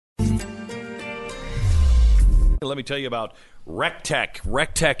Let me tell you about RecTech.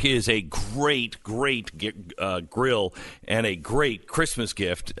 RecTech is a great grill and a great Christmas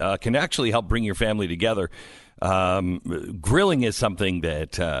gift. Can actually help bring your family together. Grilling is something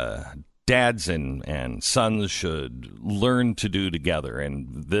that dads and sons should learn to do together.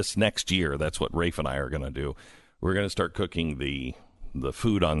 And this next year, that's what Rafe and I are going to do. We're going to start cooking the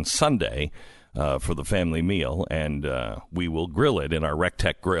food on Sunday for the family meal, and we will grill it in our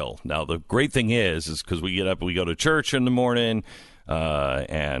RecTech grill. Now, the great thing is because we get up, we go to church in the morning,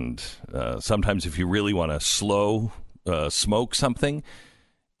 and sometimes if you really want to slow smoke something,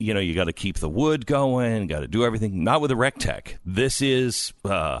 you got to keep the wood going, got to do everything. Not with a RecTech. This is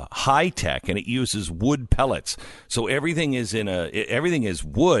high tech, and it uses wood pellets, so everything is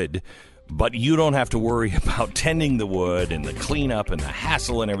wood. But you don't have to worry about tending the wood and the cleanup and the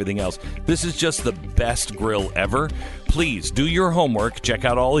hassle and everything else. This is just the best grill ever. Please do your homework. Check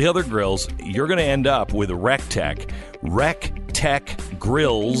out all the other grills. You're going to end up with a RecTech.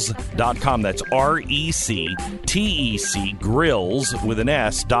 RecTechGrills.com. That's RecTech Grills with an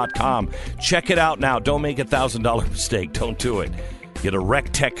S.com. Check it out now. Don't make a $1,000 mistake. Don't do it. Get a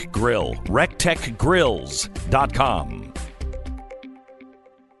RecTech grill. RecTechGrills.com.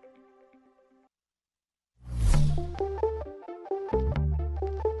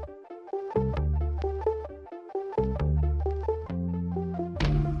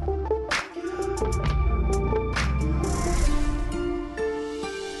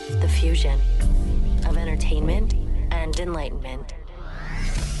 Fusion of entertainment and enlightenment.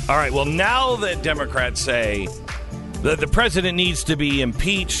 All right, well, now that Democrats say that the president needs to be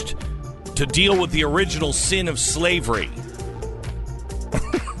impeached to deal with the original sin of slavery.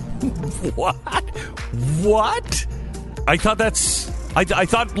 What? I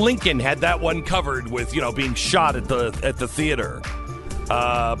thought Lincoln had that one covered with, being shot at the theater.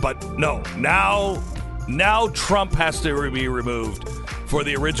 But no, now Trump has to be removed for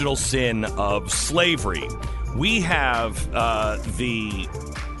the original sin of slavery. We have the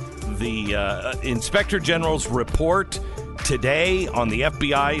Inspector General's report today on the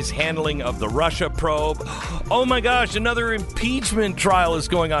FBI's handling of the Russia probe. Oh my gosh, another impeachment trial is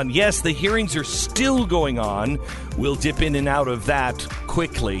going on. Yes, the hearings are still going on. We'll dip in and out of that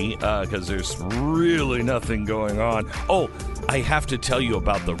quickly because there's really nothing going on. Oh, I have to tell you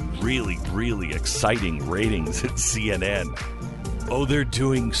about the really, really exciting ratings at CNN. Oh, they're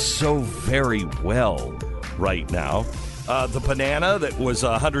doing so very well right now. The banana that was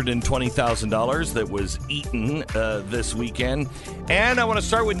 $120,000 that was eaten this weekend. And I want to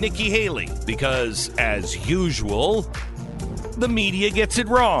start with Nikki Haley because, as usual, the media gets it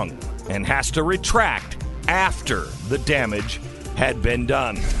wrong and has to retract after the damage had been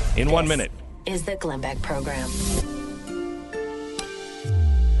done. In 1 minute. Is the Glenn Beck Program.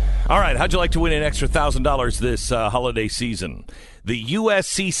 All right, how'd you like to win an extra $1,000 this holiday season? The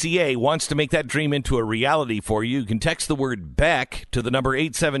USCCA wants to make that dream into a reality for you. You can text the word BECK to the number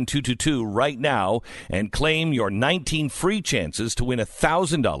 87222 right now and claim your 19 free chances to win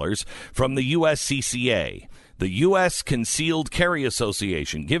 $1,000 from the USCCA. The U.S. Concealed Carry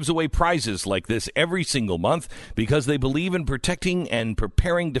Association gives away prizes like this every single month because they believe in protecting and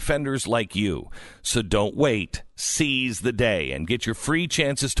preparing defenders like you. So don't wait. Seize the day and get your free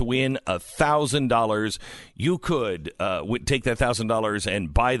chances to win $1,000. You could take that $1,000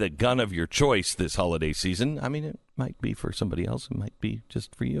 and buy the gun of your choice this holiday season. I mean, it might be for somebody else. It might be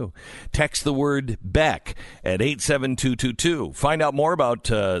just for you. Text the word BECK at 87222. Find out more about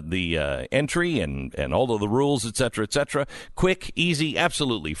the entry and all of the rules, etc., etc. Quick, easy,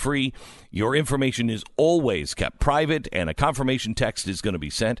 absolutely free. Your information is always kept private, and a confirmation text is going to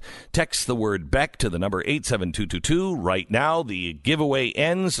be sent. Text the word BECK to the number 87222 right now. The giveaway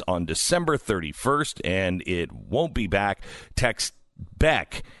ends on December 31st, and it won't be back. Text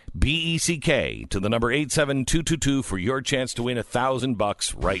BECK, BECK, to the number 87222 for your chance to win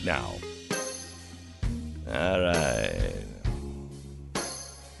 $1,000 right now. All right.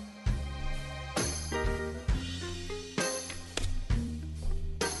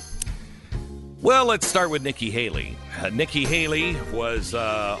 Well, let's start with Nikki Haley. Nikki Haley was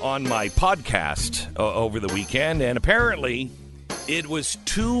on my podcast over the weekend, and apparently it was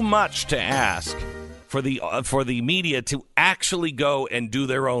too much to ask for the media to actually go and do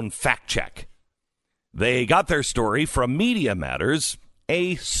their own fact check. They got their story from Media Matters,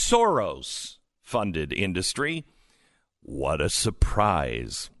 a Soros-funded industry. What a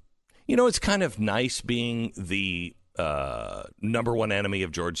surprise. You know, it's kind of nice being the number one enemy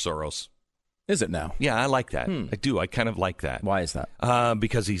of George Soros. Is it now? Yeah, I like that. I do. I kind of like that. Why is that?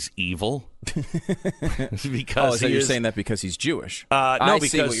 Because he's evil. Because you're saying that because he's Jewish. No, I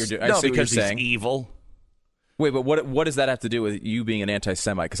because see what you're doing. I see what you're he's saying. evil. Wait, but what does that have to do with you being an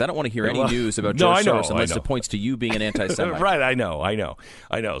anti-Semite? Because I don't want to hear any news about George Soros unless it points to you being an anti-Semite. Right, I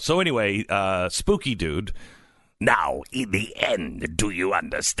know. So anyway, spooky dude. Now, in the end, do you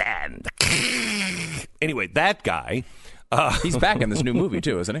understand? Anyway, that guy. He's back in this new movie,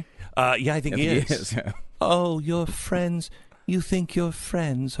 too, isn't he? Yeah, I think he is. Oh, your friends. You think your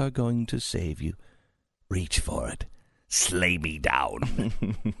friends are going to save you. Reach for it. Slay me down.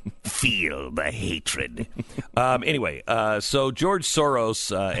 Feel the hatred. Anyway, so George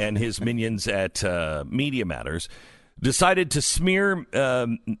Soros and his minions at Media Matters decided to smear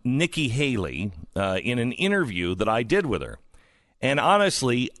Nikki Haley in an interview that I did with her. And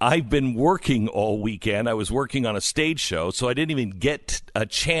honestly, I've been working all weekend. I was working on a stage show, so I didn't even get a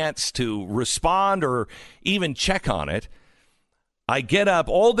chance to respond or even check on it. I get up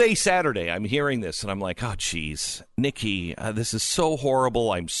all day Saturday. I'm hearing this, and I'm like, oh, geez, Nikki, this is so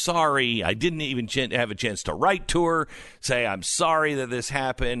horrible. I'm sorry. I didn't even have a chance to write to her, say I'm sorry that this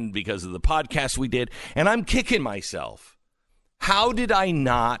happened because of the podcast we did. And I'm kicking myself. How did I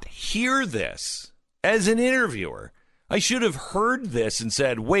not hear this as an interviewer? I should have heard this and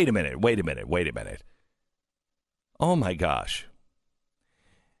said, wait a minute. Oh, my gosh.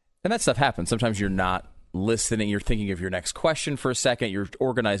 And that stuff happens. Sometimes you're not listening, you're thinking of your next question for a second, you're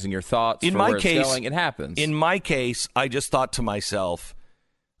organizing your thoughts for where it's going. It happens. In my case, I just thought to myself,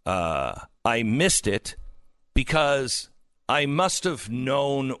 I missed it because I must have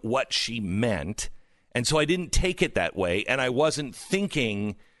known what she meant, and so I didn't take it that way, and I wasn't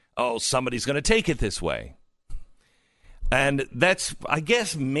thinking, oh, somebody's going to take it this way. And that's, I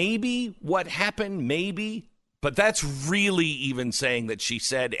guess, maybe what happened, maybe. But that's really even saying that she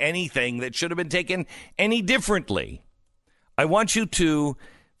said anything that should have been taken any differently. I want you to,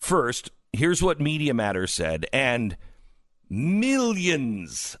 first, here's what Media Matters said, and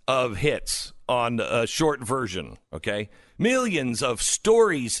millions of hits on a short version, okay? Millions of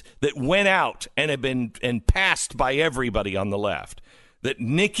stories that went out and have been and passed by everybody on the left. That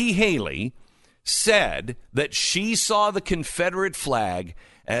Nikki Haley said that she saw the Confederate flag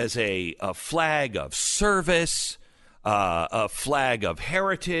as a flag of service, a flag of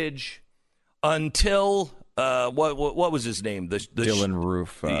heritage, until what was his name? Dylan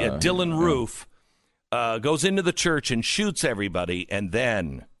Roof. Dylan Roof goes into the church and shoots everybody, and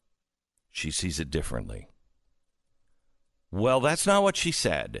then she sees it differently. Well, that's not what she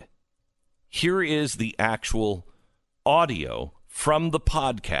said. Here is the actual audio from the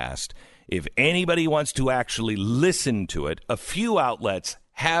podcast. If anybody wants to actually listen to it, a few outlets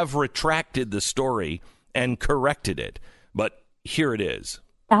have retracted the story and corrected it. But here it is.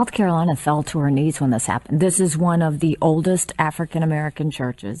 South Carolina fell to her knees when this happened. This is one of the oldest African-American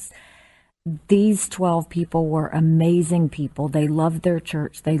churches. These 12 people were amazing people. They loved their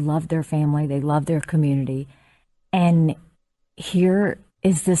church. They loved their family. They loved their community. And here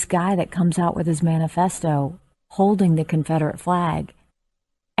is this guy that comes out with his manifesto holding the Confederate flag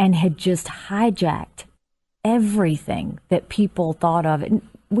and had just hijacked everything that people thought of. And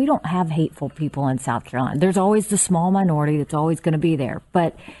we don't have hateful people in South Carolina. There's always the small minority that's always going to be there.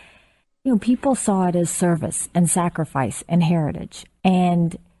 But, you know, people saw it as service and sacrifice and heritage.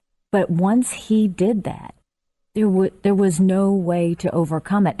 But once he did that, there was no way to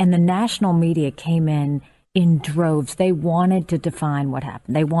overcome it. And the national media came in droves. They wanted to define what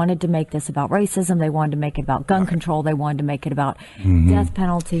happened. They wanted to make this about racism. They wanted to make it about gun control. They wanted to make it about death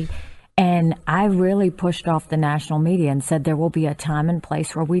penalty. And I really pushed off the national media and said there will be a time and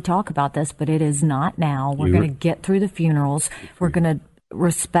place where we talk about this, but it is not now. We're going to get through the funerals. We're going to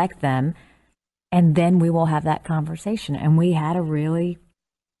respect them. And then we will have that conversation. And we had a really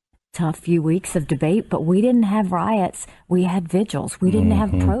tough few weeks of debate, but we didn't have riots. We had vigils. We didn't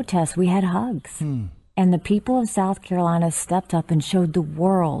have protests. We had hugs. And the people of South Carolina stepped up and showed the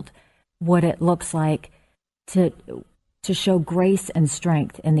world what it looks like to show grace and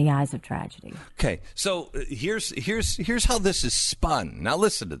strength in the eyes of tragedy. Okay, so here's how this is spun. Now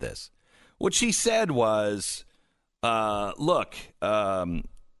listen to this. What she said was, look,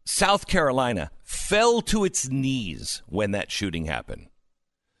 South Carolina fell to its knees when that shooting happened.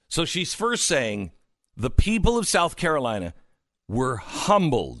 So she's first saying the people of South Carolina were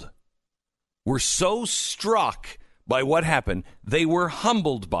humbled. Were so struck by what happened, they were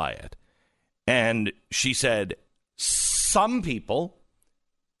humbled by it. And she said, some people,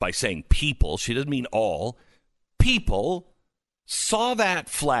 by saying people, she doesn't mean all, people saw that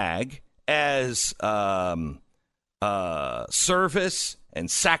flag as service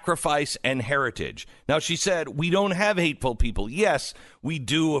and sacrifice and heritage. Now, she said, we don't have hateful people. Yes, we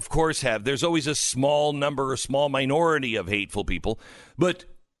do, of course, have. There's always a small number, a small minority of hateful people. But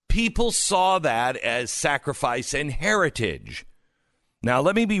People saw that as sacrifice and heritage. Now,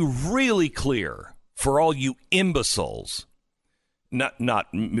 let me be really clear for all you imbeciles, not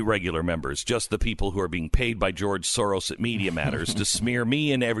regular members, just the people who are being paid by George Soros at Media Matters to smear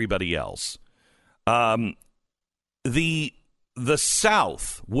me and everybody else. The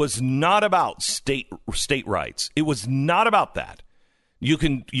South was not about state rights. It was not about that. You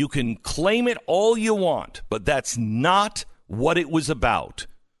can claim it all you want, but that's not what it was about.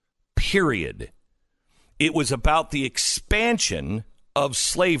 Period. It was about the expansion of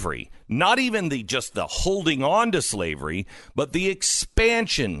slavery, not even just the holding on to slavery, but the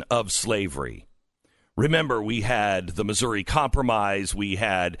expansion of slavery. Remember, we had the Missouri Compromise. We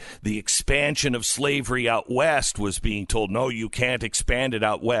had the expansion of slavery out west was being told, no, you can't expand it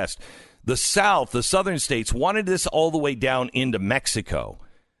out west. The South, the southern states, wanted this all the way down into Mexico.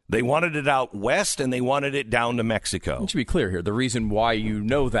 They wanted it out west, and they wanted it down to Mexico. To be clear here, the reason why you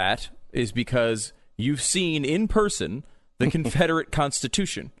know that is because you've seen in person the Confederate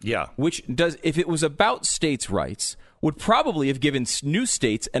Constitution. Yeah. Which does, if it was about states' rights, would probably have given new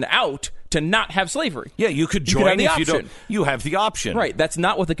states an out to not have slavery. Yeah, you could join if you don't. You have the option. Right. That's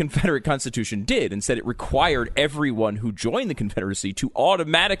not what the Confederate Constitution did. Instead, it required everyone who joined the Confederacy to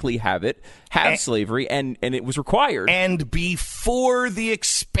automatically have slavery, and it was required. And before the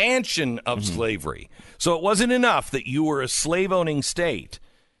expansion of slavery. So it wasn't enough that you were a slave-owning state.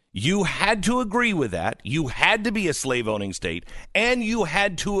 You had to agree with that. You had to be a slave-owning state, and you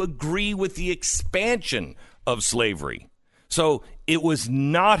had to agree with the expansion of slavery. So it was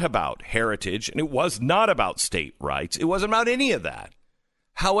not about heritage, and it was not about state rights. It wasn't about any of that.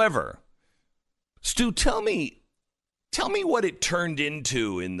 However, Stu, tell me what it turned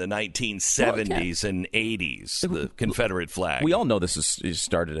into in the 1970s and 80s, the Confederate flag. We all know this is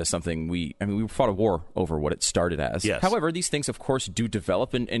started as something we fought a war over what it started as. Yes. However, these things, of course, do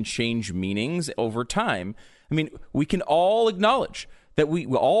develop and change meanings over time. I mean, we can all acknowledge that we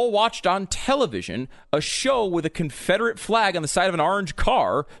all watched on television a show with a Confederate flag on the side of an orange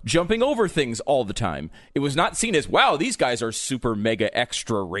car jumping over things all the time. It was not seen as, wow, these guys are super mega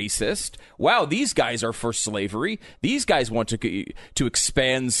extra racist. Wow, these guys are for slavery. These guys want to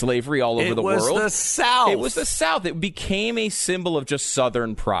expand slavery all over the world. It was the South. It was the South. It became a symbol of just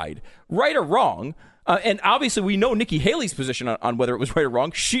Southern pride. Right or wrong. And obviously, we know Nikki Haley's position on whether it was right or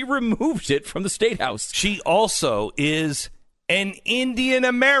wrong. She removed it from the State House. She also is an Indian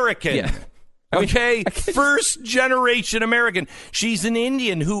American. Yeah. Okay? First generation American. She's an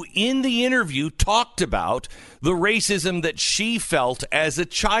Indian who, in the interview, talked about the racism that she felt as a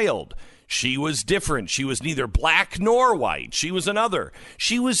child. She was different. She was neither black nor white. She was another.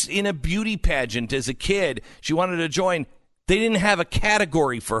 She was in a beauty pageant as a kid. She wanted to join. They didn't have a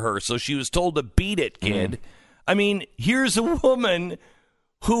category for her, so she was told to beat it, kid. I mean, here's a woman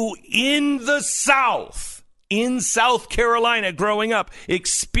who, in the South, in South Carolina growing up,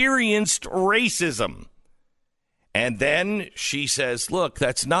 experienced racism. And then she says, look,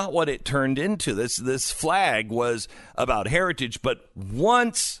 that's not what it turned into. This flag was about heritage. But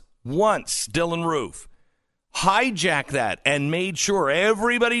once Dylan Roof hijacked that and made sure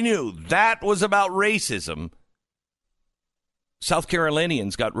everybody knew that was about racism, South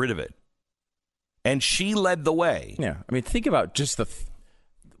Carolinians got rid of it. And she led the way. Yeah. I mean, think about just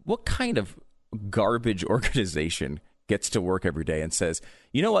what kind of garbage organization gets to work every day and says,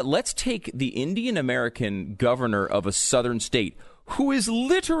 you know what, let's take the Indian American governor of a southern state who is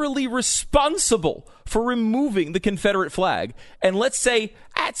literally responsible for removing the Confederate flag, and let's say,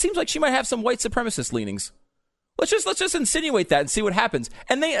 it seems like she might have some white supremacist leanings. Let's just insinuate that and see what happens.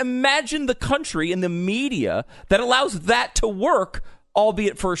 And they imagine the country and the media that allows that to work,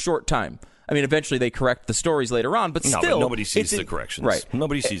 albeit for a short time. I mean, eventually they correct the stories later on, but still. But nobody sees the corrections. Right.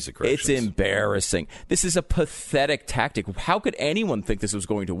 Nobody sees the corrections. It's embarrassing. This is a pathetic tactic. How could anyone think this was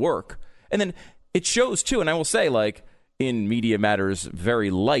going to work? And then it shows, too, and I will say, like, in Media Matters' very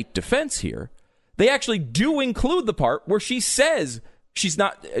light defense here, they actually do include the part where she says she's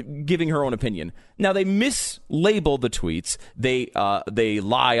not giving her own opinion. Now, they mislabel the tweets. They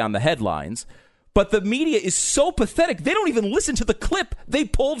lie on the headlines. But the media is so pathetic, they don't even listen to the clip they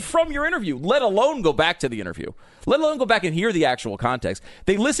pulled from your interview, let alone go back to the interview, let alone go back and hear the actual context.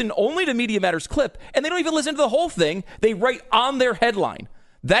 They listen only to Media Matters clip, and they don't even listen to the whole thing. They write on their headline.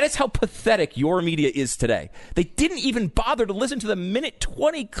 That is how pathetic your media is today. They didn't even bother to listen to the minute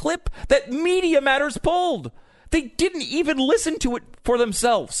 20 clip that Media Matters pulled. They didn't even listen to it for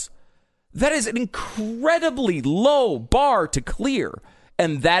themselves. That is an incredibly low bar to clear,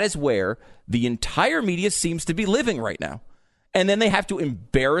 and that is where the entire media seems to be living right now. And then they have to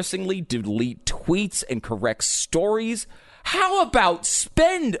embarrassingly delete tweets and correct stories. How about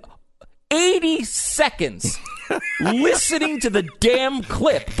spend 80 seconds listening to the damn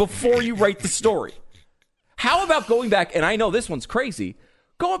clip before you write the story? How about going back, and I know this one's crazy,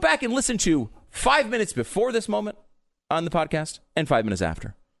 going back and listen to 5 minutes before this moment on the podcast and 5 minutes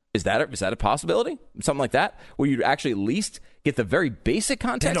after? Is that a possibility? Something like that? Where you'd actually at least get the very basic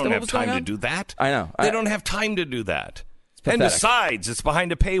context of what was going on? They don't have time to do that. I know. They don't have time to do that. And besides, it's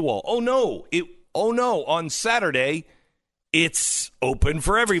behind a paywall. Oh, no. On Saturday, it's open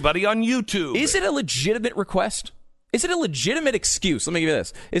for everybody on YouTube. Is it a legitimate request? Is it a legitimate excuse? Let me give you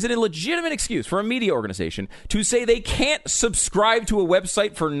this. Is it a legitimate excuse for a media organization to say they can't subscribe to a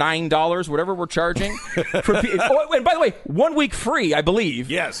website for $9, whatever we're charging? And by the way, 1 week free, I believe.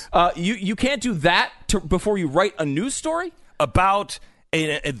 Yes. You can't do that before you write a news story? About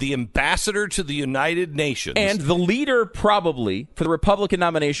the ambassador to the United Nations. And the leader, probably, for the Republican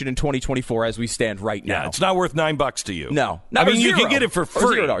nomination in 2024 as we stand right now. Yeah, it's not worth $9 to you. No. I mean, you can get it for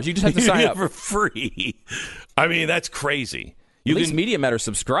free. $0. You just have to sign up. For free. I mean, that's crazy. At least Media Matters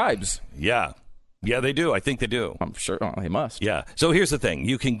subscribes. Yeah. Yeah, they do. I think they do. I'm sure they must. Yeah. So here's the thing.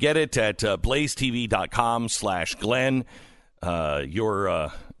 You can get it at blazetv.com/Glenn.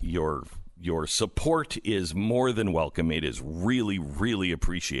 Your support is more than welcome. It is really, really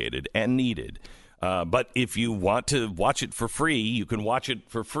appreciated and needed. But if you want to watch it for free, you can watch it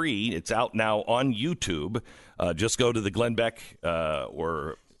for free. It's out now on YouTube. Just go to the Glenn Beck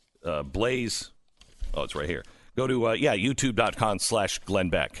or Blaze. Oh, it's right here. Go to, youtube.com/Glenn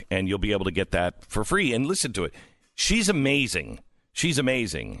Beck, and you'll be able to get that for free and listen to it. She's amazing. She's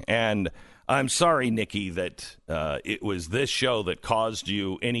amazing. And I'm sorry, Nikki, that it was this show that caused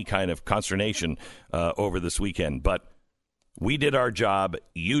you any kind of consternation over this weekend. But we did our job.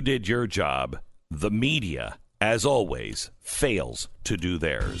 You did your job. The media, as always, fails to do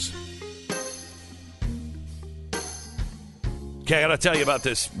theirs. Okay, I got to tell you about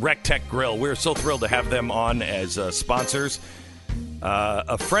this Rec Tech Grill. We're so thrilled to have them on as sponsors.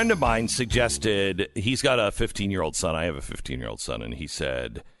 A friend of mine suggested, he's got a 15-year-old son. I have a 15-year-old son, and he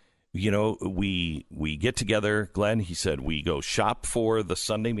said, you know, we get together, Glenn. He said we go shop for the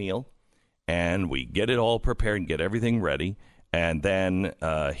Sunday meal, and we get it all prepared and get everything ready. And then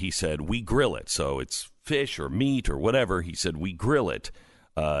he said we grill it. So it's fish or meat or whatever. He said we grill it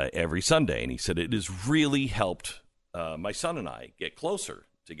every Sunday. And he said it has really helped my son and I get closer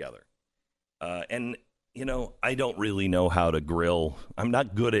together. And, you know, I don't really know how to grill. I'm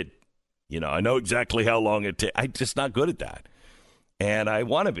not good at, I know exactly how long it takes. I'm just not good at that. And I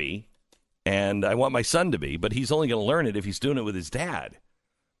want to be, and I want my son to be, but he's only going to learn it if he's doing it with his dad.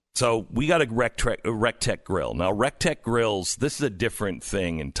 So we got a Rec Tech Grill. Now, Rec Tech Grills, this is a different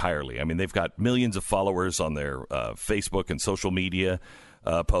thing entirely. I mean, they've got millions of followers on their Facebook and social media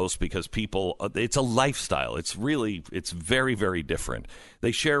posts because people, it's a lifestyle. It's very, very different.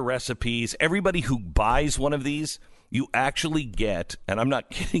 They share recipes. Everybody who buys one of these, you actually get, and I'm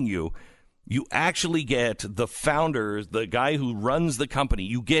not kidding you, you actually get the founder, the guy who runs the company,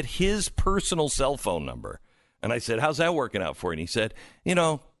 you get his personal cell phone number. And I said, how's that working out for you? And he said,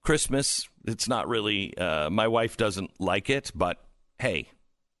 Christmas, it's not really, my wife doesn't like it, but hey,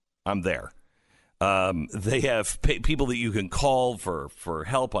 I'm there. They have people that you can call for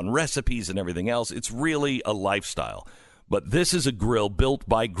help on recipes and everything else. It's really a lifestyle. But this is a grill built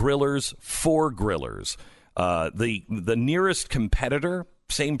by grillers for grillers. The nearest competitor,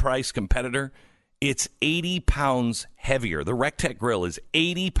 same price competitor, it's 80 pounds heavier. The Rec Tech Grill is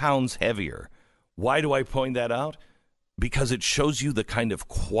 80 pounds heavier. Why do I point that out? Because it shows you the kind of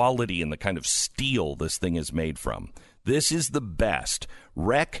quality and the kind of steel this thing is made from. This is the best.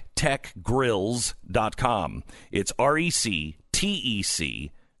 RecTechGrills.com. It's RECTEC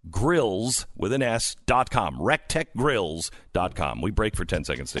grills with an S.com. RecTechGrills.com. We break for 10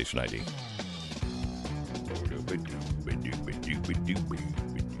 seconds, station ID.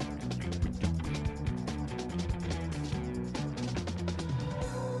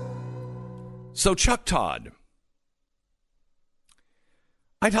 So Chuck Todd.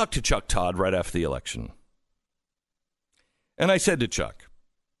 I talked to Chuck Todd right after the election. And I said to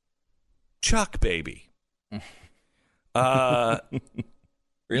Chuck, baby,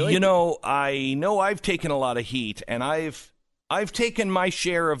 really? I know I've taken a lot of heat, and I've taken my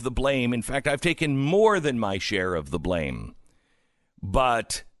share of the blame. In fact, I've taken more than my share of the blame.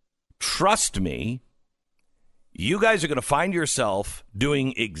 But trust me, you guys are going to find yourself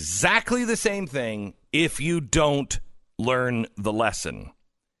doing exactly the same thing if you don't learn the lesson.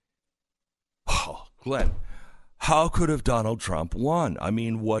 Oh, Glenn, how could have Donald Trump won? I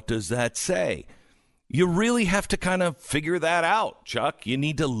mean, what does that say? You really have to kind of figure that out, Chuck. You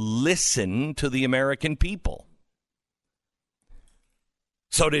need to listen to the American people.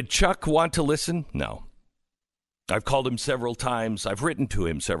 So did Chuck want to listen? No. I've called him several times. I've written to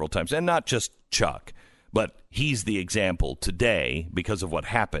him several times. And not just Chuck, but he's the example today because of what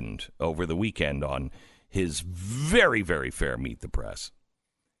happened over the weekend on his very, very fair Meet the Press.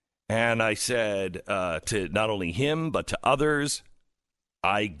 And I said to not only him, but to others,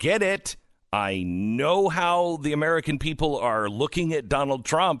 I get it. I know how the American people are looking at Donald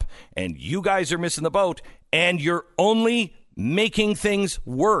Trump, and you guys are missing the boat, and you're only making things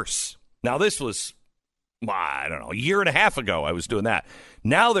worse. Now, this was, I don't know, a year and a half ago I was doing that.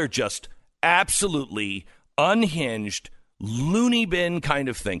 Now they're just absolutely unhinged, loony bin kind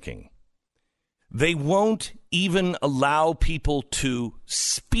of thinking. They won't even allow people to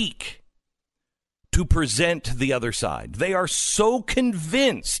speak, to present the other side. They are so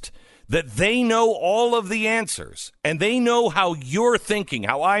convinced that they know all of the answers, and they know how you're thinking,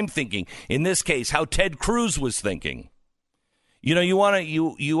 how I'm thinking, in this case, how Ted Cruz was thinking. You know,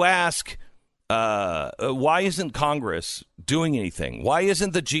 you ask, why isn't Congress doing anything? Why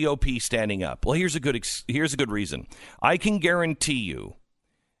isn't the GOP standing up? Well, here's a good reason. I can guarantee you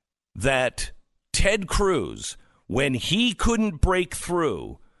that Ted Cruz, when he couldn't break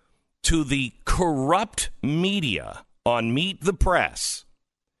through to the corrupt media on Meet the Press,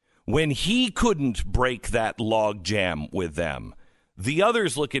 when he couldn't break that log jam with them, the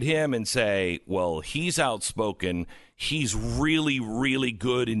others look at him and say, well, he's outspoken. He's really, really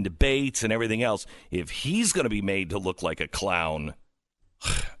good in debates and everything else. If he's going to be made to look like a clown,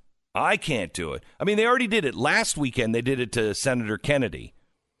 I can't do it. I mean, they already did it. Last weekend, they did it to Senator Kennedy.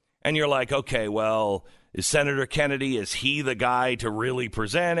 And you're like, okay, well, is Senator Kennedy, is he the guy to really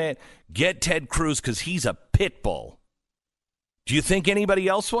present it? Get Ted Cruz because he's a pit bull. Do you think anybody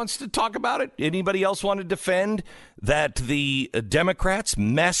else wants to talk about it? Anybody else want to defend that the Democrats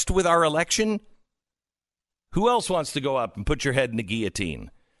messed with our election? Who else wants to go up and put your head in the guillotine?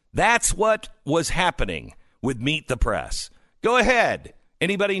 That's what was happening with Meet the Press. Go ahead.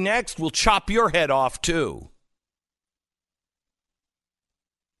 Anybody next? We'll chop your head off, too.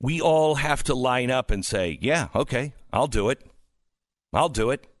 We all have to line up and say, yeah, okay, I'll do it. I'll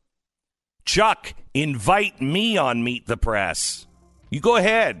do it. Chuck, invite me on Meet the Press. You go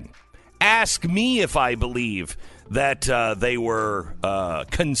ahead. Ask me if I believe that they were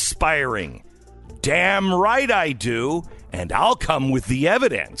conspiring. Damn right I do, and I'll come with the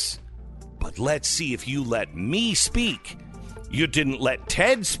evidence. But let's see if you let me speak. You didn't let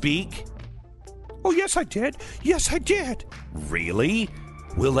Ted speak. Oh, yes, I did. Yes, I did. Really?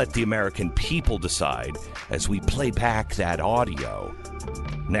 We'll let the American people decide as we play back that audio.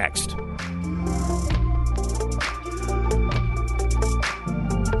 Next.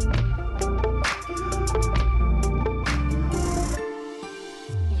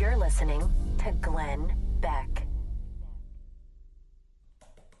 You're listening to Glenn Beck.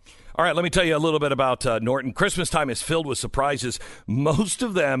 All right, let me tell you a little bit about Norton. Christmas time is filled with surprises. Most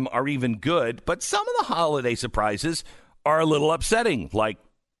of them are even good, but some of the holiday surprises are a little upsetting, like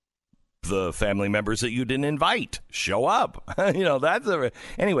the family members that you didn't invite show up.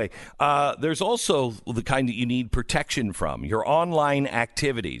 Anyway, there's also the kind that you need protection from. Your online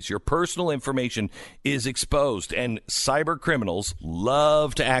activities, your personal information is exposed, and cyber criminals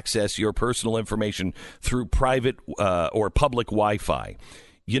love to access your personal information through private or public Wi-Fi.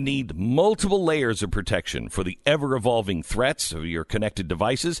 You need multiple layers of protection for the ever-evolving threats of your connected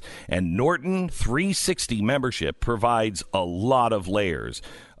devices, and Norton 360 membership provides a lot of layers.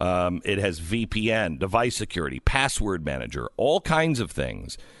 It has VPN, device security, password manager, all kinds of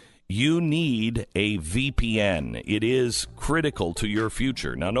things. You need a VPN. It is critical to your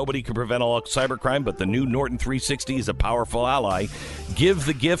future. Now, nobody can prevent all cybercrime, but the new Norton 360 is a powerful ally. Give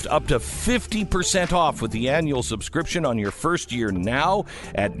the gift up to 50% off with the annual subscription on your first year now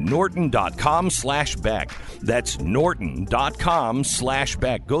at norton.com/Beck. That's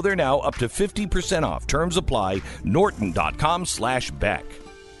norton.com/Beck. Go there now, up to 50% off. Terms apply. norton.com/Beck.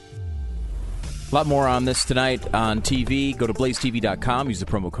 A lot more on this tonight on TV. Go to blazetv.com, use the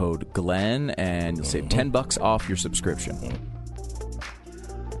promo code Glenn, and you'll save $10 off your subscription.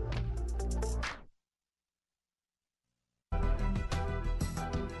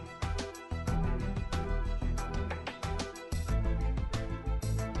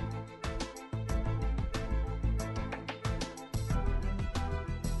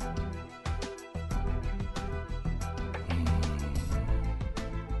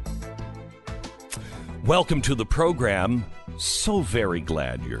 Welcome to the program. So very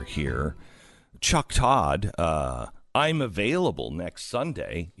glad you're here. Chuck Todd, I'm available next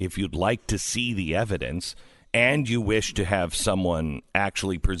Sunday if you'd like to see the evidence and you wish to have someone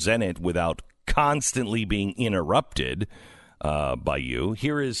actually present it without constantly being interrupted. by you.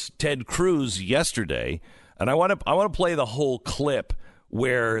 Here is Ted Cruz yesterday, and I want to play the whole clip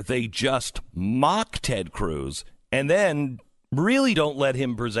where they just mock Ted Cruz and then really don't let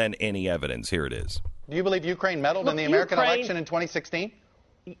him present any evidence. Here it is. Do you believe Ukraine meddled in the American election in 2016?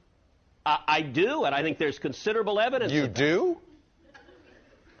 I do, and I think there's considerable evidence. You do?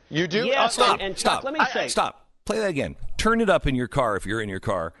 You do? Yes, Stop. Chuck, let me say. Stop. Play that again. Turn it up in your car if you're in your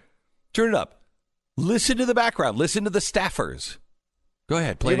car. Turn it up. Listen to the background. Listen to the staffers. Go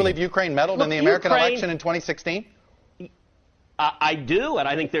ahead. Play Do you believe Ukraine meddled in the American election in 2016? I do, and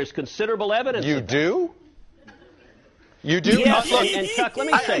I think there's considerable evidence. You do? You do? Yes, and Chuck, let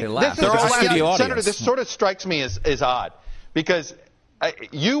me say. Senator, this sort of strikes me as odd, because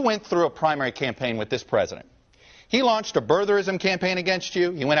you went through a primary campaign with this president. He launched a birtherism campaign against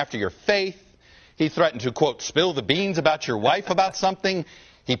you. He went after your faith. He threatened to, quote, spill the beans about your wife about something.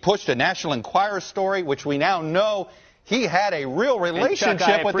 He pushed a National Enquirer story, which we now know he had a real relationship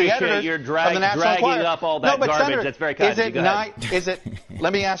Chuck, with the editors you're of the National dragging Enquirer. up all that garbage. Senator, that's very kind of you.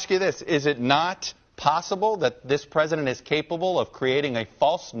 Let me ask you this. Is it not possible that this president is capable of creating a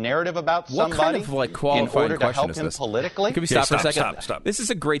false narrative about somebody kind of, qualifying in order to question help is him this? politically? Can we stop for a second? Stop. This is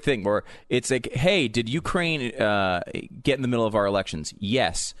a great thing where it's like, hey, did Ukraine get in the middle of our elections?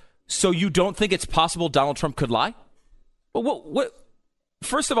 Yes. So you don't think it's possible Donald Trump could lie? Well, what?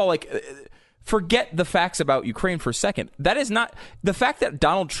 First of all, forget the facts about Ukraine for a second. That is not the fact that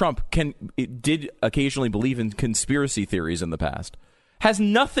Donald Trump did occasionally believe in conspiracy theories in the past has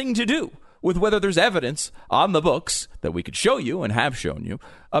nothing to do with whether there's evidence on the books that we could show you and have shown you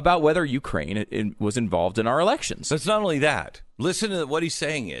about whether Ukraine was involved in our elections. It's not only that. Listen to what he's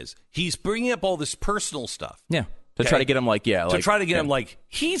saying is he's bringing up all this personal stuff. Yeah. To try to get him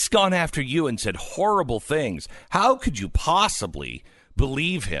he's gone after you and said horrible things. How could you possibly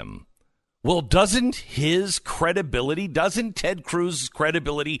believe him? Well, doesn't Ted Cruz's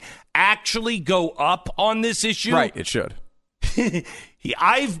credibility actually go up on this issue? Right, it should.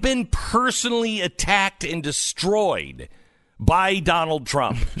 I've been personally attacked and destroyed by Donald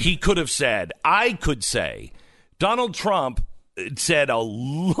Trump. He could have said, I could say, Donald Trump said a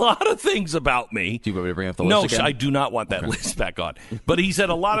lot of things about me. Do you want me to bring up the list again? No, I do not want that list back on. But he said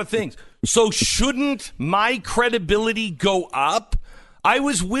a lot of things. So shouldn't my credibility go up? I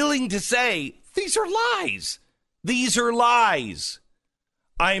was willing to say, these are lies. These are lies.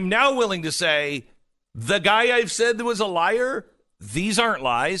 I'm now willing to say, the guy I've said that was a liar, these aren't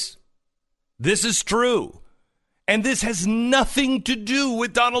lies. This is true. And this has nothing to do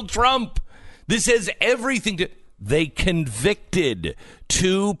with Donald Trump. This has everything to... They convicted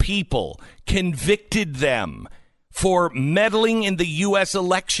 2 people, convicted them for meddling in the U.S.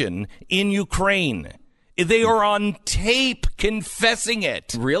 election in Ukraine. They are on tape confessing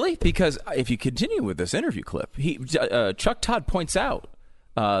it. Really? Because if you continue with this interview clip, Chuck Todd points out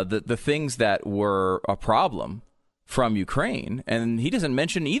the things that were a problem from Ukraine, and he doesn't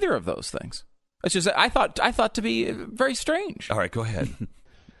mention either of those things. It's just I thought to be very strange. All right, go ahead.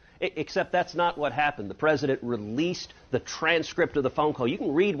 Except that's not what happened. The president released the transcript of the phone call. You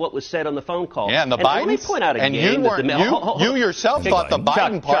can read what was said on the phone call. Yeah, and let me point out again. You yourself thought the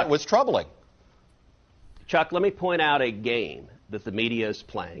Biden part was troubling. Chuck, let me point out a game that the media is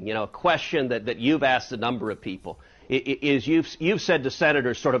playing. A question that you've asked a number of people is you've said to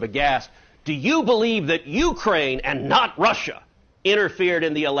senators sort of aghast, do you believe that Ukraine and not Russia interfered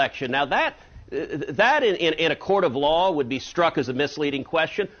in the election? Now that in a court of law would be struck as a misleading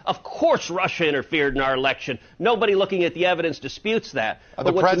question. Of course Russia interfered in our election. Nobody looking at the evidence disputes that.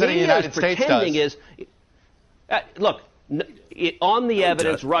 The President of the United States does. Look, on the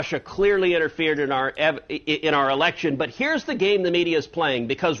evidence, Russia clearly interfered in our election. But here's the game the media is playing.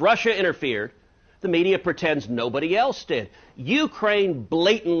 Because Russia interfered, the media pretends nobody else did. Ukraine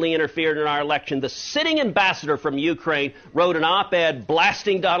blatantly interfered in our election. The sitting ambassador from Ukraine wrote an op-ed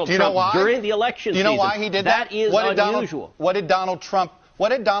blasting Donald Trump during the election season. Do you know why he did that? That is unusual. What did Donald Trump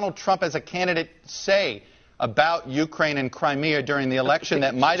as a candidate say about Ukraine and Crimea during the election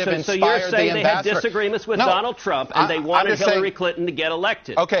that might have inspired the ambassador? So you're saying they had disagreements with Donald Trump and they wanted Hillary Clinton to get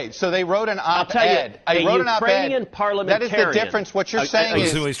elected. Okay, so they wrote an op-ed. I'll tell you, a Ukrainian parliamentarian. That is the difference. What you're saying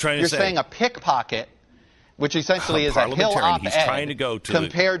is you're saying a pickpocket, which essentially is a Hill op-ed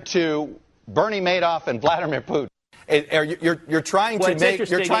compared to Bernie Madoff and Vladimir Putin. You're trying to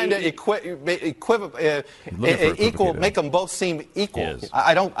make them both seem equal.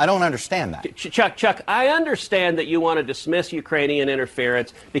 I don't understand that. Chuck, I understand that you want to dismiss Ukrainian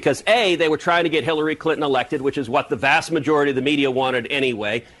interference because A, they were trying to get Hillary Clinton elected, which is what the vast majority of the media wanted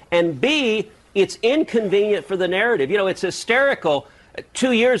anyway, and B, it's inconvenient for the narrative. It's hysterical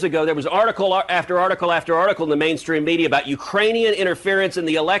 2 years ago, there was article after article after article in the mainstream media about Ukrainian interference in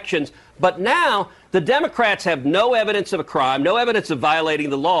the elections. But now the Democrats have no evidence of a crime, no evidence of violating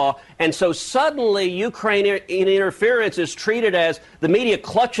the law. And so suddenly Ukrainian interference is treated as the media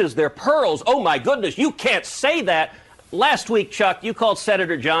clutches their pearls. Oh, my goodness, you can't say that. Last week, Chuck, you called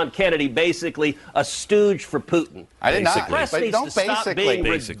Senator John Kennedy basically a stooge for Putin. I did not. The press needs to stop being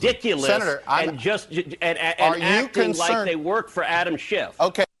ridiculous Senator, and acting like they work for Adam Schiff.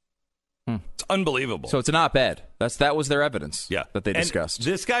 Okay. It's unbelievable. So it's an op-ed. That was their evidence. Yeah. That they discussed. And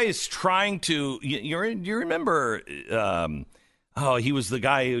this guy is trying to. You remember? He was the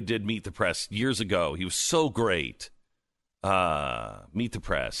guy who did Meet the Press years ago. He was so great. Meet the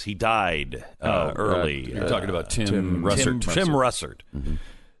Press. He died early. You're talking about Tim Russert. Tim Russert. Mm-hmm.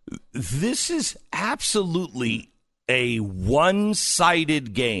 This is absolutely a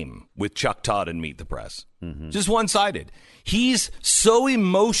one-sided game with Chuck Todd and Meet the Press. Mm-hmm. Just one-sided. He's so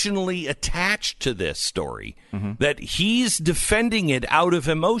emotionally attached to this story that he's defending it out of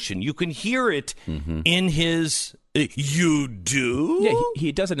emotion. You can hear it in his, you do? Yeah,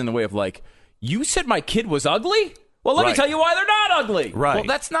 he does it in the way of like, you said my kid was ugly? Well, let me tell you why they're not ugly. Right.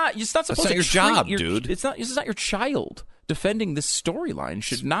 Well, it's not supposed to your job, dude. This is not your child. Defending this storyline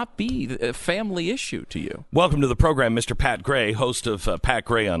should not be a family issue to you. Welcome to the program, Mr. Pat Gray, host of Pat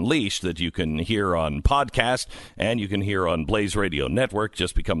Gray Unleashed, that you can hear on podcast and you can hear on Blaze Radio Network.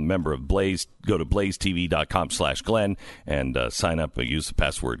 Just become a member of Blaze. Go to blazetv.com/Glenn and sign up. Use the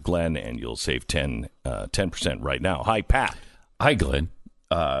password Glenn, and you'll save 10% right now. Hi, Pat. Hi, Glenn.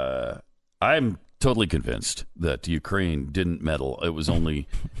 I'm totally convinced that Ukraine didn't meddle. It was only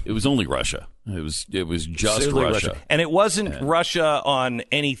Russia. It was just Russia. And it wasn't Russia on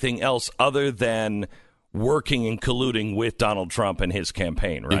anything else other than working and colluding with Donald Trump and his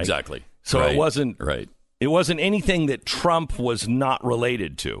campaign, right? Exactly. So it wasn't right. It wasn't anything that Trump was not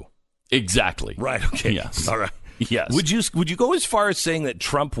related to. Exactly. Right. Okay. Yes. All right. Yes. Would you go as far as saying that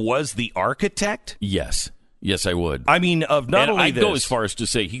Trump was the architect? Yes. Yes, I would. I mean, I'd go as far as to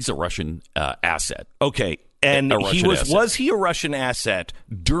say he's a Russian asset. Okay. And was he a Russian asset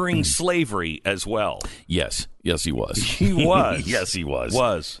during slavery as well? Yes. Yes, he was. He was. Yes, he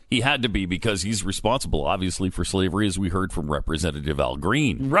was. He had to be because he's responsible, obviously, for slavery, as we heard from Representative Al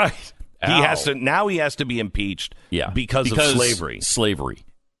Green. Right. He has to be impeached because of slavery. Slavery.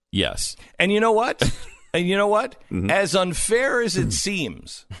 Yes. And you know what? As unfair as it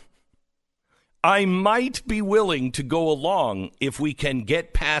seems, I might be willing to go along if we can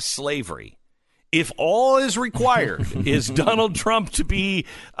get past slavery. If all is required is Donald Trump to be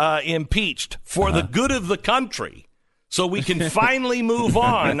impeached for the good of the country so we can finally move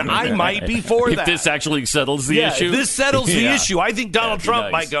on, I might be for that. If this actually settles the issue? If this settles the issue, I think Donald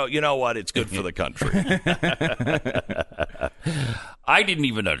Trump might go, you know what, it's good for the country. I didn't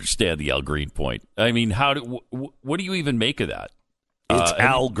even understand the Al Green point. I mean, what do you even make of that? It's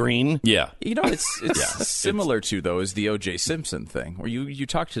Al Green. Yeah. You know, it's similar to, though, is the O.J. Simpson thing, where you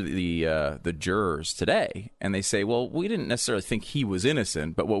talk to the jurors today, and they say, well, we didn't necessarily think he was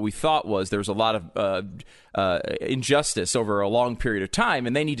innocent, but what we thought was there was a lot of injustice over a long period of time,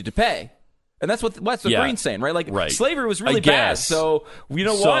 and they needed to pay. And that's what Green's saying, right? Like, slavery was really bad, so you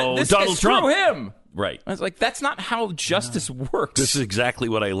know what? This Donald Trump. Screw him. Right. I was like, that's not how justice works. This is exactly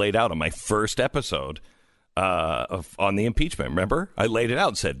what I laid out on my first episode. On the impeachment, remember? I laid it out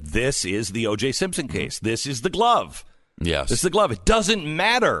and said, this is the O.J. Simpson case. This is the glove. Yes. This is the glove. It doesn't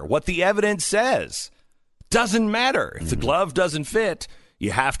matter what the evidence says. Doesn't matter. If the glove doesn't fit,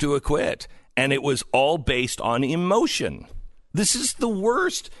 you have to acquit. And it was all based on emotion. This is the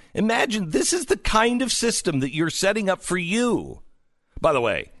worst. Imagine this is the kind of system that you're setting up for you. By the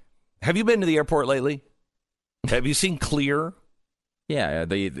way, have you been to the airport lately? Have you seen Clear? Yeah,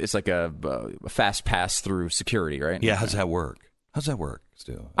 it's like a fast pass through security, right? Yeah, how's that work?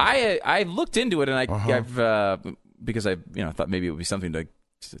 Stu? I looked into it, and I've because I thought maybe it would be something to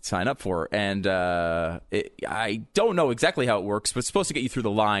sign up for, and I don't know exactly how it works, but it's supposed to get you through the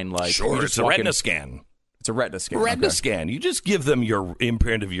line. Like, sure, it's a retina scan. It's a retina scan. Retina scan. You just give them your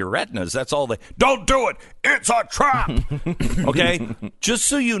imprint of your retinas. That's all they. Don't do it. It's a trap. Okay, just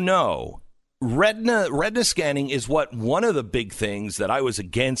so you know. Retina scanning is one of the big things that I was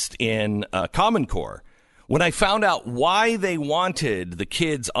against in Common Core. When I found out why they wanted the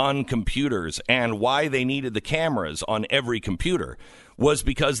kids on computers and why they needed the cameras on every computer was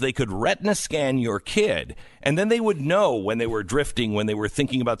because they could retina scan your kid, and then they would know when they were drifting, when they were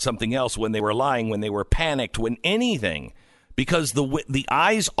thinking about something else, when they were lying, when they were panicked, when anything, because the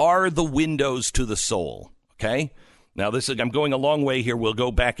eyes are the windows to the soul, okay? Now, I'm going a long way here. We'll go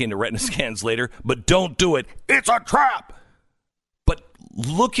back into retina scans later, but don't do it. It's a trap. But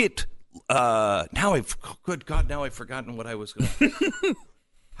look at good God, now I've forgotten what I was going to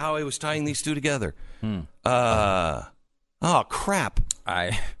how I was tying these two together. Oh crap!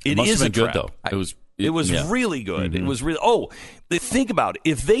 It must have been good though. It was really good. Mm-hmm. It was really. Oh, think about it.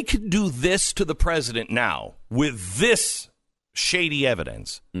 If they could do this to the president now with this shady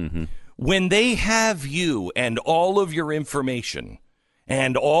evidence, when they have you and all of your information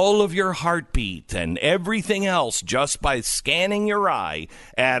and all of your heartbeat and everything else just by scanning your eye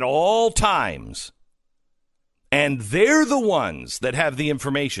at all times, and they're the ones that have the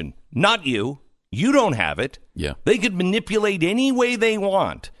information, not you. You don't have it. Yeah. They could manipulate any way they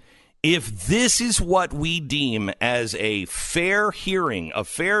want. If this is what we deem as a fair hearing, a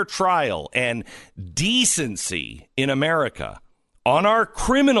fair trial, and decency in America, on our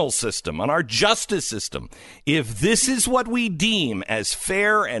criminal system, on our justice system, if this is what we deem as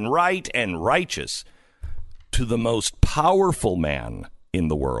fair and right and righteous to the most powerful man in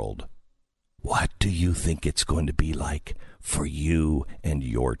the world, what do you think it's going to be like for you and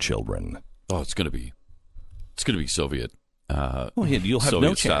your children? Oh, it's going to be Soviet. You'll have Soviet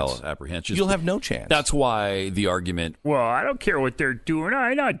no style chance. apprehensions. You'll have no chance. That's why the argument. Well, I don't care what they're doing.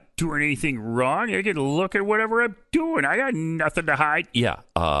 I'm not doing anything wrong. They can look at whatever I'm doing. I got nothing to hide. Yeah.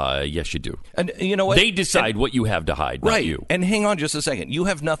 Yes, you do. And you know what? They decide what you have to hide, right. Not you. And hang on just a second. You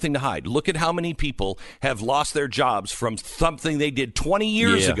have nothing to hide. Look at how many people have lost their jobs from something they did 20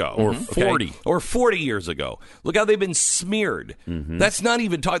 years ago. Or 40. Or 40 years ago. Look how they've been smeared. That's not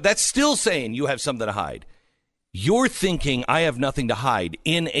even talking. That's still saying you have something to hide. You're thinking I have nothing to hide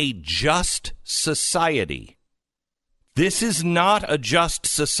in a just society. This is not a just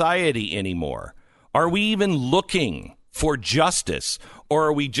society anymore. Are we even looking for justice, or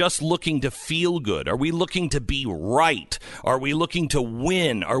are we just looking to feel good? Are we looking to be right? Are we looking to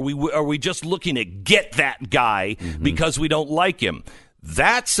win? Are we just looking to get that guy because we don't like him?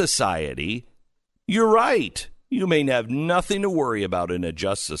 That society, you're right. You may have nothing to worry about in a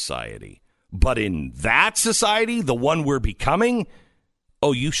just society. But in that society, the one we're becoming,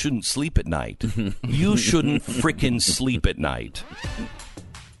 oh, you shouldn't sleep at night. You shouldn't frickin' sleep at night.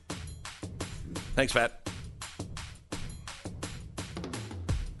 Thanks, Pat.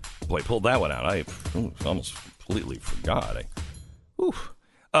 Boy, pulled that one out. I almost completely forgot.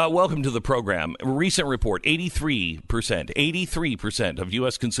 Welcome to the program. A recent report, 83% of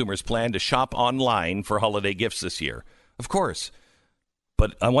U.S. consumers plan to shop online for holiday gifts this year. Of course.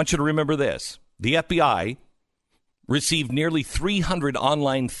 But I want you to remember this. The FBI received nearly 300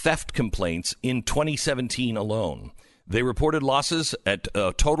 online theft complaints in 2017 alone. They reported losses at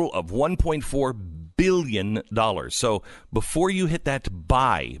a total of $1.4 billion. So before you hit that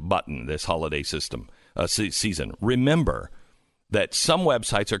buy button this holiday season, remember that some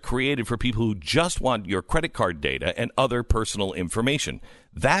websites are created for people who just want your credit card data and other personal information.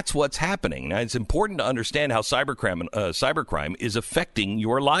 That's what's happening. Now, it's important to understand how cybercrime is affecting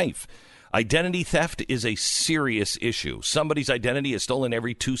your life. Identity theft is a serious issue. Somebody's identity is stolen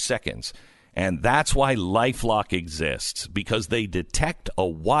every 2 seconds. And that's why LifeLock exists, because they detect a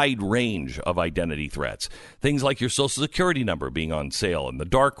wide range of identity threats. Things like your Social Security number being on sale in the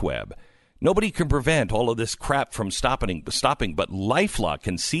dark web. Nobody can prevent all of this crap from stopping, but LifeLock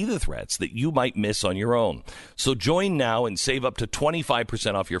can see the threats that you might miss on your own. So join now and save up to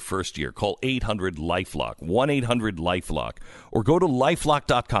 25% off your first year. Call 800-LifeLock, 1-800-LifeLock, or go to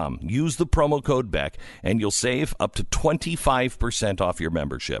lifelock.com. Use the promo code Beck, and you'll save up to 25% off your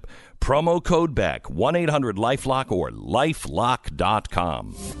membership. Promo code Beck, 1-800-LifeLock, or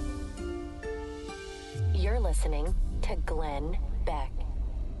lifelock.com. You're listening to Glenn Beck.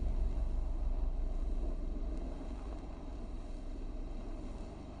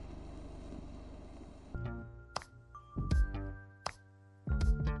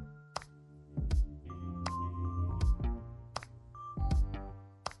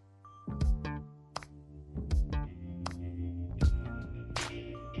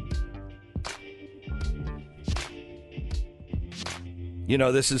 You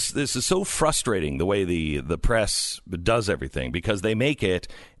know, this is so frustrating the way the press does everything, because they make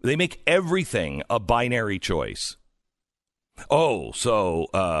everything a binary choice. Oh,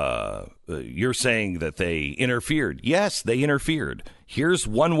 so you're saying that they interfered? Yes, they interfered. Here's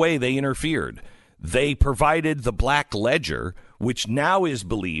one way they interfered. They provided the black ledger, which now is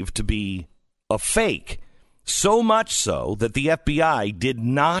believed to be a fake. So much so that the FBI did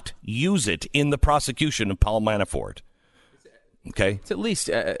not use it in the prosecution of Paul Manafort. Okay, it's at least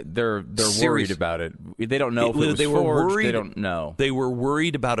they're worried about it. They don't know if it was they were forged. worried. They don't know. They were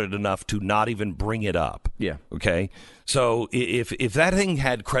worried about it enough to not even bring it up. Yeah. Okay. So if that thing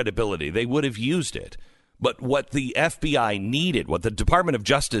had credibility, they would have used it. But what the FBI needed, what the Department of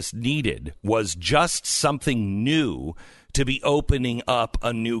Justice needed, was just something new to be opening up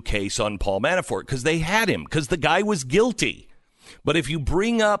a new case on Paul Manafort, because they had him, because the guy was guilty. But if you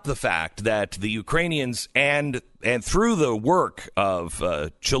bring up the fact that the Ukrainians and through the work of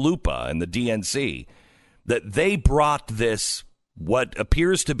Chalupa and the DNC, that they brought this, what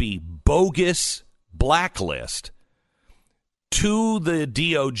appears to be bogus blacklist to the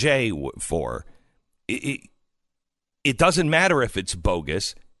DOJ for, it doesn't matter if it's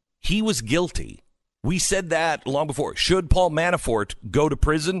bogus. He was guilty. We said that long before. Should Paul Manafort go to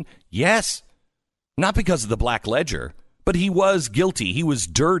prison? Yes. Not because of the Black Ledger, but he was guilty. He was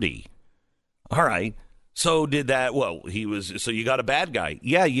dirty. All right. So did that. Well, so you got a bad guy.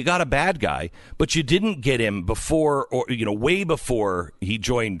 Yeah, you got a bad guy, but you didn't get him before, or, way before he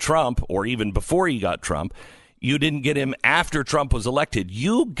joined Trump, or even before he got Trump. You didn't get him after Trump was elected.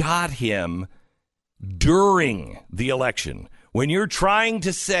 You got him during the election. When you're trying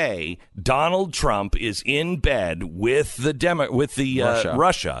to say Donald Trump is in bed with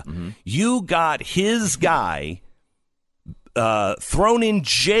Russia, you got his guy thrown in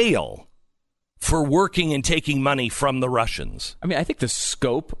jail for working and taking money from the Russians. I mean, I think the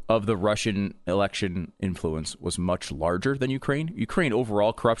scope of the Russian election influence was much larger than Ukraine. Ukraine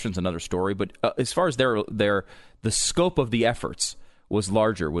overall, corruption's another story, but as far as the scope of the efforts was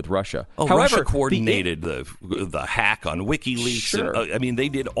larger with Russia. Oh, however, Russia coordinated the hack on WikiLeaks. Sure. And, they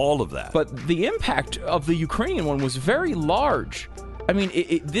did all of that. But the impact of the Ukrainian one was very large. I mean,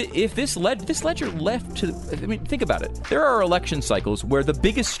 if this ledger left to, think about it. There are election cycles where the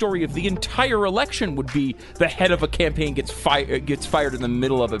biggest story of the entire election would be the head of a campaign gets fired in the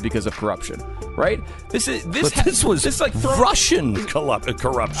middle of it because of corruption, right? This was like Russian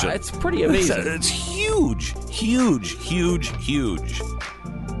corruption. It's pretty amazing. It's huge, huge, huge, huge.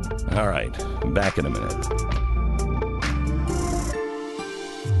 All right, back in a minute.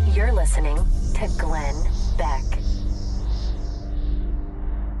 You're listening to Glenn Beck.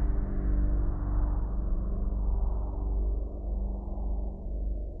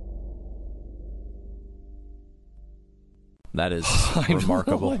 That is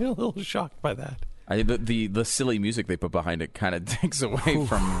remarkable. I'm a little shocked by that. The silly music they put behind it kind of takes away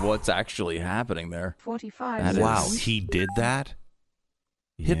from what's actually happening there. 45. Wow, he did that?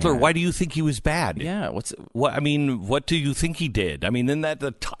 Yeah. Hitler, why do you think he was bad? Yeah, what do you think he did? I mean,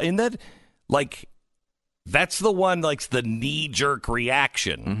 that's the one, like, the knee-jerk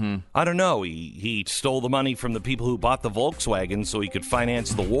reaction. Mm-hmm. I don't know. He stole the money from the people who bought the Volkswagen so he could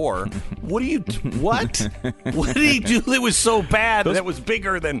finance the war. What? What did he do that was so bad that was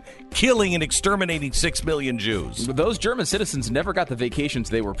bigger than killing and exterminating 6 million Jews? Those German citizens never got the vacations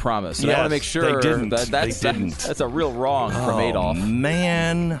they were promised. So yes, I want to make sure they didn't. That's a real wrong from Adolf.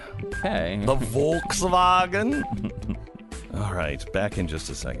 Man. Okay. The Volkswagen. All right. Back in just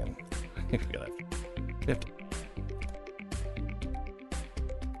a second. The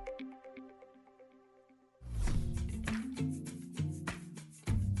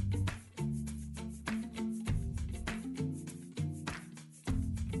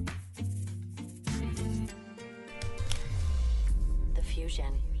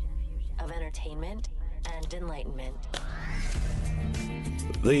fusion of entertainment and enlightenment.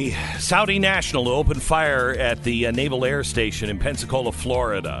 The Saudi national opened fire at the Naval Air Station in Pensacola,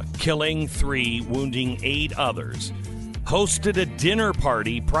 Florida, killing 3, wounding 8 others. Hosted a dinner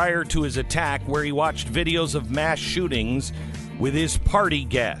party prior to his attack where he watched videos of mass shootings with his party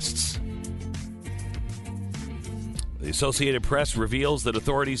guests. The Associated Press reveals that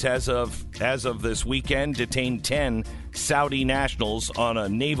authorities as of this weekend detained 10 Saudi nationals on a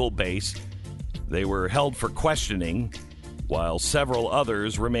naval base. They were held for questioning, while several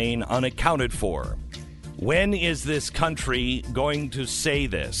others remain unaccounted for. When is this country going to say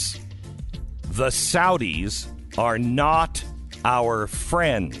this? The Saudis are not our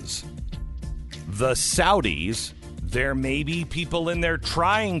friends. The Saudis, there may be people in there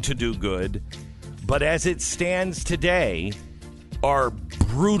trying to do good, but as it stands today, are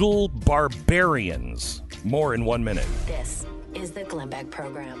brutal barbarians. More in 1 minute. This is the Glenn Beck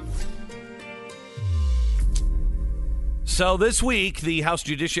Program. So this week, the House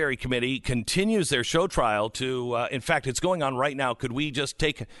Judiciary Committee continues their show trial to, in fact, it's going on right now. Could we just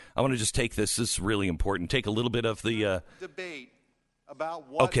I want to just take this. This is really important. Take a little bit of the debate about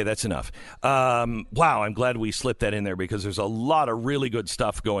what. Okay, that's enough. Wow, I'm glad we slipped that in there because there's a lot of really good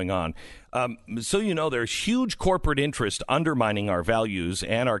stuff going on. So, there's huge corporate interest undermining our values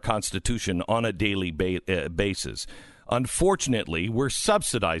and our Constitution on a daily basis. Unfortunately, we're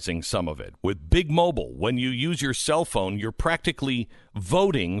subsidizing some of it. With Big Mobile, when you use your cell phone, you're practically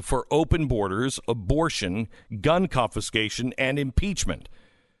voting for open borders, abortion, gun confiscation, and impeachment.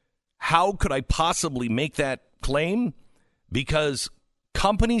 How could I possibly make that claim? Because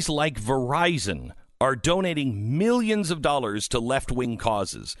companies like Verizon are donating millions of dollars to left-wing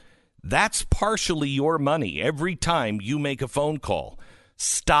causes. That's partially your money every time you make a phone call.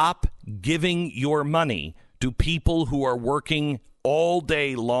 Stop giving your money to people who are working all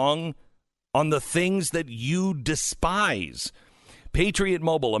day long on the things that you despise. Patriot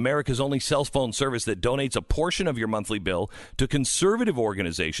Mobile, America's only cell phone service that donates a portion of your monthly bill to conservative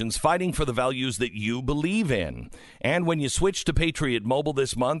organizations fighting for the values that you believe in. And when you switch to Patriot Mobile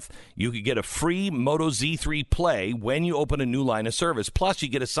this month, you could get a free Moto Z3 Play when you open a new line of service. Plus, you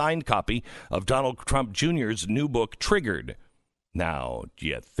get a signed copy of Donald Trump Jr.'s new book, Triggered. Now, do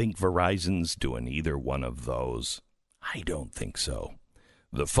you think Verizon's doing either one of those? I don't think so.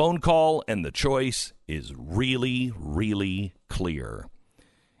 The phone call and the choice is really, really clear.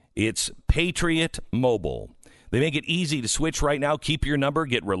 It's Patriot Mobile. They make it easy to switch right now. Keep your number,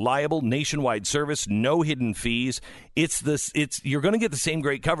 get reliable nationwide service, no hidden fees. You're going to get the same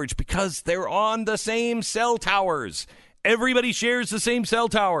great coverage because they're on the same cell towers. Everybody shares the same cell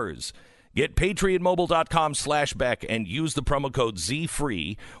towers. Get patriotmobile.com/Beck and use the promo code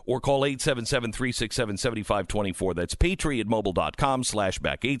ZFREE or call 877-367-7524. That's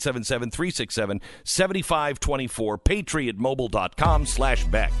patriotmobile.com/Beck. 877-367-7524.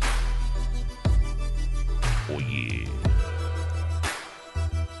 patriotmobile.com/Beck. Oh, yeah.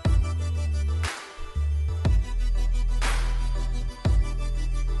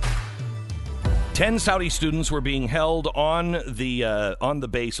 10 Saudi students were being held on the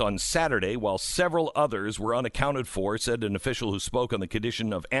base on Saturday, while several others were unaccounted for, said an official who spoke on the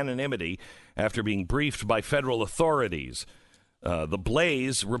condition of anonymity after being briefed by federal authorities. The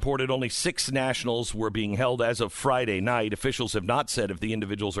Blaze reported only 6 nationals were being held as of Friday night. Officials have not said if the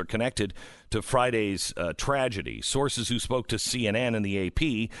individuals are connected to Friday's tragedy. Sources who spoke to CNN and the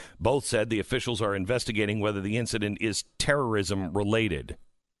AP both said the officials are investigating whether the incident is terrorism related.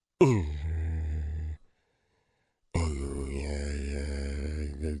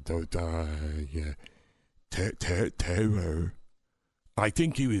 Terror. I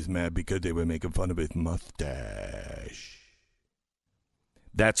think he was mad because they were making fun of his mustache.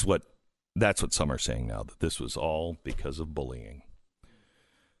 That's what some are saying now, that this was all because of bullying.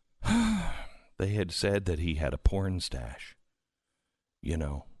 They had said that he had a porn stash. You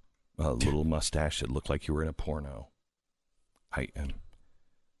know, a little mustache that looked like you were in a porno. I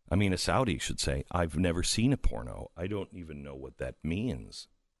mean, a Saudi should say, I've never seen a porno. I don't even know what that means.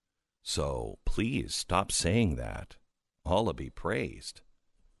 So please stop saying that. Allah be praised.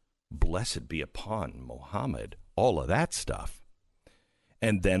 Blessed be upon Muhammad. All of that stuff.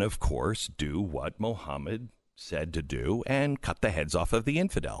 And then, of course, do what Muhammad said to do and cut the heads off of the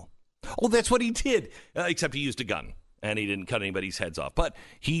infidel. Oh, that's what he did, except he used a gun and he didn't cut anybody's heads off. But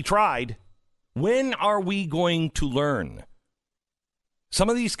he tried. When are we going to learn? Some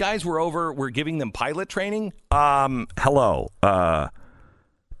of these guys we're giving them pilot training. Hello.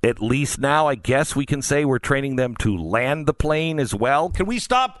 At least now, I guess we can say we're training them to land the plane as well. Can we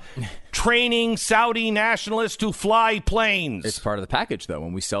stop training Saudi nationalists to fly planes? It's part of the package, though.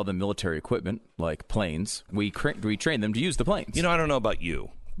 When we sell them military equipment, like planes, we train them to use the planes. You know, I don't know about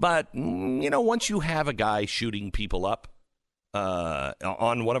you, but, you know, once you have a guy shooting people up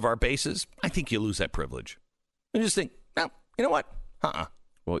on one of our bases, I think you lose that privilege. And just think, no, you know what?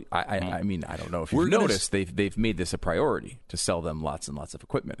 Well, I mean, I don't know if you've noticed, they've made this a priority to sell them lots and lots of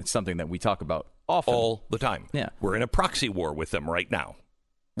equipment. It's something that we talk about often. All the time. Yeah. We're in a proxy war with them right now.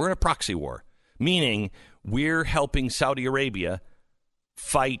 We're in a proxy war, meaning we're helping Saudi Arabia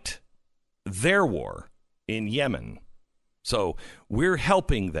fight their war in Yemen. So we're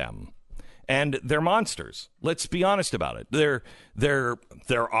helping them. And they're monsters. Let's be honest about it. There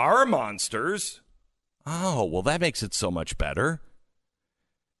are monsters. Oh, well, that makes it so much better.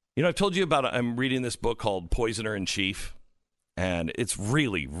 You know, I've told you about I'm reading this book called Poisoner in Chief, and it's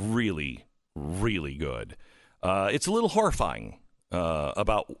really, really, really good. It's a little horrifying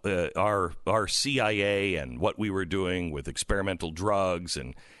about our CIA and what we were doing with experimental drugs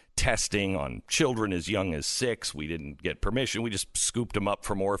and testing on children as young as 6. We didn't get permission. We just scooped them up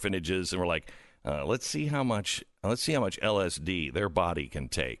from orphanages, and we're like, let's see how much LSD their body can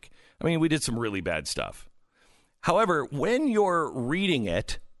take. I mean, we did some really bad stuff. However, when you're reading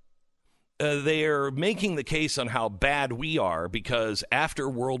it, they're making the case on how bad we are because after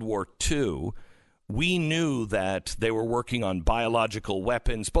World War II, we knew that they were working on biological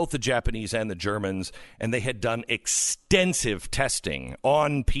weapons, both the Japanese and the Germans, and they had done extensive testing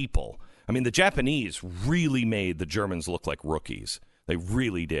on people. I mean, the Japanese really made the Germans look like rookies. They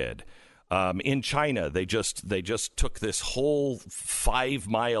really did. In China, they just took this whole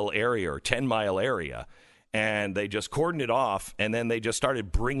 5-mile area or 10-mile area, and they just cordoned it off, and then they just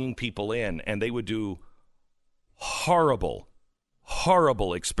started bringing people in, and they would do horrible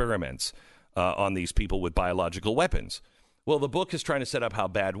experiments on these people with biological weapons. Well, the book is trying to set up how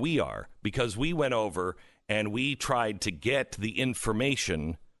bad we are, because we went over and we tried to get the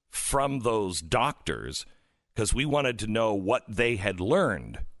information from those doctors because we wanted to know what they had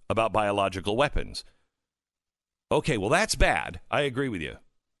learned about biological weapons. Okay, well, that's bad. I agree with you.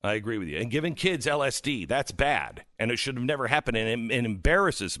 And giving kids LSD, that's bad. And it should have never happened, and it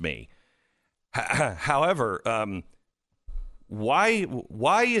embarrasses me. However,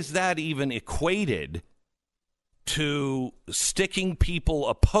 why is that even equated to sticking people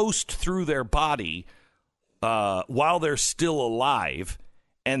a post through their body while they're still alive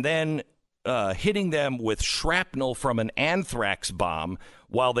and then hitting them with shrapnel from an anthrax bomb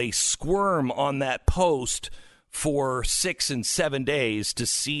while they squirm on that post for 6 and 7 days to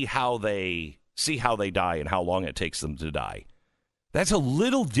see how they die and how long it takes them to die? That's a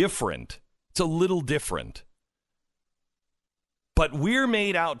little different. It's a little different. But we're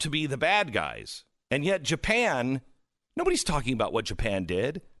made out to be the bad guys. And yet Japan, nobody's talking about what Japan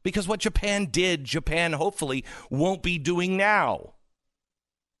did, because what Japan did, Japan hopefully won't be doing now.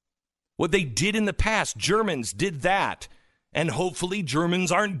 What they did in the past, Germans did that. And hopefully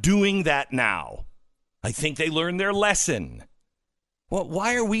Germans aren't doing that now. I think they learned their lesson. Well,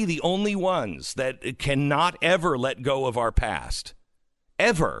 why are we the only ones that cannot ever let go of our past?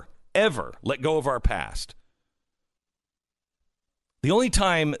 Ever let go of our past? The only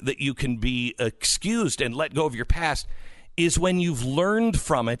time that you can be excused and let go of your past is when you've learned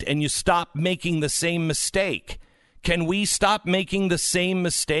from it and you stop making the same mistake. Can we stop making the same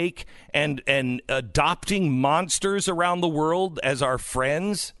mistake and adopting monsters around the world as our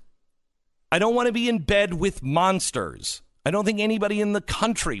friends? I don't want to be in bed with monsters. I don't think anybody in the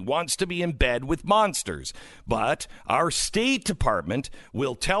country wants to be in bed with monsters. But our State Department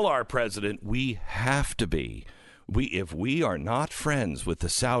will tell our president we have to be. If we are not friends with the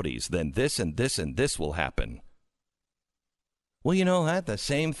Saudis, then this and this and this will happen. Well, you know that? The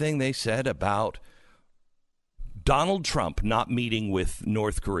same thing they said about Donald Trump not meeting with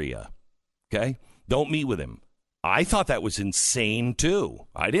North Korea. Okay? Don't meet with him. I thought that was insane, too.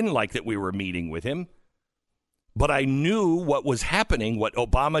 I didn't like that we were meeting with him. But I knew what was happening, what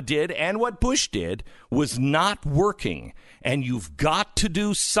Obama did and what Bush did was not working. And you've got to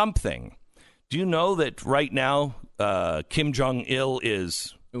do something. Do you know that right now Kim Jong-il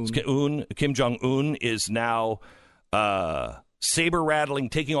is Kim Jong-un is now saber rattling,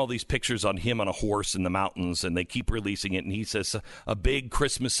 taking all these pictures on him on a horse in the mountains, and they keep releasing it. And he says a big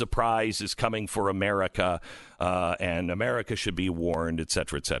Christmas surprise is coming for America, and America should be warned, et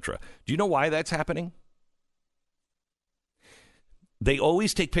cetera, et cetera. Do you know why that's happening? They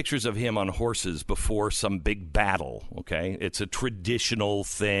always take pictures of him on horses before some big battle, okay? It's a traditional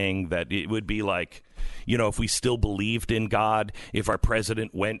thing that it would be like, you know, if we still believed in God, if our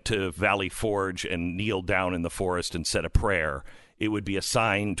president went to Valley Forge and kneeled down in the forest and said a prayer, it would be a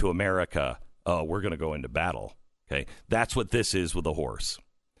sign to America, oh, we're going to go into battle, okay? That's what this is with a horse.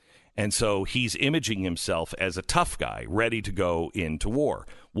 And so he's imaging himself as a tough guy ready to go into war.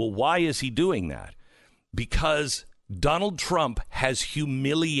 Well, why is he doing that? Because Donald Trump has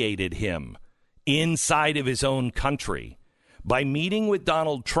humiliated him inside of his own country. By meeting with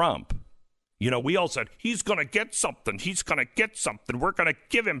Donald Trump, you know, we all said, he's going to get something. He's going to get something. We're going to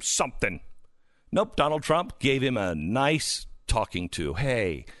give him something. Nope, Donald Trump gave him a nice talking to.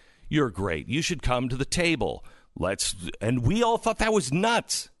 Hey, you're great. You should come to the table. And we all thought that was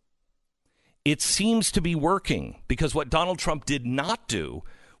nuts. It seems to be working because what Donald Trump did not do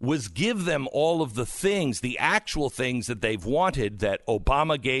was give them all of the things, the actual things that they've wanted that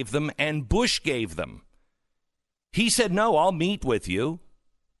Obama gave them and Bush gave them. He said, no, I'll meet with you.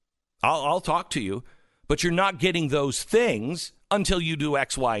 I'll talk to you, but you're not getting those things until you do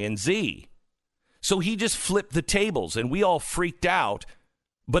X, Y, and Z. So he just flipped the tables and we all freaked out.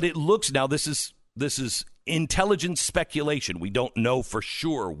 But it looks now, this is intelligence speculation. We don't know for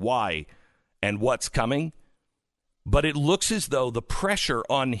sure why and what's coming. But it looks as though the pressure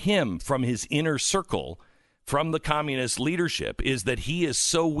on him from his inner circle, from the communist leadership, is that he is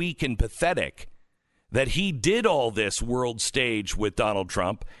so weak and pathetic that he did all this world stage with Donald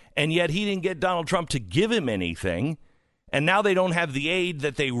Trump, and yet he didn't get Donald Trump to give him anything. And now they don't have the aid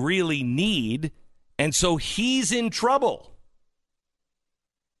that they really need. And so he's in trouble.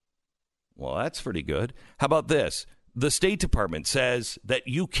 Well, that's pretty good. How about this? The State Department says that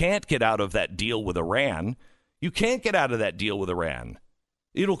you can't get out of that deal with Iran. You can't get out of that deal with Iran.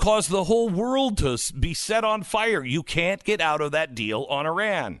 It'll cause the whole world to be set on fire. You can't get out of that deal on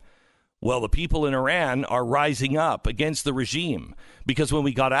Iran. Well, the people in Iran are rising up against the regime because when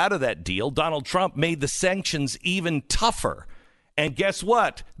we got out of that deal, Donald Trump made the sanctions even tougher. And guess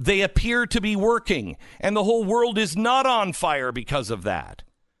what? They appear to be working, and the whole world is not on fire because of that.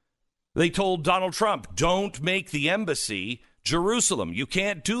 They told Donald Trump, don't make the embassy Jerusalem. You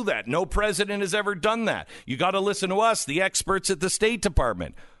can't do that. No president has ever done that. You got to listen to us, the experts at the State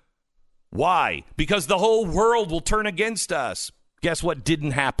Department. Why? Because the whole world will turn against us. Guess what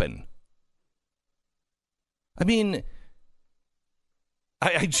didn't happen? I mean,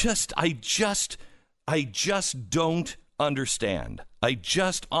 I just don't understand. I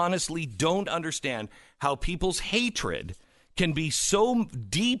just honestly don't understand how people's hatred can be so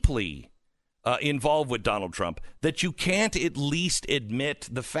deeply involved with Donald Trump that you can't at least admit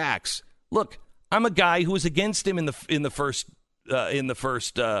the facts. Look, I'm a guy who was against him in the first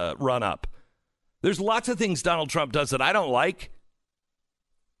run up. There's lots of things Donald Trump does that I don't like.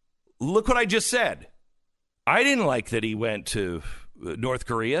 Look what I just said. I didn't like that he went to North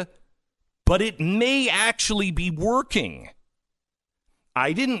Korea, but it may actually be working.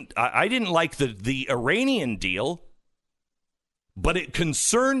 I didn't like the Iranian deal, but it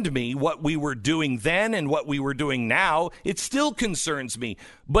concerned me what we were doing then and what we were doing now. It still concerns me,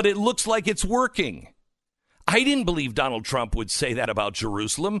 but it looks like it's working. I didn't believe Donald Trump would say that about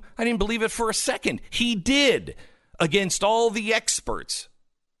Jerusalem. I didn't believe it for a second. He did, against all the experts.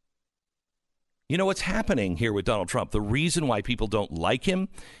 You know what's happening here with Donald Trump? The reason why people don't like him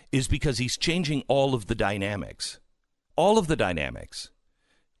is because he's changing all of the dynamics. All of the dynamics.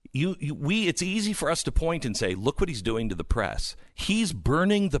 It's easy for us to point and say, look what he's doing to the press. He's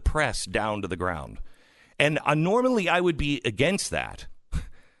burning the press down to the ground. And normally I would be against that.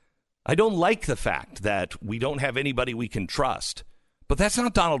 I don't like the fact that we don't have anybody we can trust. But that's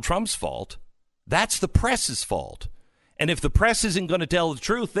not Donald Trump's fault. That's the press's fault. And if the press isn't going to tell the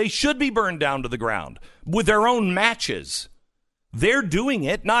truth, they should be burned down to the ground with their own matches. They're doing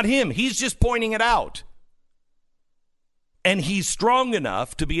it, not him. He's just pointing it out. And he's strong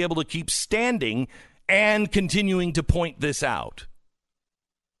enough to be able to keep standing and continuing to point this out.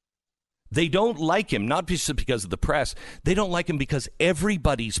 They don't like him, not just because of the press. They don't like him because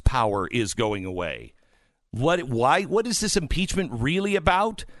everybody's power is going away. Why? What is this impeachment really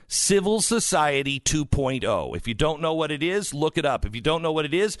about? Civil Society 2.0. If you don't know what it is, look it up. If you don't know what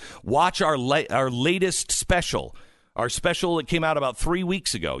it is, watch our latest special. Our special that came out about 3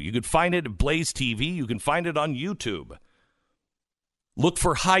 weeks ago. You can find it at Blaze TV. You can find it on YouTube. Look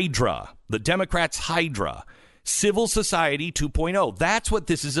for Hydra, the Democrats' Hydra. Civil Society 2.0. That's what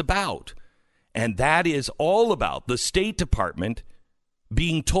this is about. And that is all about the State Department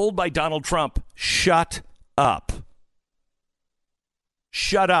being told by Donald Trump, shut up.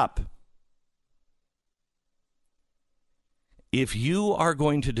 Shut up. If you are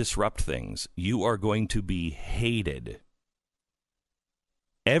going to disrupt things, you are going to be hated.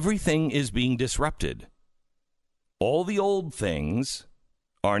 Everything is being disrupted. All the old things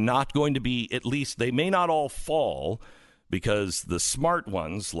are not going to be, at least they may not all fall, because the smart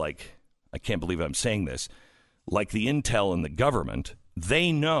ones, like, I can't believe I'm saying this, like the intel and the government,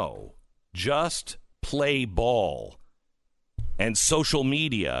 they know, just play ball. And social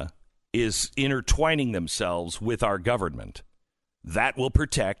media is intertwining themselves with our government. That will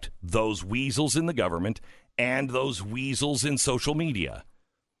protect those weasels in the government and those weasels in social media.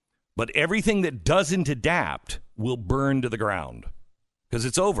 But everything that doesn't adapt will burn to the ground. Because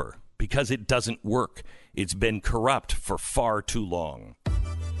it's over. Because it doesn't work. It's been corrupt for far too long.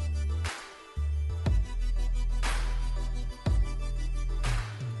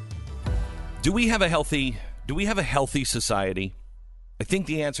 Do we have a healthy society? I think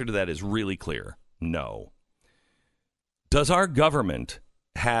the answer to that is really clear. No. Does our government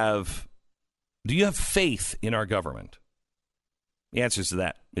do you have faith in our government? The answer to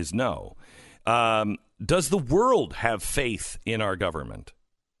that is no. Does the world have faith in our government?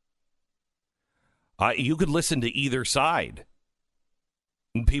 You could listen to either side.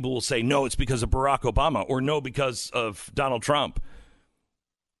 And people will say, no, it's because of Barack Obama, or no, because of Donald Trump.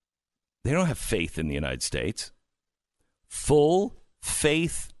 They don't have faith in the United States. Full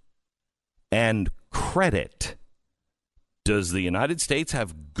faith and credit. Does the United States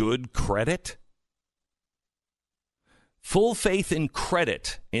have good credit? Full faith and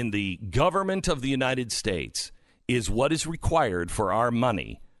credit in the government of the United States is what is required for our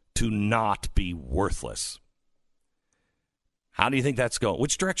money to not be worthless. How do you think that's going?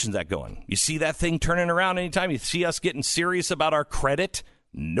 Which direction is that going? You see that thing turning around anytime? You see us getting serious about our credit?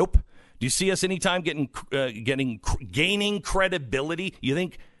 Nope. Do you see us anytime gaining credibility?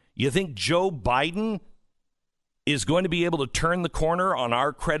 You think Joe Biden is going to be able to turn the corner on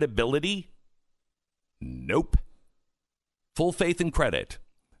our credibility? Nope. Full faith and credit.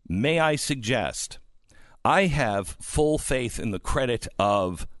 May I suggest, I have full faith in the credit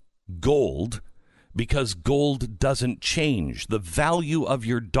of gold, because gold doesn't change. The value of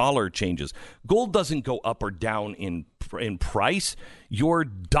your dollar changes. Gold doesn't go up or down in price. Your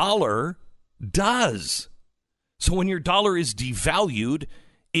dollar does. So when your dollar is devalued,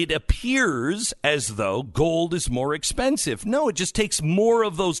 it appears as though gold is more expensive. No, it just takes more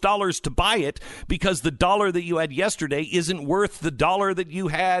of those dollars to buy it, because the dollar that you had yesterday isn't worth the dollar that you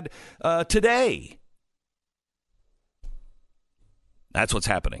had today. That's what's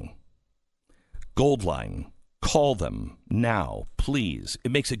happening. Goldline, call them now, please.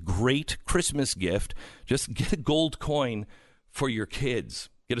 It makes a great Christmas gift. Just get a gold coin for your kids.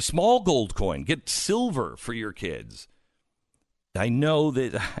 Get a small gold coin. Get silver for your kids. I know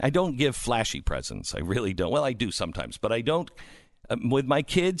that I don't give flashy presents. I really don't. Well, I do sometimes, but I don't. With my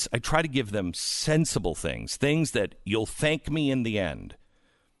kids, I try to give them sensible things that you'll thank me in the end.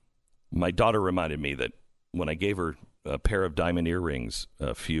 My daughter reminded me that when I gave her a pair of diamond earrings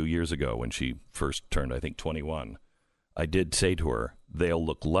a few years ago when she first turned, I think, 21, I did say to her, they'll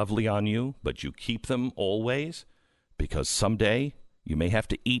look lovely on you, but you keep them always, because someday you may have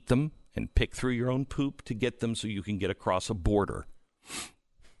to eat them and pick through your own poop to get them so you can get across a border.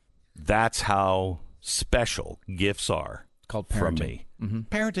 That's how special gifts are. It's called parenting. From me.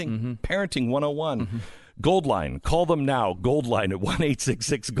 Mm-hmm. Parenting 101. Mm-hmm. Goldline, call them now. Goldline at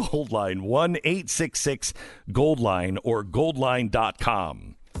 1-866-GOLDLINE, 1-866-GOLDLINE, or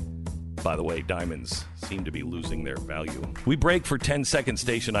goldline.com. By the way, diamonds seem to be losing their value. We break for 10-second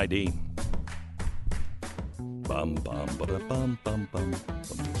station ID. Bum, bum, ba-da-bum, bum, bum, bum,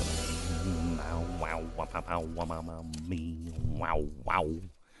 wow.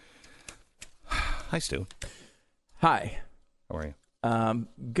 Hi, Stu. Hi. How are you?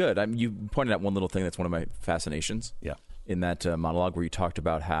 Good. You pointed out one little thing that's one of my fascinations. Yeah. In that monologue where you talked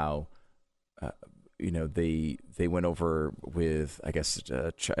about how, they went over with, I guess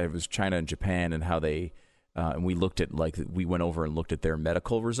it was China and Japan, and how they, and we looked at, we went over and looked at their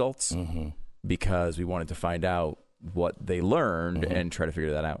medical results, mm-hmm. because we wanted to find out what they learned, mm-hmm. and try to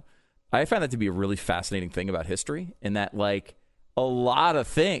figure that out. I find that to be a really fascinating thing about history, in that, a lot of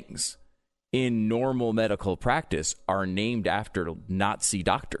things in normal medical practice are named after Nazi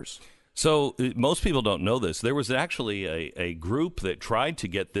doctors. So most people don't know this. There was actually a group that tried to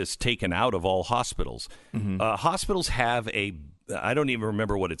get this taken out of all hospitals. Mm-hmm. Hospitals have I don't even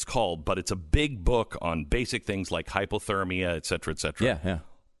remember what it's called, but it's a big book on basic things like hypothermia, et cetera, et cetera. Yeah.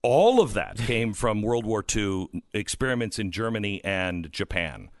 All of that came from World War II experiments in Germany and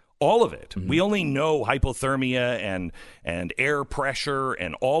Japan. All of it. Mm-hmm. We only know hypothermia and air pressure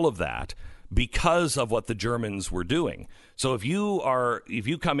and all of that because of what the Germans were doing. So if you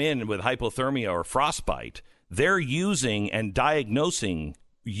come in with hypothermia or frostbite, they're using and diagnosing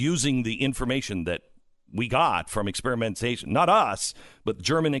using the information that we got from experimentation, not us, but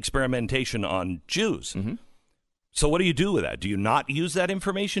German experimentation on Jews. Mm-hmm. So what do you do with that? Do you not use that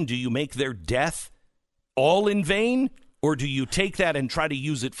information? Do you make their death all in vain? Or do you take that and try to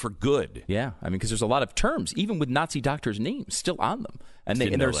use it for good? Yeah, because there's a lot of terms, even with Nazi doctors' names, still on them. And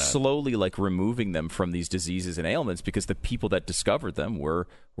they're slowly removing them from these diseases and ailments, because the people that discovered them were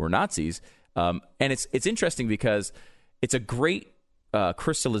Nazis. And it's interesting because it's a great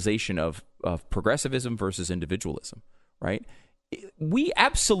crystallization of progressivism versus individualism, right? We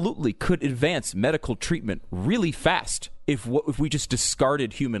absolutely could advance medical treatment really fast if we just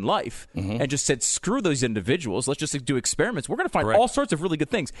discarded human life, mm-hmm. and just said, screw those individuals, let's just do experiments. We're going to find all sorts of really good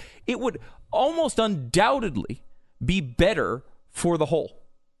things. It would almost undoubtedly be better for the whole,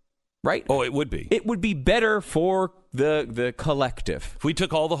 right? Oh, it would be. It would be better for the collective. If we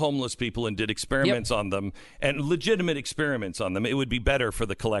took all the homeless people and did experiments on them, and legitimate experiments on them, it would be better for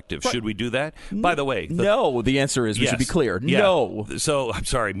the collective. Should we do that? By the way. No, the answer is, we should be clear. Yeah. No. So, I'm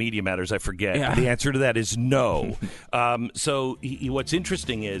sorry, Media Matters, I forget. Yeah. The answer to that is no. So what's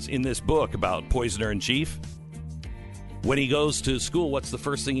interesting is, in this book about Poisoner in Chief, when he goes to school, what's the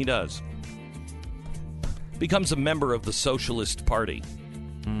first thing he does? Becomes a member of the Socialist Party.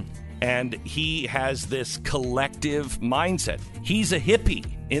 And he has this collective mindset. He's a hippie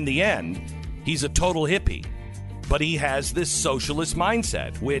in the end. He's a total hippie. But he has this socialist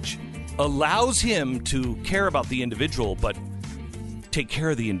mindset, which allows him to care about the individual, but take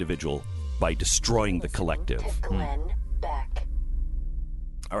care of the individual by destroying the collective. Glenn Beck.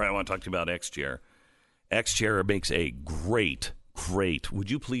 All right, I want to talk to you about X-Chair. X-Chair makes a great,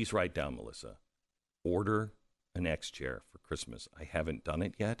 would you please write down, Melissa, order an X-Chair for Christmas. I haven't done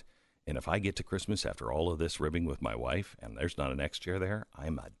it yet, and if I get to Christmas after all of this ribbing with my wife and there's not an X-Chair there,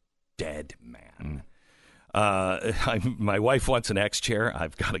 I'm a dead man. My wife wants an X-Chair.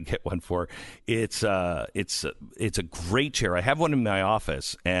 I've got to get one for her. It's a great chair. I have one in my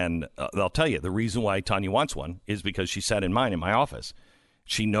office, and I'll tell you, the reason why Tanya wants one is because she sat in mine in my office.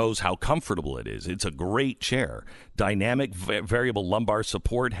 She knows how comfortable it is. It's a great chair. Dynamic variable lumbar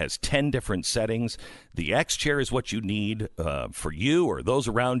support, has 10 different settings. The X-Chair is what you need for you or those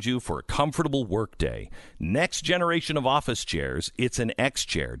around you for a comfortable work day. Next generation of office chairs, it's an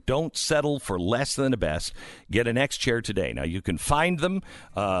X-Chair. Don't settle for less than the best. Get an X-Chair today. Now, you can find them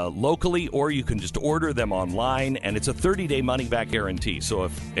locally, or you can just order them online, and it's a 30-day money-back guarantee. So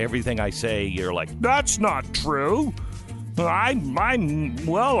if everything I say, you're like, that's not true. I've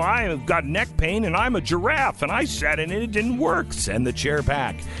got neck pain and I'm a giraffe and I sat in it didn't work. Send the chair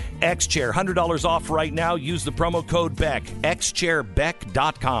back. X-Chair, $100 off right now. Use the promo code BECK.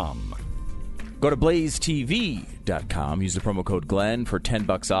 xchairbeck.com. Go to blazetv.com. Use the promo code Glenn for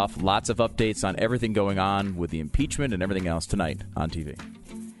 $10 off. Lots of updates on everything going on with the impeachment and everything else tonight on TV.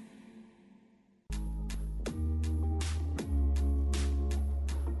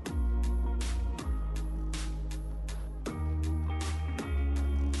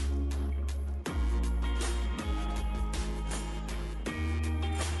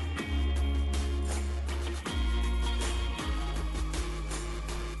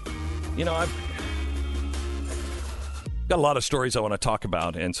 You know, I've got a lot of stories I want to talk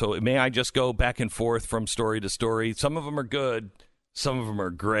about, and so may I just go back and forth from story to story? Some of them are good. Some of them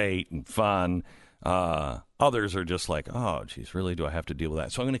are great and fun. Others are just like, oh, geez, really, do I have to deal with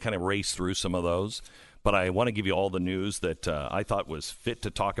that? So I'm going to kind of race through some of those, but I want to give you all the news that I thought was fit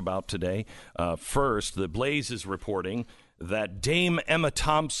to talk about today. First, the Blaze is reporting that Dame Emma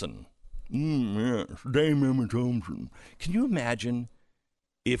Thompson. Yes, Dame Emma Thompson. Can you imagine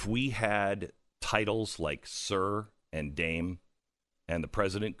if we had titles like Sir and Dame and the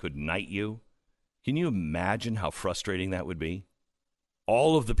president could knight you? Can you imagine how frustrating that would be?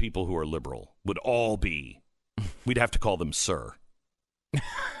 All of the people who are liberal would all be, we'd have to call them Sir.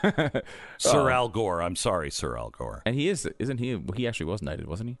 Sir Al Gore. I'm sorry, Sir Al Gore. And he is, isn't he? He actually was knighted,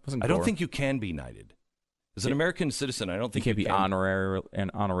 wasn't he? I don't think you can be knighted. As an American citizen, I don't think you can't be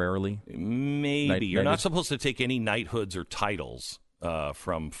honorarily. Maybe. You're not supposed to take any knighthoods or titles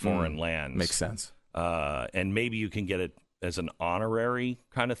from foreign lands. Makes sense. And maybe you can get it as an honorary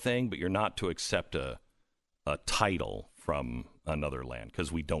kind of thing, but you're not to accept a title from another land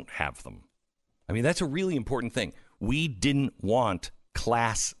because we don't have them. I mean, that's a really important thing. We didn't want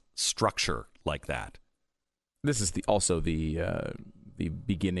class structure like that. This is also the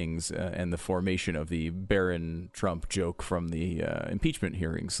beginnings and the formation of the Baron Trump joke from the impeachment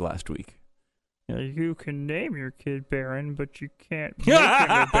hearings last week. You can name your kid Baron, but you can't make him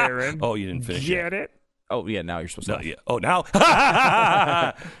a Baron. Oh, you didn't finish Get it? Oh, yeah, now you're supposed to. No, yeah. Oh, now?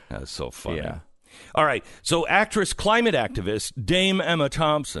 That's so funny. Yeah. All right, so actress climate activist Dame Emma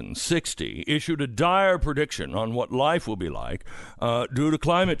Thompson, 60, issued a dire prediction on what life will be like due to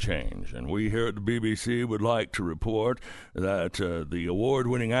climate change. And we here at the BBC would like to report that the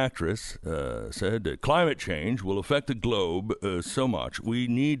award-winning actress said that climate change will affect the globe so much we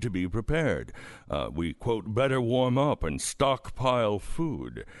need to be prepared. We, quote, better warm up and stockpile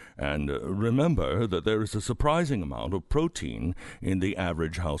food. And remember that there is a surprising amount of protein in the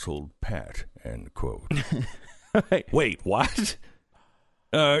average household pet. End quote. Wait, what?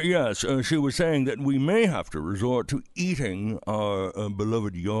 Yes, she was saying that we may have to resort to eating our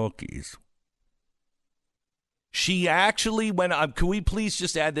beloved Yorkies. She actually went on. Can we please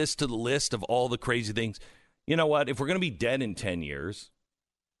just add this to the list of all the crazy things? You know what? If we're going to be dead in 10 years,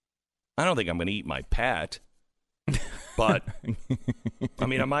 I don't think I'm going to eat my pet. But, I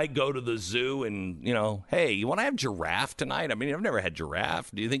mean, I might go to the zoo and, hey, you want to have giraffe tonight? I mean, I've never had giraffe.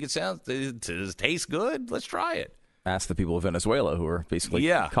 Do you think does it taste good? Let's try it. Ask the people of Venezuela who are basically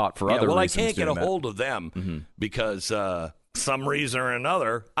caught for other reasons. Well, I can't get a hold of them because some reason or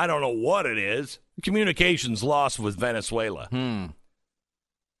another, I don't know what it is. Communications lost with Venezuela. I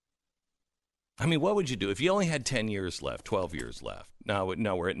mean, what would you do if you only had 10 years left, 12 years left?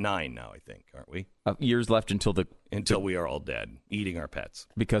 No, we're at 9 now, I think, aren't we? Years left until we are all dead, eating our pets.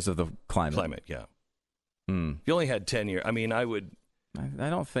 Because of the climate. Climate, yeah. If you only had 10 years, I mean, I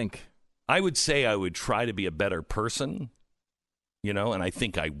don't think. I would say I would try to be a better person, and I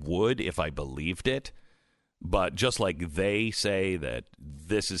think I would if I believed it. But just like they say that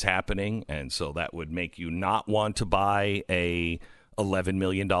this is happening, and so that would make you not want to buy a $11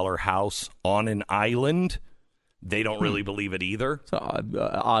 million house on an island, they don't really believe it either. It's an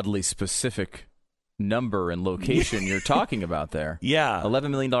oddly specific number and location you're talking about there. Yeah.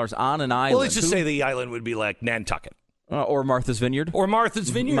 $11 million on an island. Well, let's just say the island would be like Nantucket. Or Martha's Vineyard. Or Martha's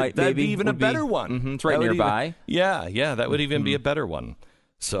Vineyard. That'd be even a better one. Mm-hmm, it's right nearby. That would even be a better one.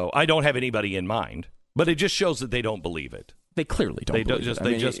 So I don't have anybody in mind, but it just shows that they don't believe it. They clearly don't believe it.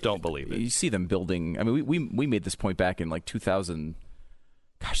 They just don't believe it. You see them building. I mean, we made this point back in like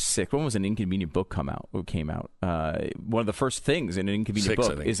 2006. When was An Inconvenient Book came out? One of the first things in An Inconvenient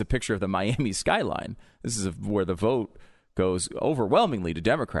Book is a picture of the Miami skyline. This is where the vote goes overwhelmingly to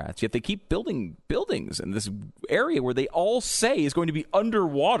Democrats, yet they keep building buildings in this area where they all say is going to be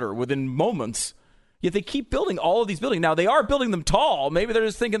underwater within moments. Yet they keep building all of these buildings. Now, they are building them tall. Maybe they're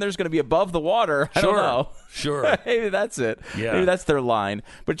just thinking they're just going to be above the water. I don't know. Sure. Maybe that's it. Yeah. Maybe that's their line.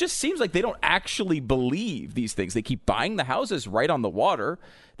 But it just seems like they don't actually believe these things. They keep buying the houses right on the water.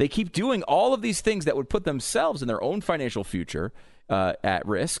 They keep doing all of these things that would put themselves and their own financial future at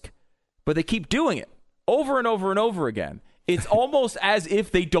risk. But they keep doing it over and over and over again. It's almost as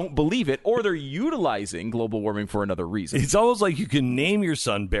if they don't believe it, or they're utilizing global warming for another reason. It's almost like you can name your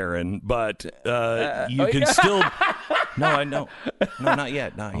son Barron, but you can still... No, not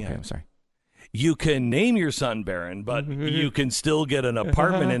yet. Okay, I'm sorry. You can name your son Barron, but you can still get an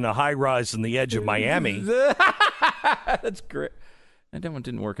apartment in a high-rise on the edge of Miami. That's great. That one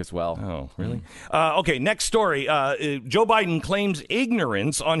didn't work as well. Oh, really? Okay, next story. Joe Biden claims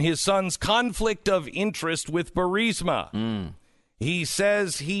ignorance on his son's conflict of interest with Burisma. He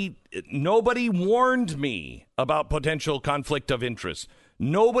says nobody warned me about potential conflict of interest.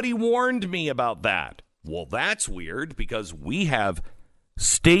 Nobody warned me about that. Well, that's weird because we have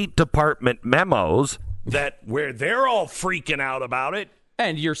State Department memos where they're all freaking out about it.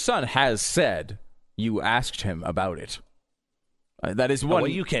 And your son has said you asked him about it. That is one.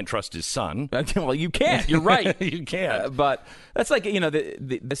 Well, you can't trust his son. Well, you can't. You're right. You can't. But that's like,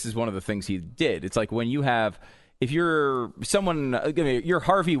 this is one of the things he did. It's like when you have, if you're someone, you're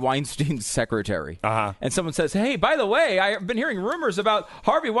Harvey Weinstein's secretary, and someone says, hey, by the way, I've been hearing rumors about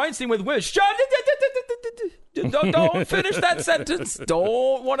Harvey Weinstein with Wish. Don't finish that sentence.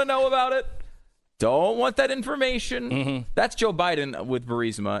 Don't want to know about it. Don't want that information. That's Joe Biden with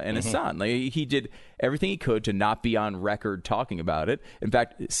Burisma and his son. Like, he did everything he could to not be on record talking about it. In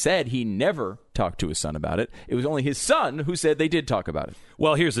fact, said he never talked to his son about it. It was only his son who said they did talk about it.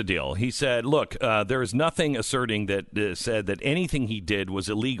 Well, here's the deal. He said, look, there is nothing asserting that said that anything he did was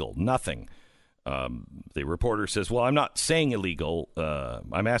illegal. Nothing. The reporter says, well, I'm not saying illegal.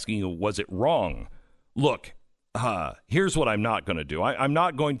 I'm asking you, was it wrong? Look, here's what I'm not going to do. I'm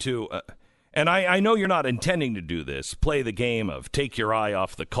not going to... And I know you're not intending to do this, play the game of take your eye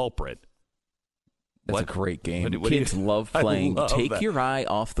off the culprit. That's a great game. Kids love playing Take Your Eye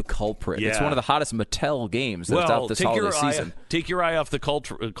Off the Culprit. Yeah. It's one of the hottest Mattel games that's out this holiday season. Take Your Eye Off the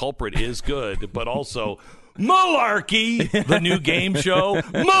Culprit is good, but also Malarkey, the new game show,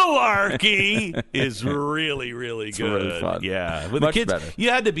 Malarkey is really, really good. Really fun. Yeah. With Much the kids, better.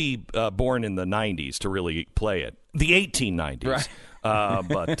 You had to be born in the 90s to really play it. The 1890s. Right.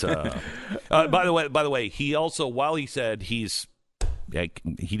 But by the way, he also, while he said he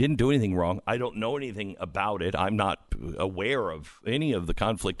didn't do anything wrong, I don't know anything about it. I'm not aware of any of the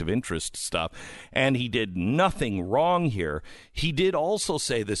conflict of interest stuff, and he did nothing wrong here. He did also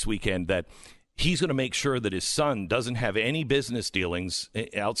say this weekend that he's going to make sure that his son doesn't have any business dealings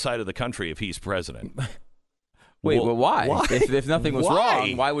outside of the country if he's president. Wait, well, why? If nothing was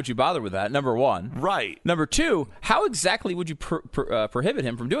wrong, why would you bother with that? Number one. Right. Number two, how exactly would you prohibit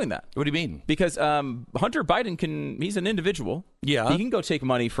him from doing that? What do you mean? Because Hunter Biden he's an individual. Yeah. He can go take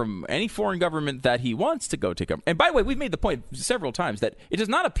money from any foreign government that he wants to go take. And by the way, we've made the point several times that it does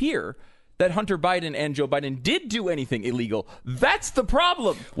not appear that Hunter Biden and Joe Biden did do anything illegal. That's the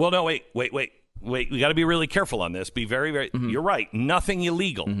problem. Well, no, wait. We got to be really careful on this. Be very, very, you're right. Nothing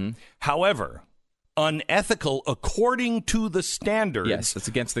illegal. However, unethical according to the standards. Yes, it's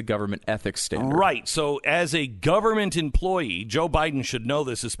against the government ethics standard. Right. So as a government employee, Joe Biden should know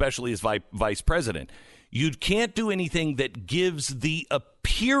this, especially as vice president. You can't do anything that gives the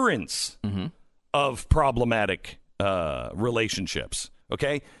appearance of problematic relationships.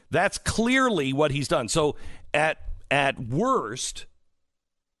 Okay? That's clearly what he's done. So at worst,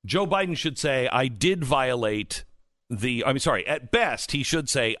 Joe Biden should say, I did violate at best, he should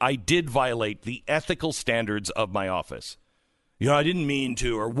say, I did violate the ethical standards of my office. I didn't mean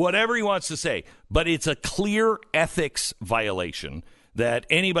to, or whatever he wants to say. But it's a clear ethics violation that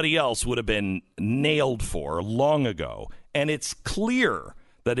anybody else would have been nailed for long ago. And it's clear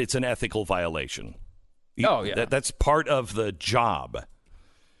that it's an ethical violation. Oh, yeah. That's part of the job.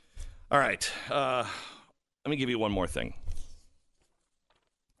 All right. Let me give you one more thing.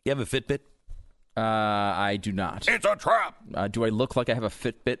 You have a Fitbit? I do not. It's a trap. Do I look like I have a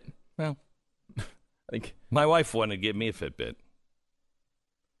Fitbit? Well, I think my wife wanted to give me a Fitbit.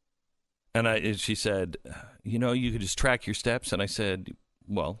 And she said, you could just track your steps. And I said,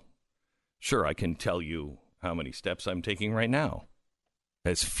 well, sure, I can tell you how many steps I'm taking right now.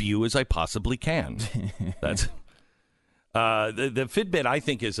 As few as I possibly can. That's the Fitbit, I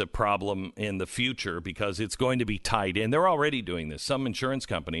think, is a problem in the future because it's going to be tied in. They're already doing this. Some insurance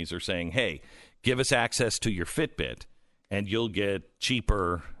companies are saying, hey, give us access to your Fitbit and you'll get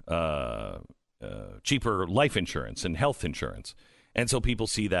cheaper life insurance and health insurance. And so people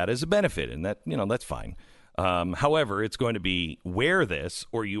see that as a benefit, and that, that's fine. However, it's going to be wear this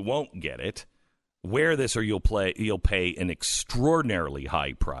or you won't get it. Wear this or you'll pay an extraordinarily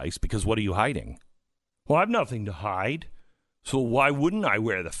high price because what are you hiding? Well, I have nothing to hide, so why wouldn't I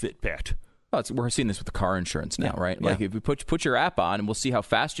wear the Fitbit? Well, we're seeing this with the car insurance now, right? Yeah. Like if you put your app on and we'll see how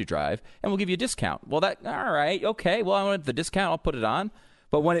fast you drive and we'll give you a discount. Well, all right, okay. Well, I want the discount, I'll put it on.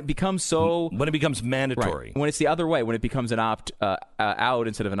 But when it becomes mandatory, right, when it's the other way, when it becomes an opt out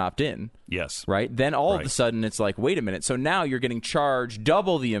instead of an opt in, yes, right, then all of a sudden it's like, wait a minute, so now you're getting charged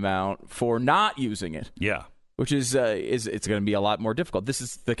double the amount for not using it. Yeah, which is it's going to be a lot more difficult. This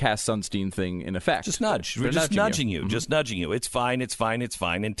is the Cass Sunstein thing in effect. Just nudge, we're just nudging you, just nudging you. It's fine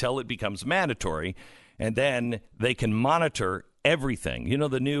until it becomes mandatory, and then they can monitor everything.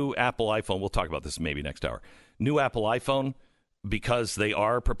 The new Apple iPhone. We'll talk about this maybe next hour. New Apple iPhone. Because they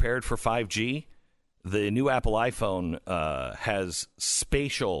are prepared for 5G, the new Apple iPhone has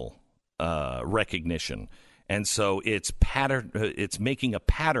spatial recognition. And so it's making a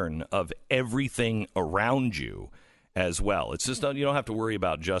pattern of everything around you as well. It's just you don't have to worry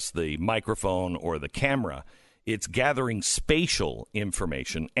about just the microphone or the camera. It's gathering spatial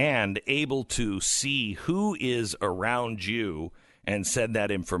information and able to see who is around you and send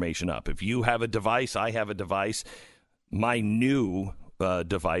that information up. If you have a device, I have a device. My new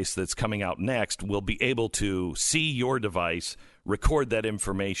device that's coming out next will be able to see your device, record that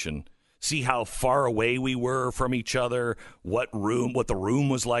information, see how far away we were from each other, what the room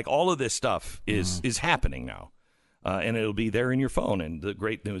was like. All of this stuff is happening now, and it'll be there in your phone. And the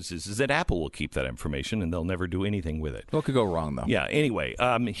great news is that Apple will keep that information, and they'll never do anything with it. What could go wrong, though? Yeah. Anyway,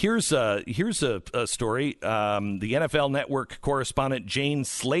 here's a story. The NFL Network correspondent Jane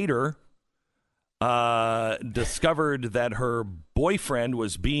Slater discovered that her boyfriend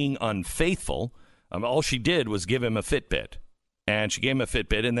was being unfaithful. All she did was give him a Fitbit, and she gave him a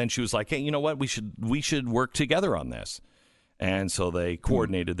Fitbit, and then she was like, "Hey, you know what? We should work together on this." And so they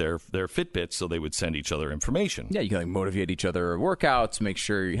coordinated their Fitbits so they would send each other information. Yeah, you can motivate each other workouts, make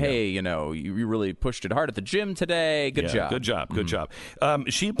sure, hey, you really pushed it hard at the gym today. Good job. Good job.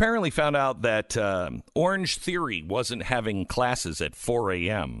 She apparently found out that Orange Theory wasn't having classes at 4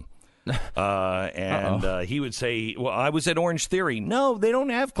 a.m. He would say, well, I was at Orange Theory. No, they don't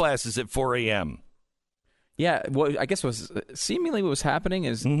have classes at 4 a.m. Yeah, well, I guess seemingly what was happening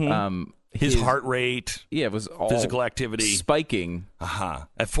is his heart rate, it was all physical activity spiking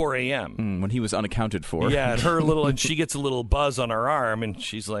at 4 a.m. When he was unaccounted for. Yeah, and she gets a little buzz on her arm, and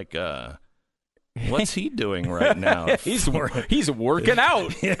she's like, what's he doing right now? He's working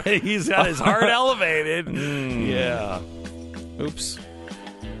out. He's got his heart elevated. Yeah. Oops.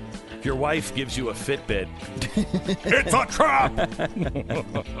 If your wife gives you a Fitbit, it's a trap!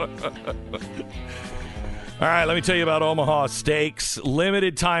 All right, let me tell you about Omaha Steaks.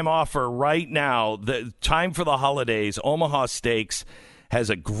 Limited time offer right now. The time for the holidays. Omaha Steaks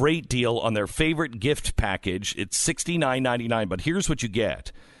has a great deal on their favorite gift package. It's $69.99, but here's what you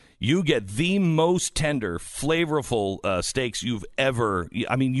get. You get the most tender, flavorful steaks you've ever...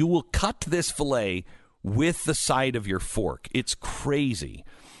 I mean, you will cut this filet with the side of your fork. It's crazy.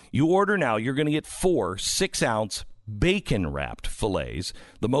 You order now, you're going to get 4 6-ounce bacon-wrapped fillets,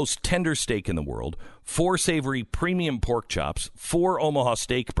 the most tender steak in the world, 4 savory premium pork chops, 4 Omaha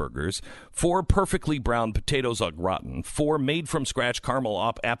steak burgers, 4 perfectly browned potatoes au gratin, 4 made-from-scratch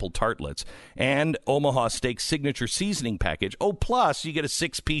caramel apple tartlets, and Omaha Steak signature seasoning package. Oh, plus you get a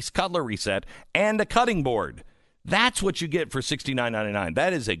 6-piece cutlery set and a cutting board. That's what you get for $69.99.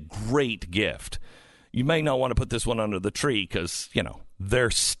 That is a great gift. You may not want to put this one under the tree because,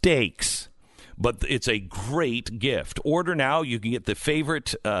 they're steaks. But it's a great gift. Order now. You can get the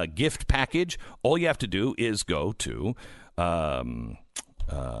favorite gift package. All you have to do is go to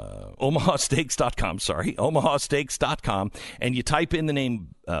omahasteaks.com, omahasteaks.com, and you type in the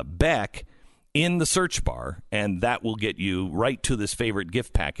name Beck in the search bar, and that will get you right to this favorite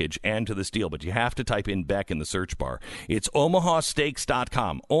gift package and to this deal. But you have to type in Beck in the search bar. It's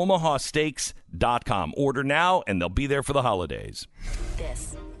omahasteaks.com, omahasteaks.com. Order now, and they'll be there for the holidays.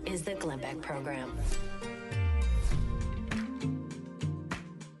 This is the Glenn Beck Program.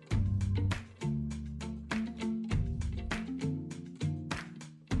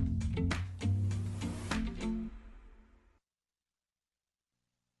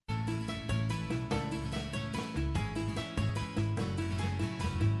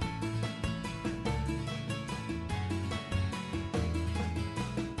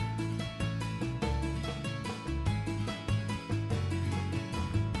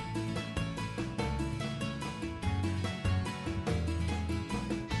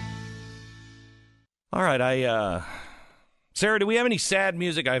 All right, Sarah, do we have any sad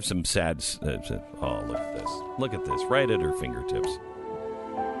music? I have some sad. Oh, look at this! Look at this! Right at her fingertips.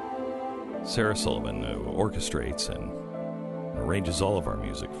 Sarah Sullivan orchestrates and arranges all of our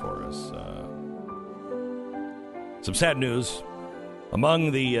music for us. Some sad news.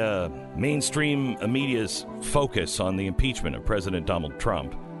 Among the mainstream media's focus on the impeachment of President Donald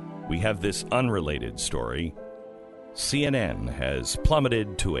Trump, we have this unrelated story. CNN has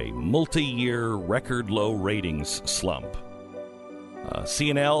plummeted to a multi-year record low ratings slump.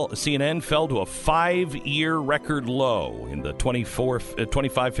 CNN fell to a 5-year record low in the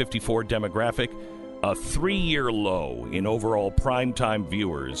 25-54 demographic, a 3-year low in overall primetime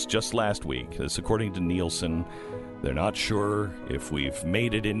viewers just last week. This according to Nielsen. They're not sure if we've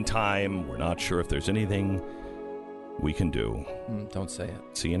made it in time. We're not sure if there's anything we can do. Don't say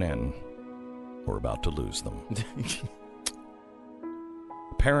it. CNN, we're about to lose them.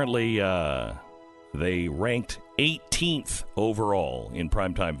 Apparently, they ranked 18th overall in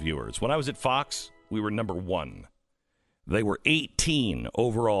primetime viewers. When I was at Fox, we were number 1. They were 18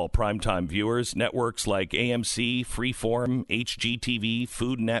 overall primetime viewers. Networks like AMC, Freeform, HGTV,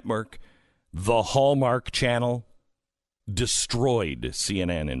 Food Network, the Hallmark Channel destroyed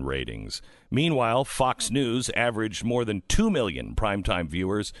CNN in ratings. Meanwhile, Fox News averaged more than 2 million primetime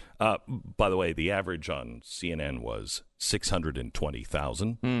viewers. By the way, the average on CNN was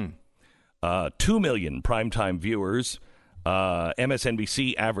 620,000. 2 million primetime viewers.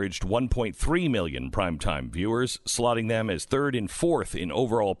 MSNBC averaged 1.3 million primetime viewers, slotting them as third and fourth in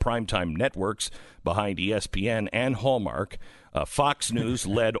overall primetime networks behind ESPN and Hallmark. Fox News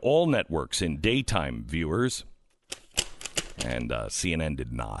led all networks in daytime viewers, and CNN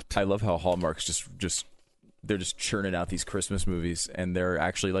did not. I love how Hallmark's they're just churning out these Christmas movies, and they're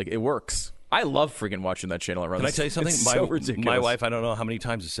actually like, it works. I love freaking watching that channel. Can I tell you something? So ridiculous. My wife, I don't know how many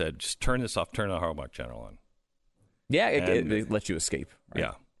times has said, just turn this off, turn the Hallmark Channel on. Yeah, it lets you escape. Right?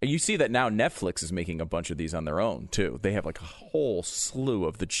 Yeah. And you see that now Netflix is making a bunch of these on their own, too. They have like a whole slew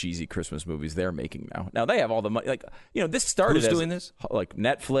of the cheesy Christmas movies they're making now. Now, they have all the money. Like, this started Who's doing this? Like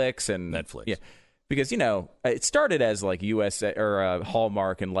Netflix. Yeah. Because, it started as like USA or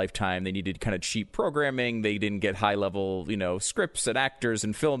Hallmark and Lifetime. They needed kind of cheap programming. They didn't get high-level, scripts and actors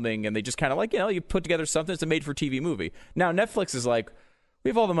and filming. And they just kind of like, you put together something. It's a made-for-TV movie. Now Netflix is like, we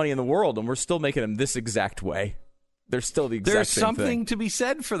have all the money in the world, and we're still making them this exact way. They're still the exact same thing. There's something to be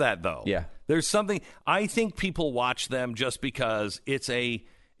said for that, though. Yeah. There's something. I think people watch them just because it's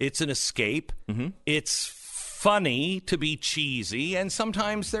an escape. Mm-hmm. It's funny to be cheesy, and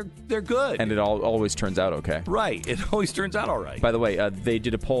sometimes they're good. And it always turns out okay. Right. It always turns out all right. By the way, they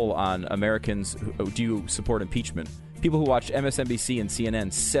did a poll on Americans. Do you support impeachment? People who watched MSNBC and CNN,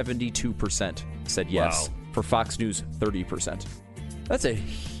 72% said yes. Wow. For Fox News, 30%. That's a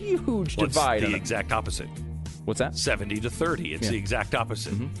huge divide. It's the exact opposite. What's that? 70 to 30. It's the exact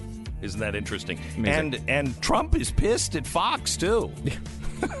opposite. Mm-hmm. Isn't that interesting? Amazing. And Trump is pissed at Fox, too.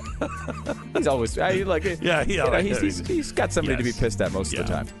 He's always like it. Yeah, he's got somebody to be pissed at most of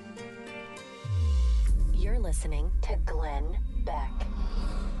the time. You're listening to Glenn Beck.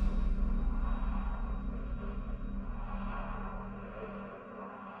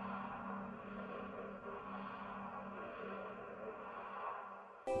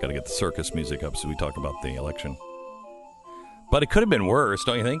 Got to get the circus music up so we talk about the election. But it could have been worse,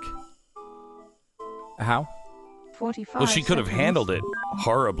 don't you think? How? 45 Well, she could have handled it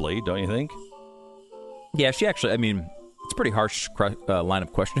horribly, don't you think? Yeah, she actually, it's a pretty harsh line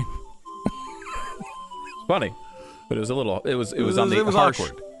of questioning. It's funny, but it was a little, it was harsh.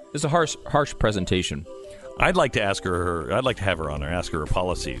 Awkward. It was a harsh presentation. I'd like to have her on there, ask her her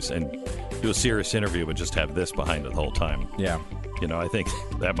policies, and do a serious interview, but just have this behind it the whole time. Yeah. I think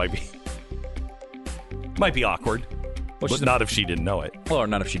that might be awkward. But not if she didn't know it. Well, or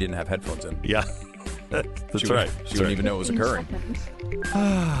not if she didn't have headphones in. Yeah. That's right. She wouldn't even know it was occurring.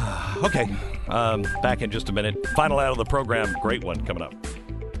 Okay. Back in just a minute. Final out of the program. Great one coming up.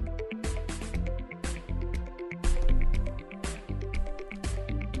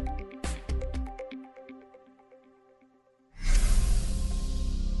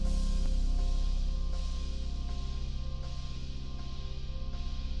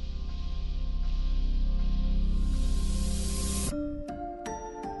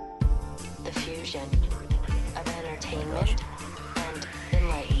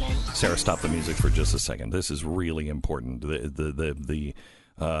 Sarah, stop the music for just a second. This is really important. The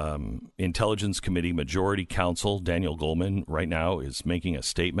Intelligence Committee Majority Counsel, Daniel Goldman, right now is making a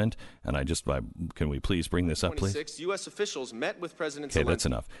statement. And can we please bring this up, please? U.S. officials met with President Okay, Zelensky. that's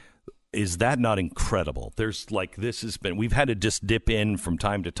enough. Is that not incredible? We've had to just dip in from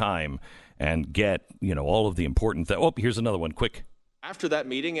time to time and get, all of the important things. Oh, here's another one. Quick. After that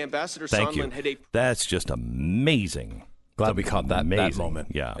meeting, Ambassador Thank you. Sondland had a... That's just amazing. Glad we caught that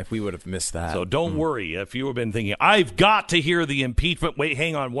moment. Yeah. If we would have missed that. So don't worry. If you have been thinking, I've got to hear the impeachment. Wait,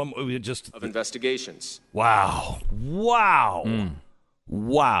 hang on. Of investigations. Wow.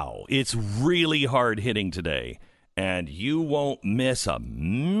 It's really hard hitting today. And you won't miss a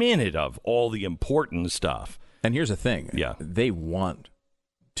minute of all the important stuff. And here's the thing. Yeah. They want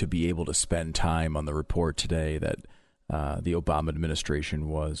to be able to spend time on the report today that the Obama administration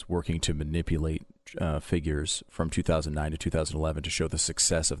was working to manipulate figures from 2009 to 2011 to show the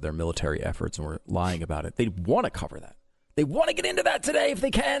success of their military efforts, and were lying about it. They want to cover that. They want to get into that today if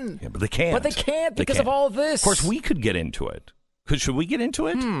they can. Yeah, but they can't. But they can't because of all of this. Of course, we could get into it. Should we get into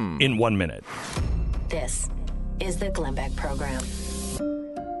it? In 1 minute. This is the Glenn Beck Program.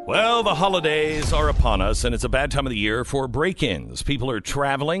 Well, the holidays are upon us, and it's a bad time of the year for break-ins. People are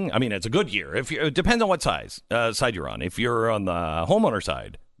traveling. I mean, it's a good year. It depends on what side you're on. If you're on the homeowner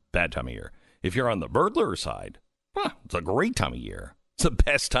side, bad time of year. If you're on the burglar side, it's a great time of year. It's the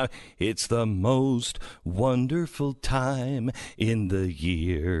best time. It's the most wonderful time in the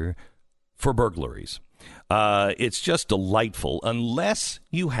year for burglaries. It's just delightful unless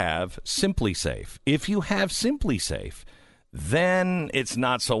you have Simply Safe. If you have Simply Safe, then it's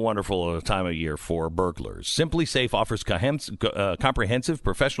not so wonderful a time of year for burglars. Simply Safe offers comprehensive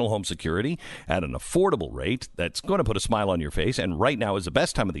professional home security at an affordable rate that's going to put a smile on your face. And right now is the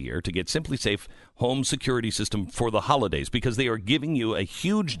best time of the year to get Simply Safe home security system for the holidays, because they are giving you a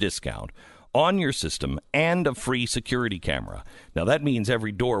huge discount on your system and a free security camera. Now, that means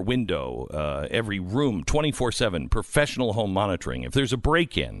every door, window, every room, 24/7 professional home monitoring. If there's a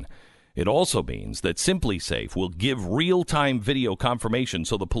break-in, it also means that Simply Safe will give real-time video confirmation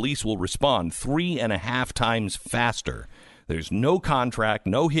so the police will respond 3.5 times faster. There's no contract,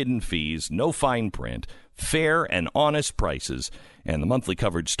 no hidden fees, no fine print, fair and honest prices, and the monthly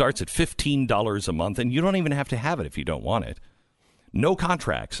coverage starts at $15 a month, and you don't even have to have it if you don't want it. No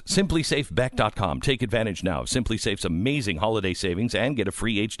contracts. SimplySafeBeck.com. Take advantage now of SimplySafe's amazing holiday savings and get a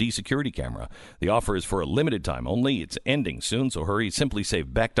free HD security camera. The offer is for a limited time only. It's ending soon, so hurry.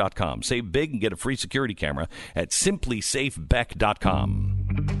 SimplySafeBeck.com. Save big and get a free security camera at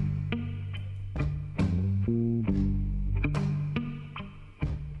SimplySafeBeck.com.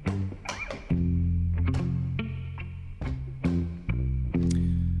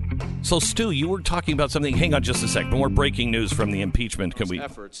 So, Stu, you were talking about something. Hang on just a second. More breaking news from the impeachment. Can we?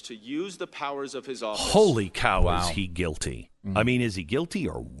 Efforts to use the powers of his office. Holy cow! Wow. Is he guilty? Mm-hmm. I mean, is he guilty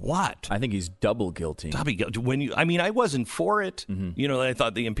or what? I think he's double guilty. I wasn't for it. Mm-hmm. I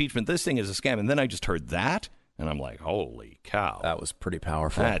thought the impeachment, this thing is a scam, and then I just heard that, and I'm like, holy cow! That was pretty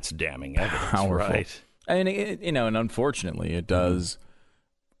powerful. That's damning evidence, powerful. Right? I mean, and unfortunately, it does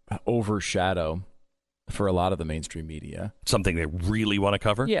overshadow, for a lot of the mainstream media, something they really want to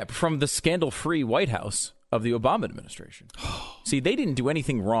cover? Yeah, from the scandal-free White House of the Obama administration. See, they didn't do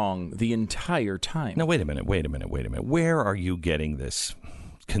anything wrong the entire time. Now, wait a minute. Where are you getting this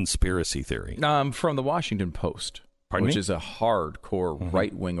conspiracy theory? From the Washington Post, which is a hardcore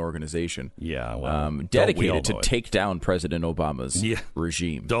right-wing organization. Yeah, well, dedicated to take down President Obama's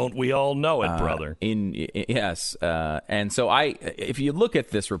regime. Don't we all know it, brother? Yes. And so if you look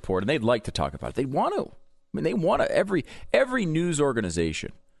at this report, and they'd like to talk about it, they want to. I mean, they want to. Every news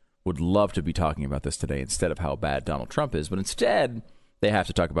organization would love to be talking about this today instead of how bad Donald Trump is. But instead, they have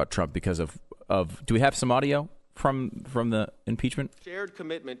to talk about Trump because of do we have some audio from the impeachment? Shared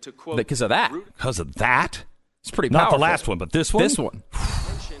commitment to, quote... Because of that? Because of that? It's pretty powerful. Not the last one, but this one? This one.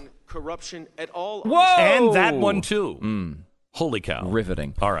 Corruption at all. Whoa! And that one, too. Holy cow.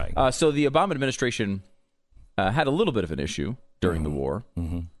 Riveting. All right. So the Obama administration had a little bit of an issue during the war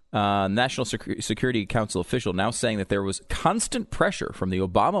National Security Council official now saying that there was constant pressure from the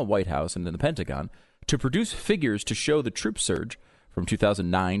Obama White House and the Pentagon to produce figures to show the troop surge from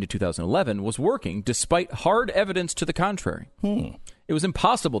 2009 to 2011 was working despite hard evidence to the contrary. It was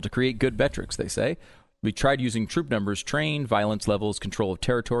impossible to create good metrics, they say. We tried using troop numbers, trained, violence levels, control of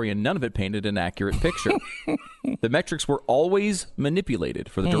territory, and none of it painted an accurate picture. The metrics were always manipulated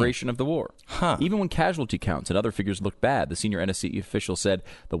for the duration of the war. Even when casualty counts and other figures looked bad, the senior NSC official said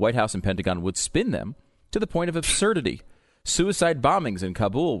the White House and Pentagon would spin them to the point of absurdity. Suicide bombings in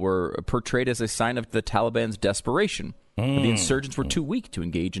Kabul were portrayed as a sign of the Taliban's desperation. The insurgents were too weak to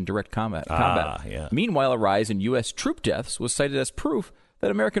engage in direct combat. Meanwhile, a rise in U.S. troop deaths was cited as proof that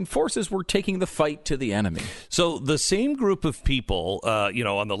American forces were taking the fight to the enemy. So the same group of people,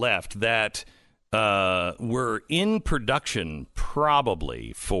 on the left that were in production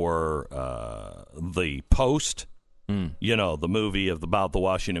probably for the Post, the movie about the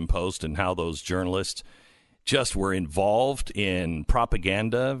Washington Post and how those journalists just were involved in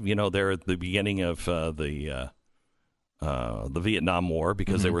propaganda. They're at the beginning of the Vietnam War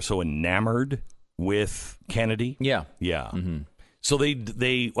because they were so enamored with Kennedy. Yeah. So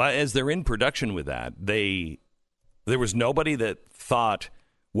they as they're in production with that, there was nobody that thought,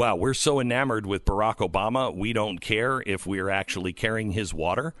 wow, we're so enamored with Barack Obama, we don't care if we're actually carrying his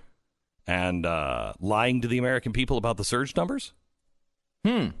water and lying to the American people about the surge numbers?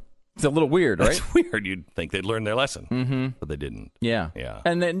 It's a little weird, right? It's weird. You'd think they'd learn their lesson, but they didn't. Yeah.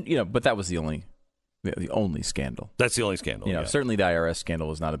 And then, but that was the only scandal. That's the only scandal. Certainly the IRS scandal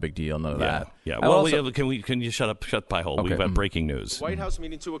was not a big deal. None of that. Yeah. Well, can you shut up? Shut the pie hole. Okay. We've got breaking news. The White House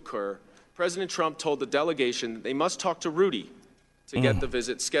meeting to occur. President Trump told the delegation they must talk to Rudy to get the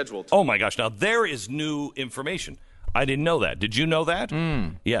visit scheduled. Oh my gosh! Now there is new information. I didn't know that. Did you know that?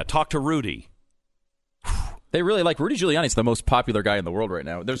 Yeah. Talk to Rudy. They really like Rudy Giuliani. Is the most popular guy in the world right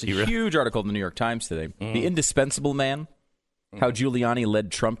now. There's a huge article in the New York Times today. The indispensable man. How Giuliani led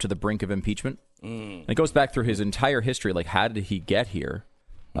Trump to the brink of impeachment. And it goes back through his entire history. Like, how did he get here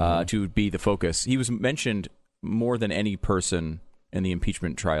to be the focus? He was mentioned more than any person in the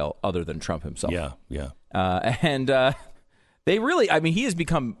impeachment trial other than Trump himself. They really, he has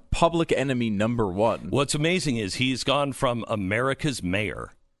become public enemy number one. What's amazing is he's gone from America's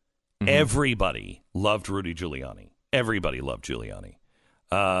mayor. Everybody loved Rudy Giuliani. Everybody loved Giuliani.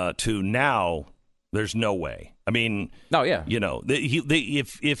 To now, there's no way. If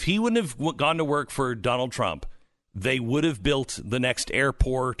he wouldn't have gone to work for Donald Trump, they would have built the next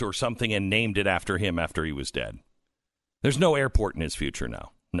airport or something and named it after him after he was dead. There's no airport in his future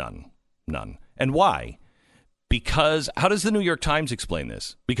now. None. And why? Because, how does the New York Times explain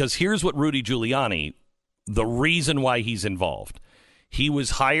this? Because here's what Rudy Giuliani, the reason why he's involved. He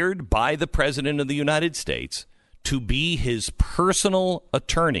was hired by the President of the United States to be his personal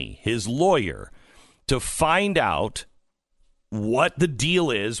attorney, his lawyer, to find out what the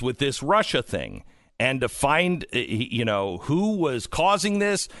deal is with this Russia thing and to find, who was causing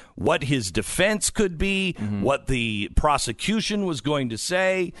this, what his defense could be, what the prosecution was going to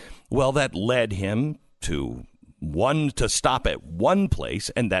say. Well, that led him to stop at one place,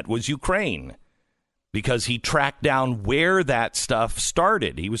 and that was Ukraine, because he tracked down where that stuff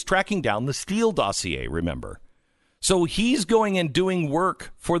started. He was tracking down the Steele dossier, remember? So he's going and doing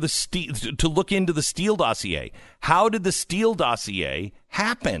work for to look into the Steele dossier. How did the Steele dossier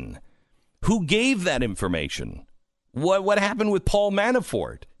happen? Who gave that information? What happened with Paul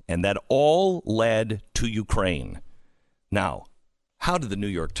Manafort? And that all led to Ukraine. Now, how did the New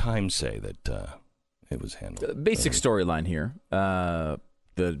York Times say that it was handled? Basic storyline here. The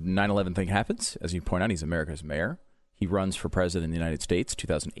 9/11 thing happens. As you point out, he's America's mayor. He runs for president in the United States,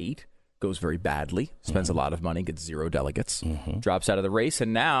 2008. Goes very badly, spends a lot of money, gets 0 delegates, drops out of the race,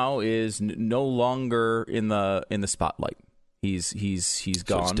 and now is no longer in the spotlight. He's gone.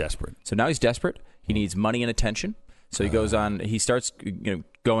 So he's desperate. So now he's desperate. He needs money and attention. So he goes on. He starts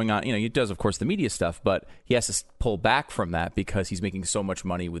going on. He does, of course, the media stuff, but he has to pull back from that because he's making so much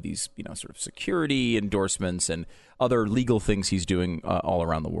money with these sort of security endorsements and other legal things he's doing all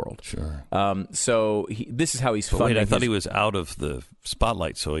around the world. Sure. So this is how he's funding. Wait, I thought he was out of the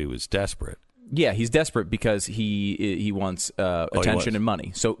spotlight, so he was desperate. Yeah, he's desperate because he wants attention and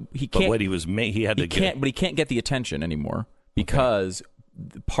money. So he can't. But what he can't get the attention anymore because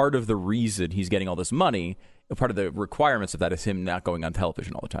part of the reason he's getting all this money, part of the requirements of that is him not going on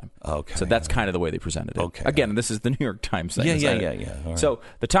television all the time. Okay. So that's kind of the way they presented it. Okay. Again, this is the New York Times saying. Yeah. All right. So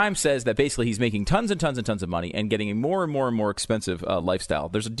the Times says that basically he's making tons and tons and tons of money and getting a more and more and more expensive lifestyle.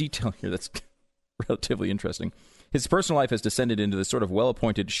 There's a detail here that's relatively interesting. His personal life has descended into this sort of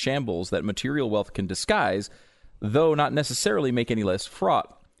well-appointed shambles that material wealth can disguise, though not necessarily make any less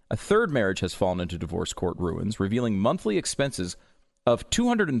fraught. A third marriage has fallen into divorce court ruins, revealing monthly expenses of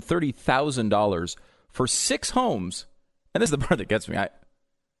 $230,000 for 6 homes. And this is the part that gets me.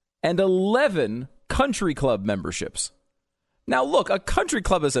 And 11 country club memberships. Now, look, a country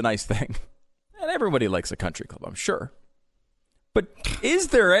club is a nice thing. And everybody likes a country club, I'm sure. But is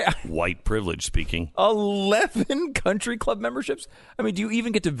there white privilege speaking 11 country club memberships? I mean, do you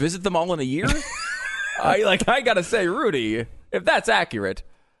even get to visit them all in a year? I got to say, Rudy, if that's accurate.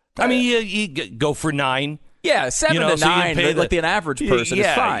 I mean, you go for 9. Yeah, 7 to 9, like an average person is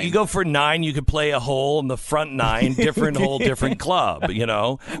fine. You go for 9, you could play a hole in the front 9, different hole, different club, Maybe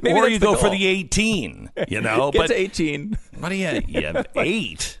or you go for the 18, Get to 18. What do you have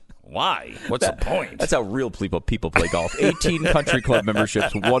 8? Why? What's the point? That's how real people play golf. 18 country club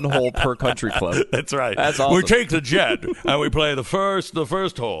memberships, 1 hole per country club. That's right. That's awesome. We take the jet and we play the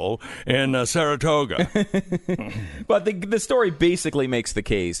first hole in Saratoga. But the story basically makes the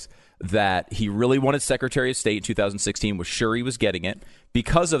case that he really wanted Secretary of State in 2016, was sure he was getting it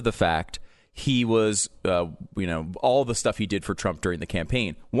because of the fact he was, all the stuff he did for Trump during the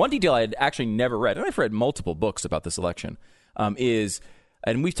campaign. One detail I had actually never read, and I've read multiple books about this election, is,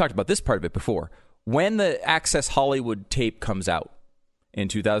 and we've talked about this part of it before, when the Access Hollywood tape comes out in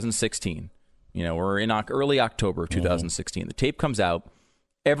 2016, we're in early October of 2016, the tape comes out.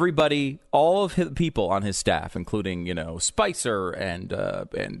 Everybody, all of the people on his staff, including Spicer and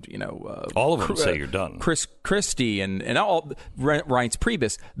all of them say you're done. Chris Christie and all Reince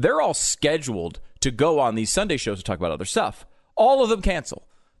Priebus, they're all scheduled to go on these Sunday shows to talk about other stuff. All of them cancel.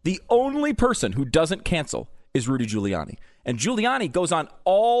 The only person who doesn't cancel is Rudy Giuliani, and Giuliani goes on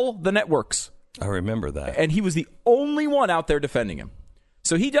all the networks. I remember that, and he was the only one out there defending him.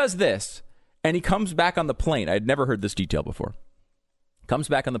 So he does this, and he comes back on the plane. I had never heard this detail before. Comes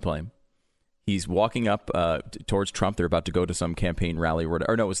back on the plane. He's walking up towards Trump. They're about to go to some campaign rally, or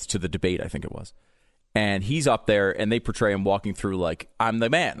no, it was to the debate, I think it was. And he's up there, and they portray him walking through like, I'm the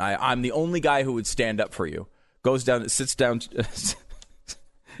man. I'm the only guy who would stand up for you. Goes down, sits down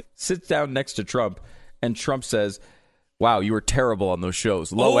next to Trump, and Trump says, wow, you were terrible on those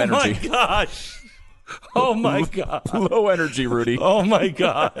shows. Low energy. Oh, my gosh. Oh, my God. Low energy, Rudy. Oh, my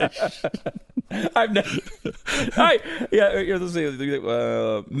gosh. Man, this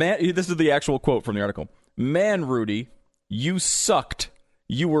is the actual quote from the article. Man, Rudy, you sucked.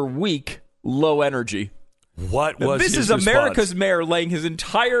 You were weak, low energy. What was this? His is America's response? mayor laying his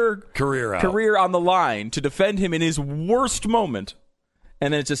entire career on the line to defend him in his worst moment.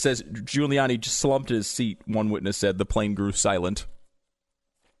 And then it just says, Giuliani just slumped in his seat. One witness said the plane grew silent.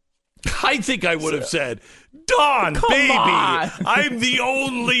 I think I would have said, Dawn, baby, I'm the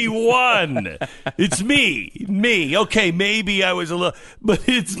only one. It's me. Okay, maybe I was a little, but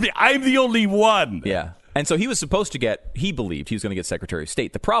it's me. I'm the only one. Yeah. And so he was supposed to he believed he was going to get Secretary of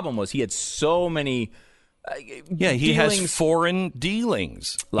State. The problem was he had so many he has foreign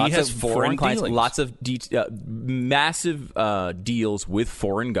dealings. Lots of foreign clients, lots of massive deals with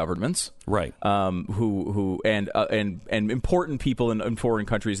foreign governments, right? Who and important people in foreign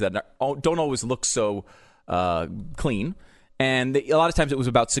countries that don't always look so clean. And a lot of times it was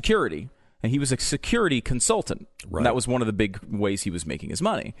about security, and he was a security consultant. Right. And that was one of the big ways he was making his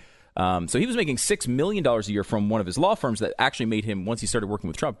money. So he was making $6 million a year from one of his law firms that actually made him, once he started working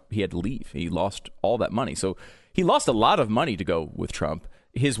with Trump, he had to leave. He lost all that money. So he lost a lot of money to go with Trump.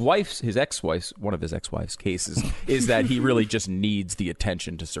 One of his ex-wife's cases is that he really just needs the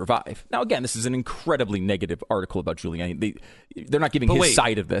attention to survive. Now, again, this is an incredibly negative article about Giuliani. They're not giving his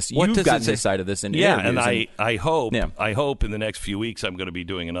side of this. You've gotten his side of this. And I hope in the next few weeks I'm going to be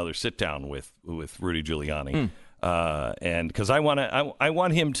doing another sit down with Rudy Giuliani. And because I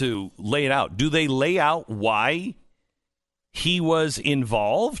want him to lay it out. Do they lay out why he was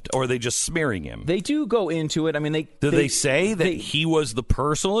involved, or are they just smearing him? They do go into it. I mean, they say that he was the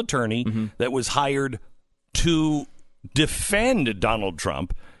personal attorney that was hired to defend Donald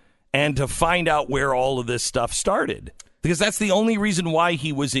Trump and to find out where all of this stuff started? Because that's the only reason why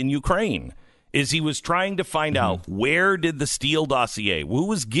he was in Ukraine, is he was trying to find out where did the Steele dossier, who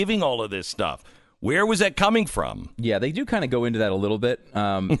was giving all of this stuff, where was that coming from? Yeah, they do kind of go into that a little bit.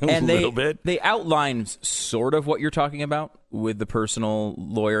 And they outline sort of what you're talking about with the personal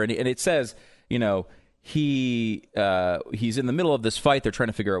lawyer. And it says, he's in the middle of this fight. They're trying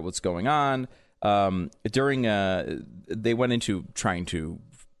to figure out what's going on. They went into trying to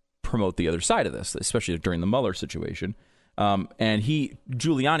promote the other side of this, especially during the Mueller situation. And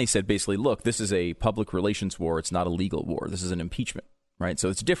Giuliani said basically, look, this is a public relations war. It's not a legal war. This is an impeachment. Right, so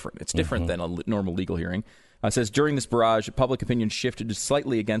it's different. It's different than a normal legal hearing. Says during this barrage, public opinion shifted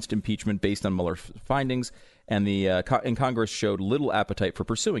slightly against impeachment based on Mueller's findings, and and Congress showed little appetite for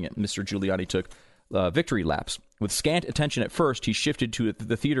pursuing it. Mr. Giuliani took victory laps. With scant attention at first, he shifted to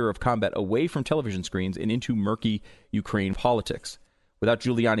the theater of combat away from television screens and into murky Ukraine politics. Without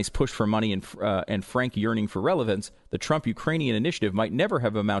Giuliani's push for money and frank yearning for relevance, the Trump-Ukrainian initiative might never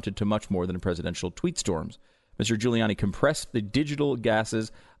have amounted to much more than presidential tweet storms. Mr. Giuliani compressed the digital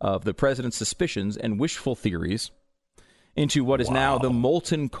gases of the president's suspicions and wishful theories into what is now the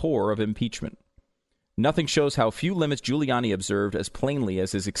molten core of impeachment. Nothing shows how few limits Giuliani observed as plainly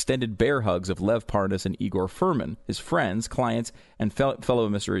as his extended bear hugs of Lev Parnas and Igor Furman, his friends, clients, and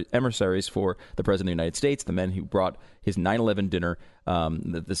fellow emissaries for the President of the United States, the men who brought his 9/11 dinner.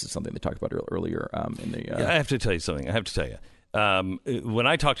 This is something they talked about earlier in the... I have to tell you something. I have to tell you. When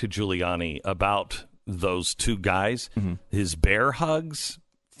I talked to Giuliani about those two guys, his bear hugs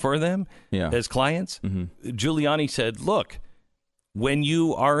for them as clients, Giuliani said, look, when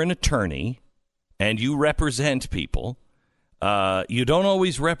you are an attorney and you represent people, you don't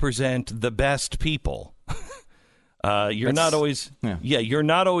always represent the best people. You're not always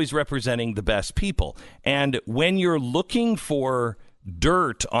representing the best people. And when you're looking for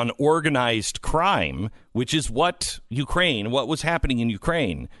dirt on organized crime, which is what was happening in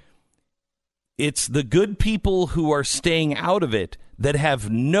Ukraine, it's the good people who are staying out of it that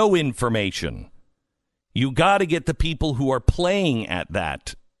have no information. You got to get the people who are playing at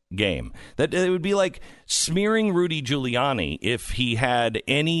that game. That it would be like smearing Rudy Giuliani if he had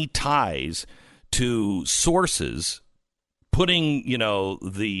any ties to sources putting,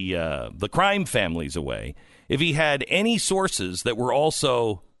 the crime families away. If he had any sources that were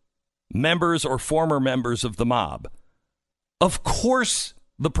also members or former members of the mob. Of course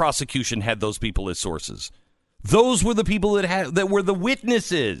the prosecution had those people as sources. Those were the people that were the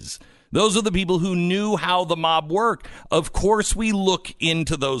witnesses. Those are the people who knew how the mob worked. Of course we look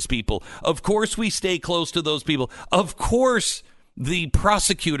into those people. Of course we stay close to those people. Of course the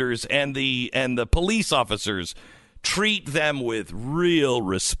prosecutors and the police officers treat them with real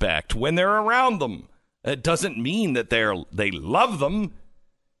respect when they're around them. It doesn't mean that they love them.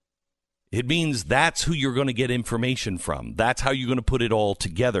 It means that's who you're going to get information from. That's how you're going to put it all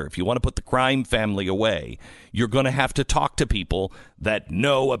together. If you want to put the crime family away, you're going to have to talk to people that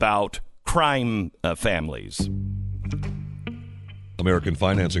know about crime families. American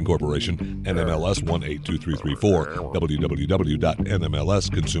Financing Corporation, NMLS 182334,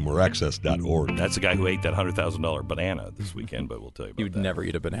 www.nmlsconsumeraccess.org. That's the guy who ate that $100,000 banana this weekend, but we'll tell you about You'd never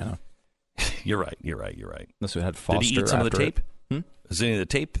eat a banana. You're right. Unless it had Foster. Did he eat some of the tape? It. Is any of the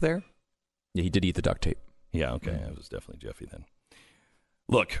tape there? Yeah, he did eat the duct tape. Yeah, okay. That was definitely Jeffy then.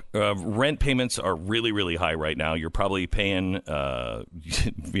 Look, rent payments are really, really high right now. You're probably paying, for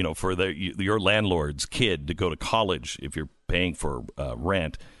your landlord's kid to go to college if you're paying for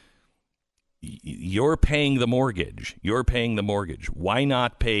rent. You're paying the mortgage. Why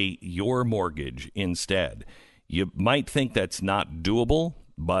not pay your mortgage instead? You might think that's not doable,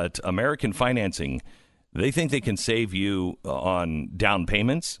 but American Financing, they think they can save you on down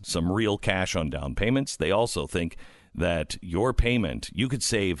payments, some real cash on down payments. They also think that your payment, you could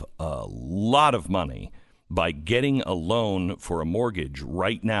save a lot of money by getting a loan for a mortgage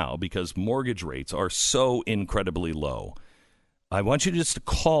right now because mortgage rates are so incredibly low. I want you just to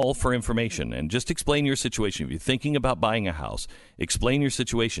call for information and just explain your situation. If you're thinking about buying a house, explain your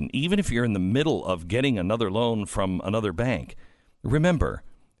situation. Even if you're in the middle of getting another loan from another bank, remember,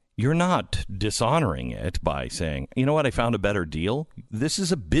 you're not dishonoring it by saying, you know what, I found a better deal. This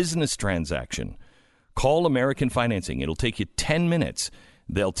is a business transaction. Call American Financing. It'll take you 10 minutes.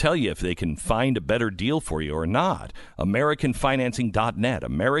 They'll tell you if they can find a better deal for you or not. AmericanFinancing.net.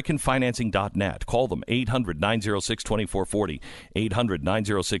 AmericanFinancing.net. Call them 800-906-2440.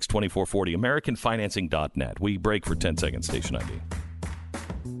 800-906-2440. AmericanFinancing.net. We break for 10 seconds. Station ID.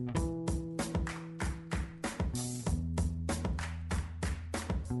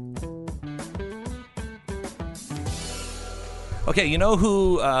 Okay, you know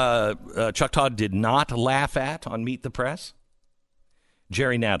who Chuck Todd did not laugh at on Meet the Press?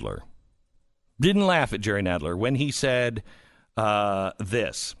 Jerry Nadler. Didn't laugh at Jerry Nadler when he said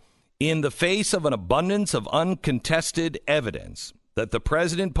this. In the face of an abundance of uncontested evidence that the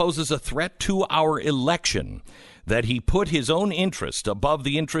president poses a threat to our election, that he put his own interest above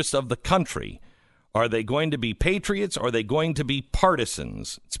the interest of the country, are they going to be patriots or are they going to be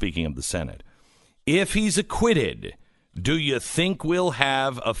partisans? Speaking of the Senate. If he's acquitted, do you think we'll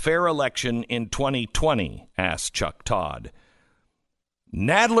have a fair election in 2020? Asked Chuck Todd.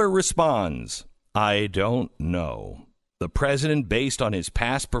 Nadler responds, I don't know. The president, based on his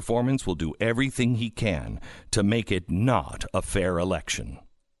past performance, will do everything he can to make it not a fair election.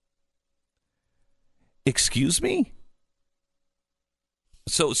 Excuse me?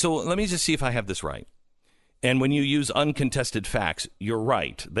 So let me just see if I have this right. And when you use uncontested facts, you're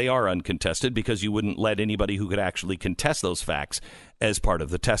right. They are uncontested because you wouldn't let anybody who could actually contest those facts as part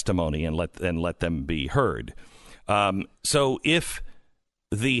of the testimony and let them be heard. So if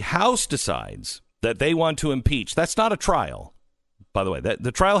the House decides that they want to impeach, that's not a trial, by the way.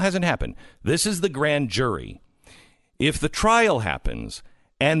 The trial hasn't happened. This is the grand jury. If the trial happens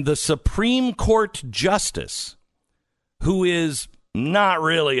and the Supreme Court justice, who is not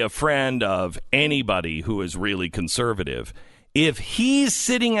really a friend of anybody who is really conservative, if he's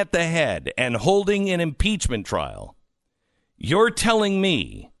sitting at the head and holding an impeachment trial, you're telling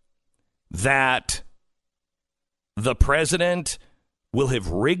me that the president will have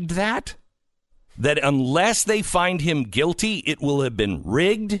rigged that? That unless they find him guilty, it will have been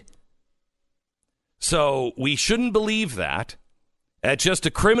rigged? So we shouldn't believe that. That's just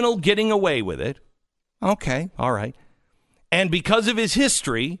a criminal getting away with it. Okay, all right. And because of his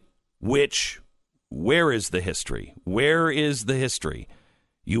history, where is the history? Where is the history?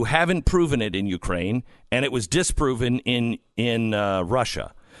 You haven't proven it in Ukraine, and it was disproven in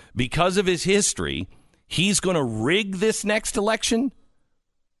Russia. Because of his history, he's going to rig this next election?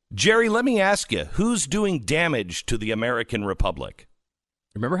 Jerry, let me ask you, who's doing damage to the American Republic?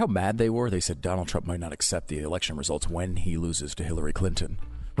 Remember how mad they were? They said Donald Trump might not accept the election results when he loses to Hillary Clinton.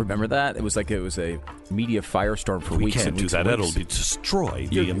 Remember that? It was a media firestorm for weeks and weeks. We can't do that. That'll destroy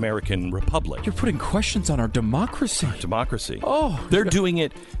the American Republic. You're putting questions on our democracy. Oh, they're doing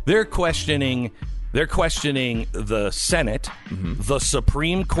it. They're questioning the Senate, the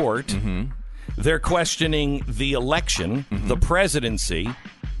Supreme Court. They're questioning the election, the presidency.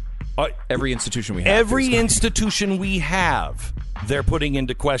 Every institution we have. Every institution we have, they're putting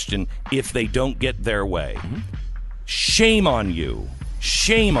into question if they don't get their way. Shame on you.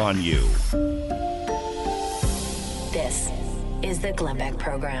 Shame on you. This is the Glenn Beck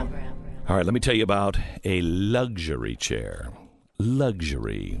Program. All right, let me tell you about a luxury chair.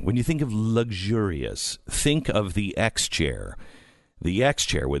 Luxury. When you think of luxurious, think of the X chair. The X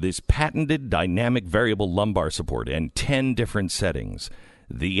chair with its patented dynamic variable lumbar support and 10 different settings.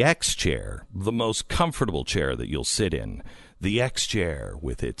 The X chair, the most comfortable chair that you'll sit in. The X chair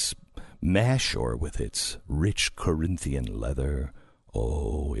with its mesh or with its rich Corinthian leather.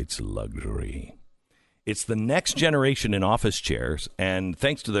 Oh, it's luxury. It's the next generation in office chairs, and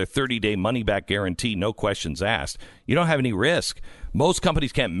thanks to their 30-day money-back guarantee, no questions asked, you don't have any risk. Most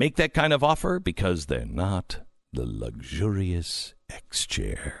companies can't make that kind of offer because they're not the luxurious X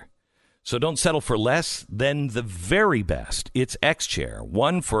chair. So don't settle for less than the very best. It's X chair.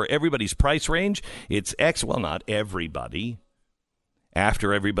 One for everybody's price range. It's X, well, not everybody.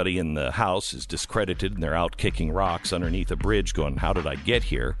 After everybody in the house is discredited and they're out kicking rocks underneath a bridge going, how did I get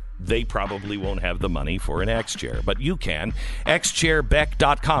here? They probably won't have the money for an X chair, but you can.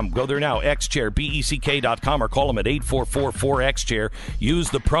 xchairbeck.com. Go there now, xchairbeck.com, or call them at 844-4XChair. Use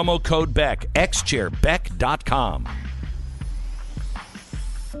the promo code BECK, xchairbeck.com.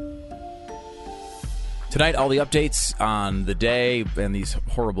 Tonight, all the updates on the day and these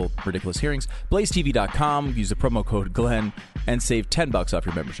horrible, ridiculous hearings. BlazeTV.com. Use the promo code Glenn and save $10 off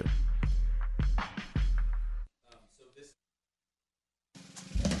your membership.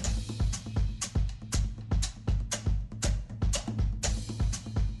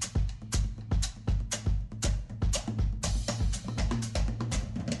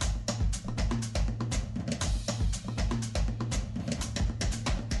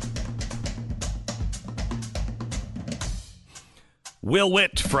 Will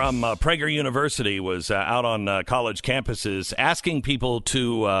Witt from Prager University was out on college campuses asking people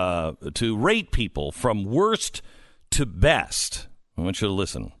to rate people from worst to best. I want you to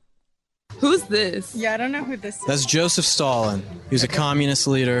listen. Who's this? Yeah, I don't know who this is. That's Joseph Stalin. He was a communist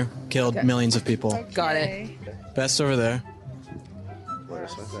leader, killed millions of people. Okay. Got it. Best over there.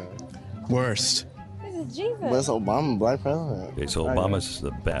 Worst. This is Jesus. What's Obama, black president? Okay, so Obama's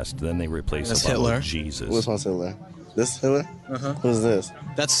the best. Then they replace That's Obama Hitler. with Jesus. Which one's Hitler? This Hitler? Uh-huh. Who's this?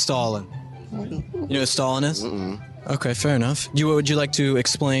 That's Stalin. You know who Stalin is? Okay, fair enough. Would you like to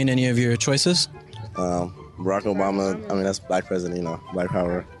explain any of your choices? Barack Obama, I mean, that's black president, you know, black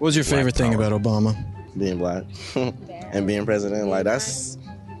power. What was your favorite thing about Obama? Being black and being president. Like, that's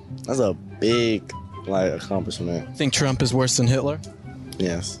a big, like, accomplishment. Think Trump is worse than Hitler?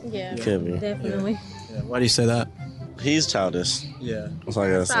 Yes. Yeah. Could be. Definitely. Yeah. Why do you say that? He's childish. Yeah. That's all I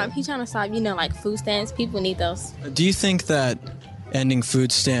gotta say. He's trying to stop, like food stamps. People need those. Do you think that ending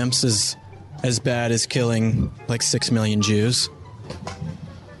food stamps is as bad as killing like 6 million Jews.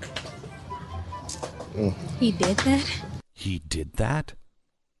 He did that? He did that?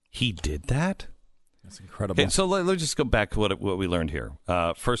 He did that? That's incredible. Okay, so let's just go back to what we learned here.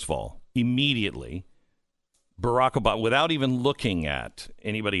 First of all, immediately, Barack Obama, without even looking at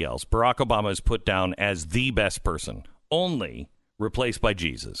anybody else, Barack Obama is put down as the best person, only replaced by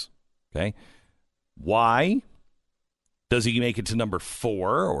Jesus. Okay? Why? Does he make it to number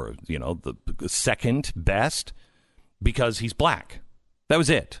 4 or, the second best? Because he's black. That was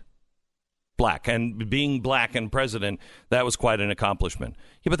it. Black. And being black and president, that was quite an accomplishment.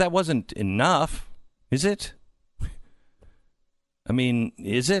 Yeah, but that wasn't enough, is it? I mean,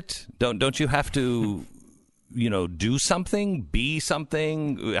 is it? Don't you have to, do something, be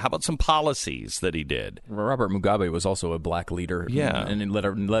something? How about some policies that he did? Robert Mugabe was also a black leader. Yeah. And led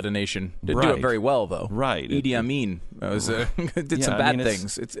a nation. Did do it very well, though. Right. Idi Amin did some bad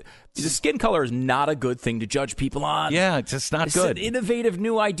things. The skin color is not a good thing to judge people on. Yeah, it's just not good. It's an innovative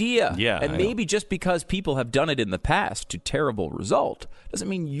new idea. Yeah. And maybe just because people have done it in the past to terrible result doesn't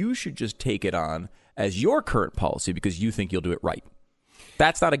mean you should just take it on as your current policy because you think you'll do it right.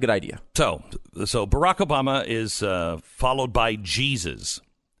 That's not a good idea. So Barack Obama is followed by Jesus,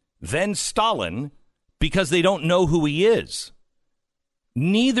 then Stalin, because they don't know who he is.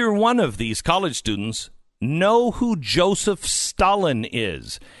 Neither one of these college students know who Joseph Stalin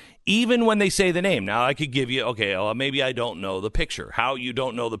is, even when they say the name. Now, I could give you, maybe I don't know the picture. How you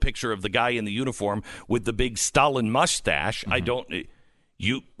don't know the picture of the guy in the uniform with the big Stalin mustache? Mm-hmm. I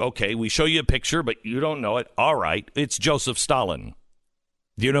don't. We show you a picture, but you don't know it. All right, it's Joseph Stalin.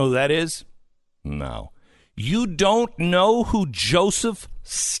 Do you know who that is? No. You don't know who Joseph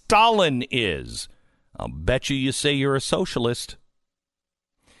Stalin is. I'll bet you say you're a socialist.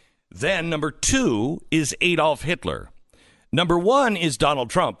 Then number 2 is Adolf Hitler. Number 1 is Donald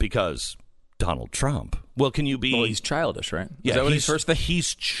Trump because Donald Trump. Well, can you be... Well, he's childish, right? Yeah, is that what he's first thing?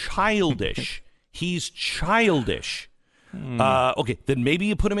 He's childish. He's childish. Okay, then maybe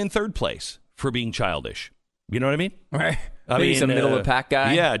you put him in 3rd place for being childish. You know what I mean? Right. Maybe he's a middle-of-the-pack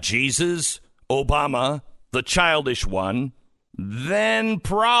guy. Yeah, Jesus, Obama, the childish one, then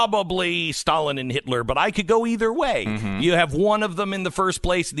probably Stalin and Hitler, but I could go either way. Mm-hmm. You have one of them in the first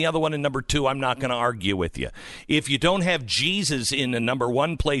place and the other one in number 2. I'm not going to argue with you. If you don't have Jesus in the number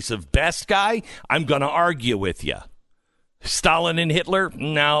 1 place of best guy, I'm going to argue with you. Stalin and Hitler,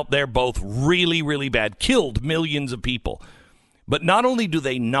 no, they're both really, really bad. Killed millions of people. But not only do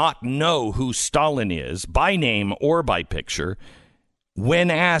they not know who Stalin is, by name or by picture, when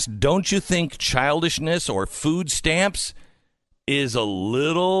asked, don't you think childishness or food stamps is a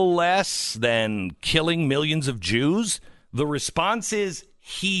little less than killing millions of Jews? The response is,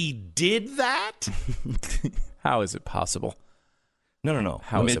 he did that? How is it possible? No.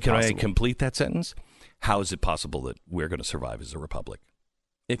 How is it can possible? I complete that sentence? How is it possible that we're going to survive as a republic?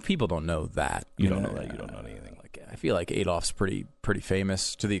 If people don't know that, you don't know that. You don't know anything. I feel like Adolf's pretty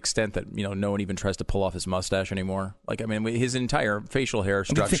famous to the extent that no one even tries to pull off his mustache anymore. His entire facial hair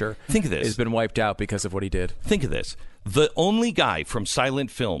structure think of this. has been wiped out because of what he did. Think of this: the only guy from silent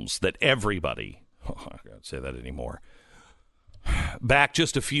films that everybody, I can't say that anymore. Back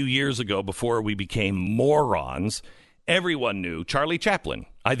just a few years ago, before we became morons, everyone knew Charlie Chaplin.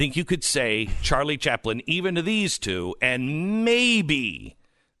 I think you could say Charlie Chaplin even to these two, and maybe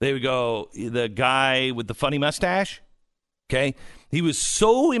they would go, the guy with the funny mustache, okay? He was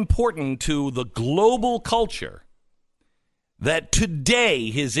so important to the global culture that today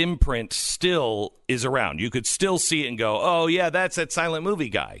his imprint still is around. You could still see it and go, oh, yeah, that's that silent movie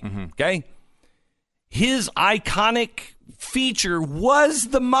guy, okay? His iconic feature was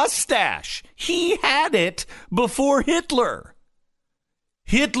the mustache. He had it before Hitler.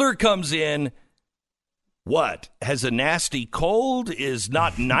 Hitler comes in. What? Has a nasty cold? Is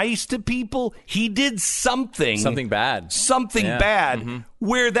not nice to people? He did something bad. Bad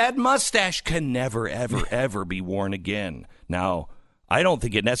where that mustache can never, ever, ever be worn again. Now, I don't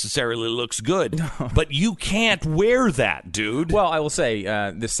think it necessarily looks good, but you can't wear that, dude. Well, I will say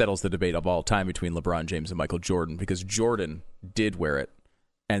this settles the debate of all time between LeBron James and Michael Jordan, because Jordan did wear it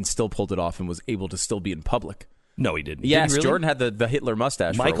and still pulled it off and was able to still be in public. No, he didn't. Yes, did he really? Jordan had the Hitler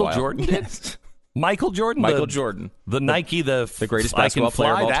mustache for a while. Jordan did? Yes. Michael Jordan? The Nike, the greatest basketball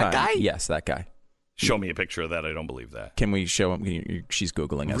player of all time. That guy? Yes, that guy. Show me a picture of that. I don't believe that. Can we show him? She's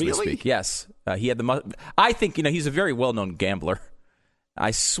Googling as we Really? speak. Yes. He had I think, he's a very well-known gambler.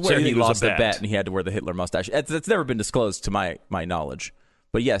 I swear he lost a bet and he had to wear the Hitler mustache. That's never been disclosed to my knowledge.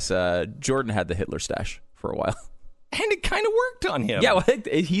 But yes, Jordan had the Hitler stash for a while. And it kind of worked on him. Yeah, well,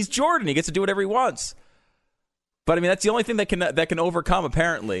 he's Jordan. He gets to do whatever he wants. But I mean, that's the only thing that can overcome.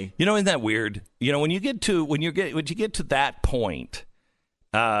 Apparently, isn't that weird? When you get to that point,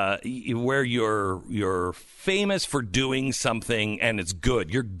 where you're famous for doing something and it's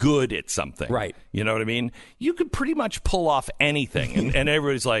good, you're good at something, right? You know what I mean? You could pretty much pull off anything, and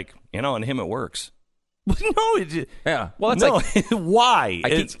everybody's like, on him it works. Yeah. Well, it's like why?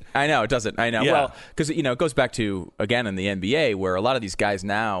 I know it doesn't. I know. Yeah. Well, because it goes back to again in the NBA where a lot of these guys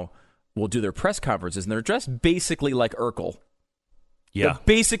now will do their press conferences and they're dressed basically like Urkel. Yeah. They're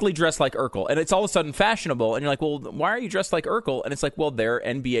basically dressed like Urkel, and it's all of a sudden fashionable. And you're like, well, why are you dressed like Urkel? And it's like, well, they're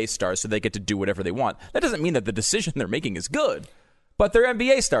NBA stars, so they get to do whatever they want. That doesn't mean that the decision they're making is good, but they're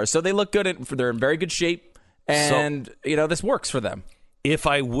NBA stars, so they look good. They're in very good shape, and this works for them. If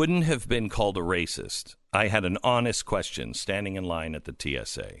I wouldn't have been called a racist, I had an honest question standing in line at the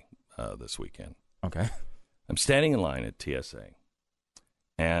TSA this weekend. Okay. I'm standing in line at TSA,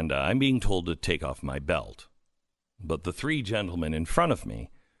 and I'm being told to take off my belt. But the three gentlemen in front of me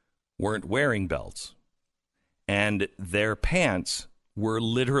weren't wearing belts, and their pants were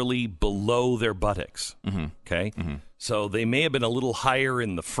literally below their buttocks. Mm-hmm. Okay? Mm-hmm. So they may have been a little higher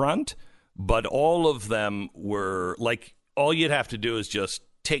in the front, but all of them were like, all you'd have to do is just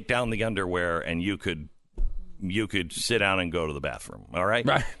take down the underwear and you could sit down and go to the bathroom. All right?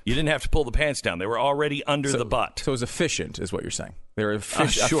 Right. You didn't have to pull the pants down. They were already under the butt. So it was efficient, is what you're saying. They were Sure,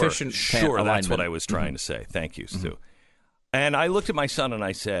 efficient pant alignment. That's what I was trying to say. Thank you, Stu. Mm-hmm. And I looked at my son and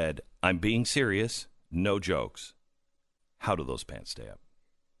I said, I'm being serious, no jokes. How do those pants stay up?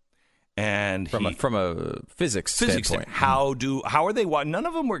 And from a physics standpoint, how are they? None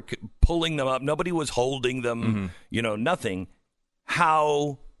of them were pulling them up. Nobody was holding them. Mm-hmm. Nothing.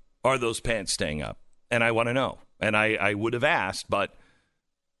 How are those pants staying up? And I want to know. And I would have asked, but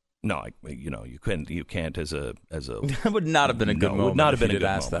no, you couldn't. You can't as a. That would not have been a good moment. Would not have been a good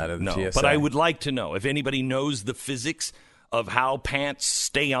asked moment. That at the no, TSA. But I would like to know if anybody knows the physics of how pants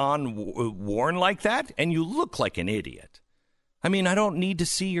stay on worn like that, and you look like an idiot. I mean, I don't need to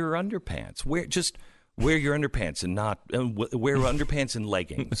see your underpants. Wear your underpants and not wear underpants and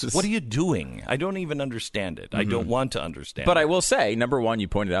leggings. What are you doing? I don't even understand it. I don't want to understand. But I will say, number one, you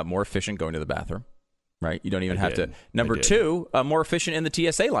pointed out more efficient going to the bathroom, right? You don't even have to. Number two, more efficient in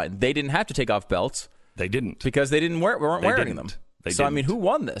the TSA line. They didn't have to take off belts. They didn't because they weren't wearing them. I mean, who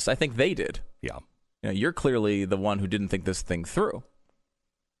won this? I think they did. Yeah. You're clearly the one who didn't think this thing through.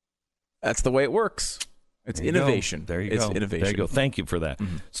 That's the way it works. It's innovation. There you go. It's innovation. There you go. Thank you for that,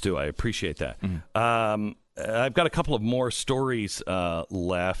 Stu. I appreciate that. I've got a couple of more stories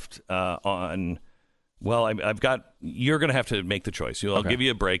left on. Well, I've got. You're going to have to make the choice. I'll give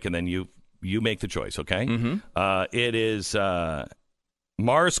you a break, and then you make the choice. Okay. Mm-hmm. It is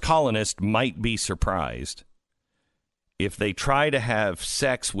Mars colonists might be surprised if they try to have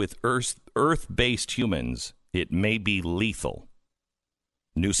sex with Earth-based humans. It may be lethal.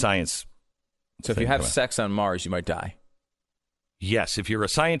 New science. So if you have sex on Mars, you might die. Yes, if you're a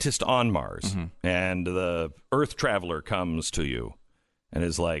scientist on Mars and the Earth traveler comes to you and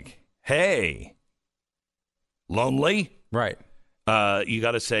is like, hey, lonely? Right. You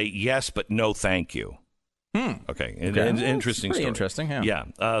got to say yes, but no thank you. Okay. Interesting story. Interesting,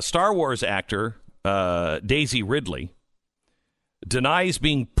 yeah. Star Wars actor Daisy Ridley denies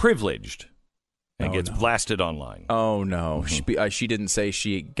being privileged and gets blasted online. Oh, no. She didn't say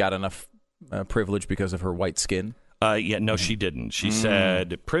she got enough privilege because of her white skin? She didn't. She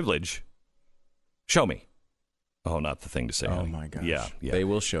said, privilege, show me. Oh, not the thing to say. Oh, my gosh. Yeah. They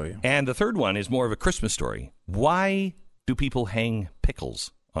will show you. And the third one is more of a Christmas story. Why do people hang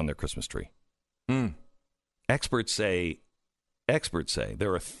pickles on their Christmas tree? Experts say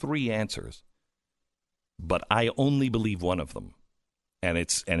there are three answers, but I only believe one of them. And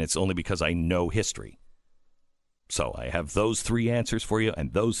it's only because I know history. So I have those three answers for you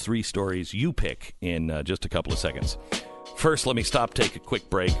and those three stories you pick in just a couple of seconds. First, let me take a quick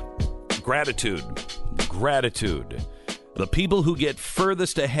break. Gratitude. The people who get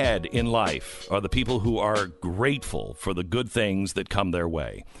furthest ahead in life are the people who are grateful for the good things that come their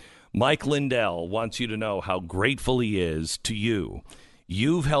way. Mike Lindell wants you to know how grateful he is to you.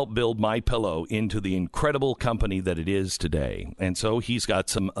 You've helped build MyPillow into the incredible company that it is today. And so he's got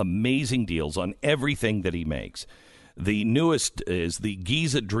some amazing deals on everything that he makes. The newest is the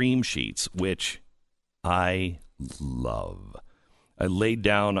Giza Dream Sheets, which I love. I laid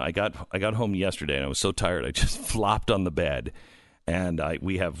down. I got home yesterday, and I was so tired. I just flopped on the bed, and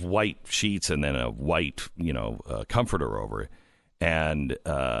we have white sheets and then a white, comforter over it. And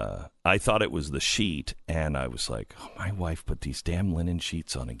I thought it was the sheet, and I was like, oh, my wife put these damn linen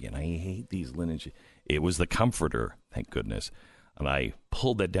sheets on again. I hate these linen sheets. It was the comforter, thank goodness. And I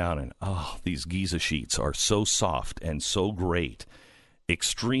pulled that down, and these Giza sheets are so soft and so great.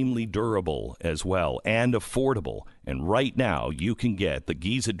 Extremely durable as well, and affordable. And right now, you can get the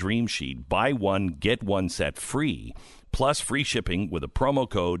Giza Dream Sheet, buy one, get one set free, plus free shipping with a promo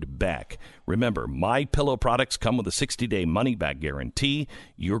code BECK. Remember, MyPillow products come with a 60-day money-back guarantee.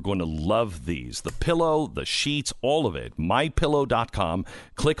 You're going to love these. The pillow, the sheets, all of it. MyPillow.com.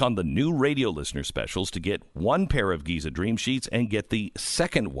 Click on the new radio listener specials to get one pair of Giza Dream Sheets and get the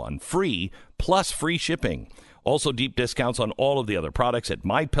second one free, plus free shipping. Also, deep discounts on all of the other products at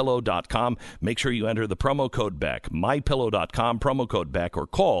MyPillow.com. Make sure you enter the promo code BECK. MyPillow.com, promo code BECK, or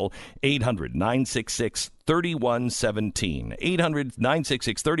call 800-966-3117.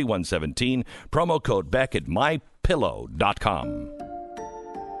 800-966-3117, promo code BECK at MyPillow.com.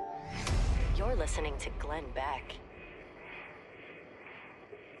 You're listening to Glenn Beck.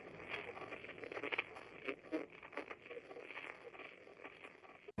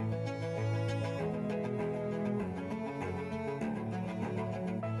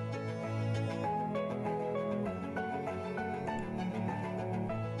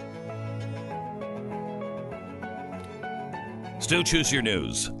 Stu, choose your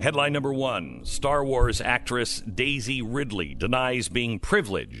news. Headline number 1, Star Wars actress Daisy Ridley denies being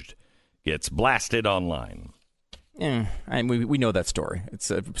privileged, gets blasted online. We know that story.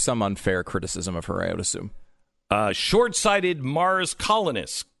 It's some unfair criticism of her, I would assume. Short-sighted Mars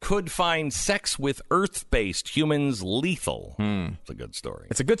colonists could find sex with Earth-based humans lethal. It's a good story.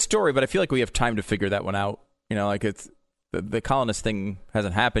 It's a good story, but I feel like we have time to figure that one out. It's the colonist thing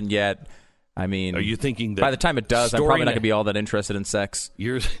hasn't happened yet. I mean, are you thinking that by the time it does, I'm probably not going to be all that interested in sex?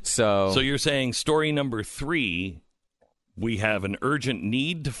 So you're saying story number 3, we have an urgent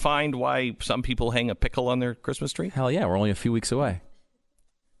need to find why some people hang a pickle on their Christmas tree? Hell yeah, we're only a few weeks away.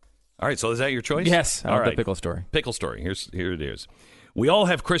 All right, so is that your choice? Yes, all right. The pickle story. Pickle story. Here it is. We all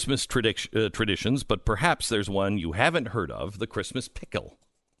have Christmas traditions, but perhaps there's one you haven't heard of, the Christmas pickle.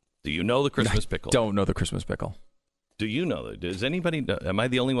 Do you know the Christmas pickle? Don't know the Christmas pickle. Do you know that? Does anybody? Am I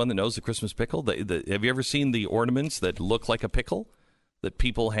the only one that knows the Christmas pickle? Have you ever seen the ornaments that look like a pickle that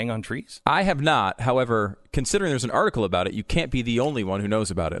people hang on trees? I have not. However, considering there's an article about it, you can't be the only one who knows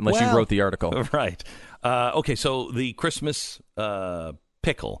about it unless you wrote the article. Right. Okay, so the Christmas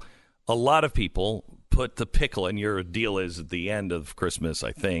pickle. A lot of people put the pickle, and your deal is at the end of Christmas,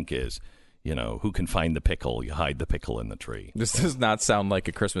 I think, is, who can find the pickle? You hide the pickle in the tree. This does not sound like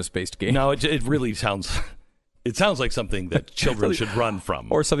a Christmas-based game. No, it really sounds... It sounds like something that children should run from.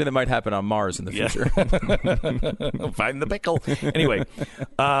 Or something that might happen on Mars in the future. Find the pickle. Anyway,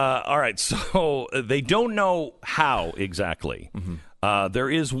 all right, so they don't know how exactly. Mm-hmm.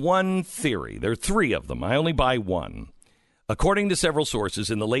 There is one theory. There are 3 of them. I only buy one. According to several sources,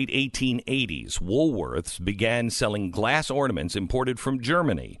 in the late 1880s, Woolworths began selling glass ornaments imported from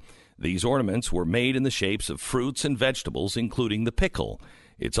Germany. These ornaments were made in the shapes of fruits and vegetables, including the pickle.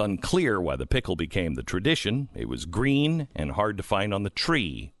 It's unclear why the pickle became the tradition. It was green and hard to find on the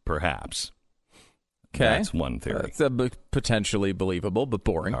tree, perhaps. Okay. That's one theory. That's potentially believable, but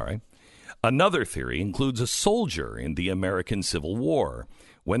boring. All right. Another theory includes a soldier in the American Civil War.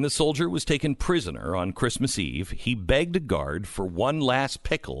 When the soldier was taken prisoner on Christmas Eve, he begged a guard for one last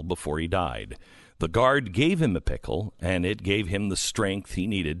pickle before he died. The guard gave him a pickle, and it gave him the strength he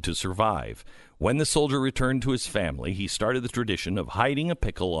needed to survive. When the soldier returned to his family, he started the tradition of hiding a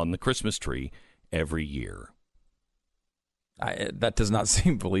pickle on the Christmas tree every year. That does not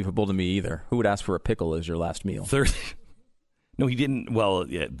seem believable to me either. Who would ask for a pickle as your last meal? No, he didn't. Well,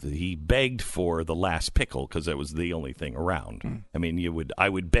 yeah, he begged for the last pickle because that was the only thing around. I mean, I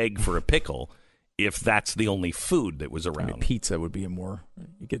would beg for a pickle if that's the only food that was around. Pizza would be you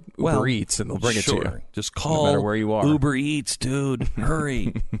get Uber Eats and they'll bring it to you. Just call no matter where you are. Uber Eats, dude.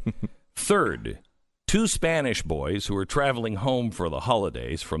 Hurry. Third, 2 Spanish boys who were traveling home for the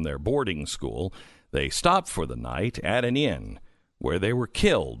holidays from their boarding school, they stopped for the night at an inn where they were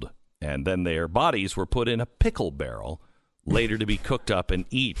killed, and then their bodies were put in a pickle barrel, later to be cooked up and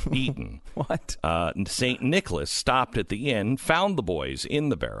eaten. What? St. Nicholas stopped at the inn, found the boys in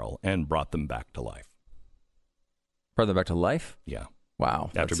the barrel, and brought them back to life. Brought them back to life? Yeah. Wow.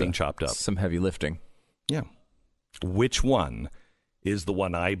 After being chopped up. Some heavy lifting. Yeah. Which one is the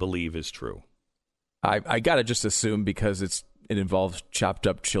one I believe is true? I got to just assume because it involves chopped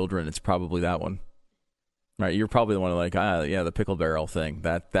up children, it's probably that one. Right? You're probably the one like, the pickle barrel thing.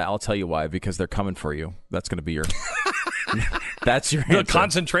 That I'll tell you why, because they're coming for you. That's going to be your... That's your answer. The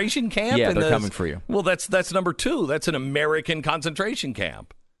concentration camp? Yeah, they're coming for you. Well, that's number 2. That's an American concentration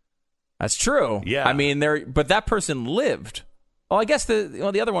camp. That's true. Yeah. I mean, but that person lived. Well, I guess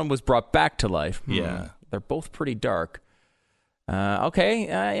the other one was brought back to life. Yeah. They're both pretty dark.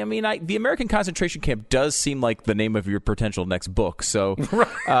 Okay. I mean, the American concentration camp does seem like the name of your potential next book. So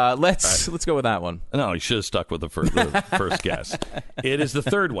let's go with that one. No, you should have stuck with the first guess. It is the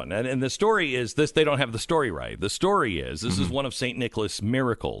third one. And the story is this. They don't have the story right. The story is this is one of St. Nicholas'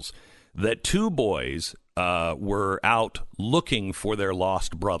 miracles, that two boys were out looking for their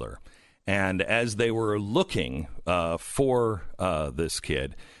lost brother. And as they were looking for this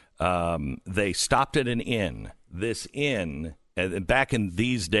kid, they stopped at an inn. This inn, back in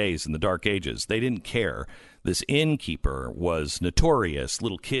these days, in the Dark Ages, they didn't care. This innkeeper was notorious.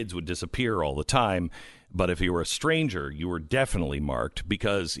 Little kids would disappear all the time. But if you were a stranger, you were definitely marked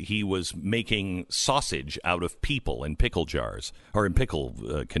because he was making sausage out of people in pickle jars or in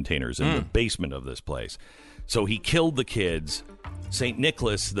pickle containers in the basement of this place. So he killed the kids. St.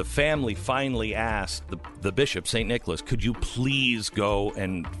 Nicholas, the family finally asked the bishop, St. Nicholas, could you please go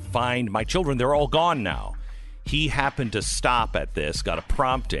and find my children? They're all gone now. He happened to stop at this, got a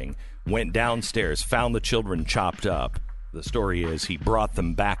prompting, went downstairs, found the children chopped up. The story is he brought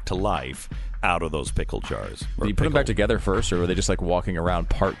them back to life out of those pickle jars. Did you put them back together first, or were they just like walking around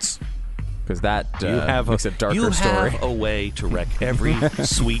parts? Because that makes a darker story. You have a way to wreck every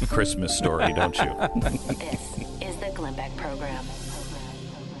sweet Christmas story, don't you? This is the Glenn Beck Program.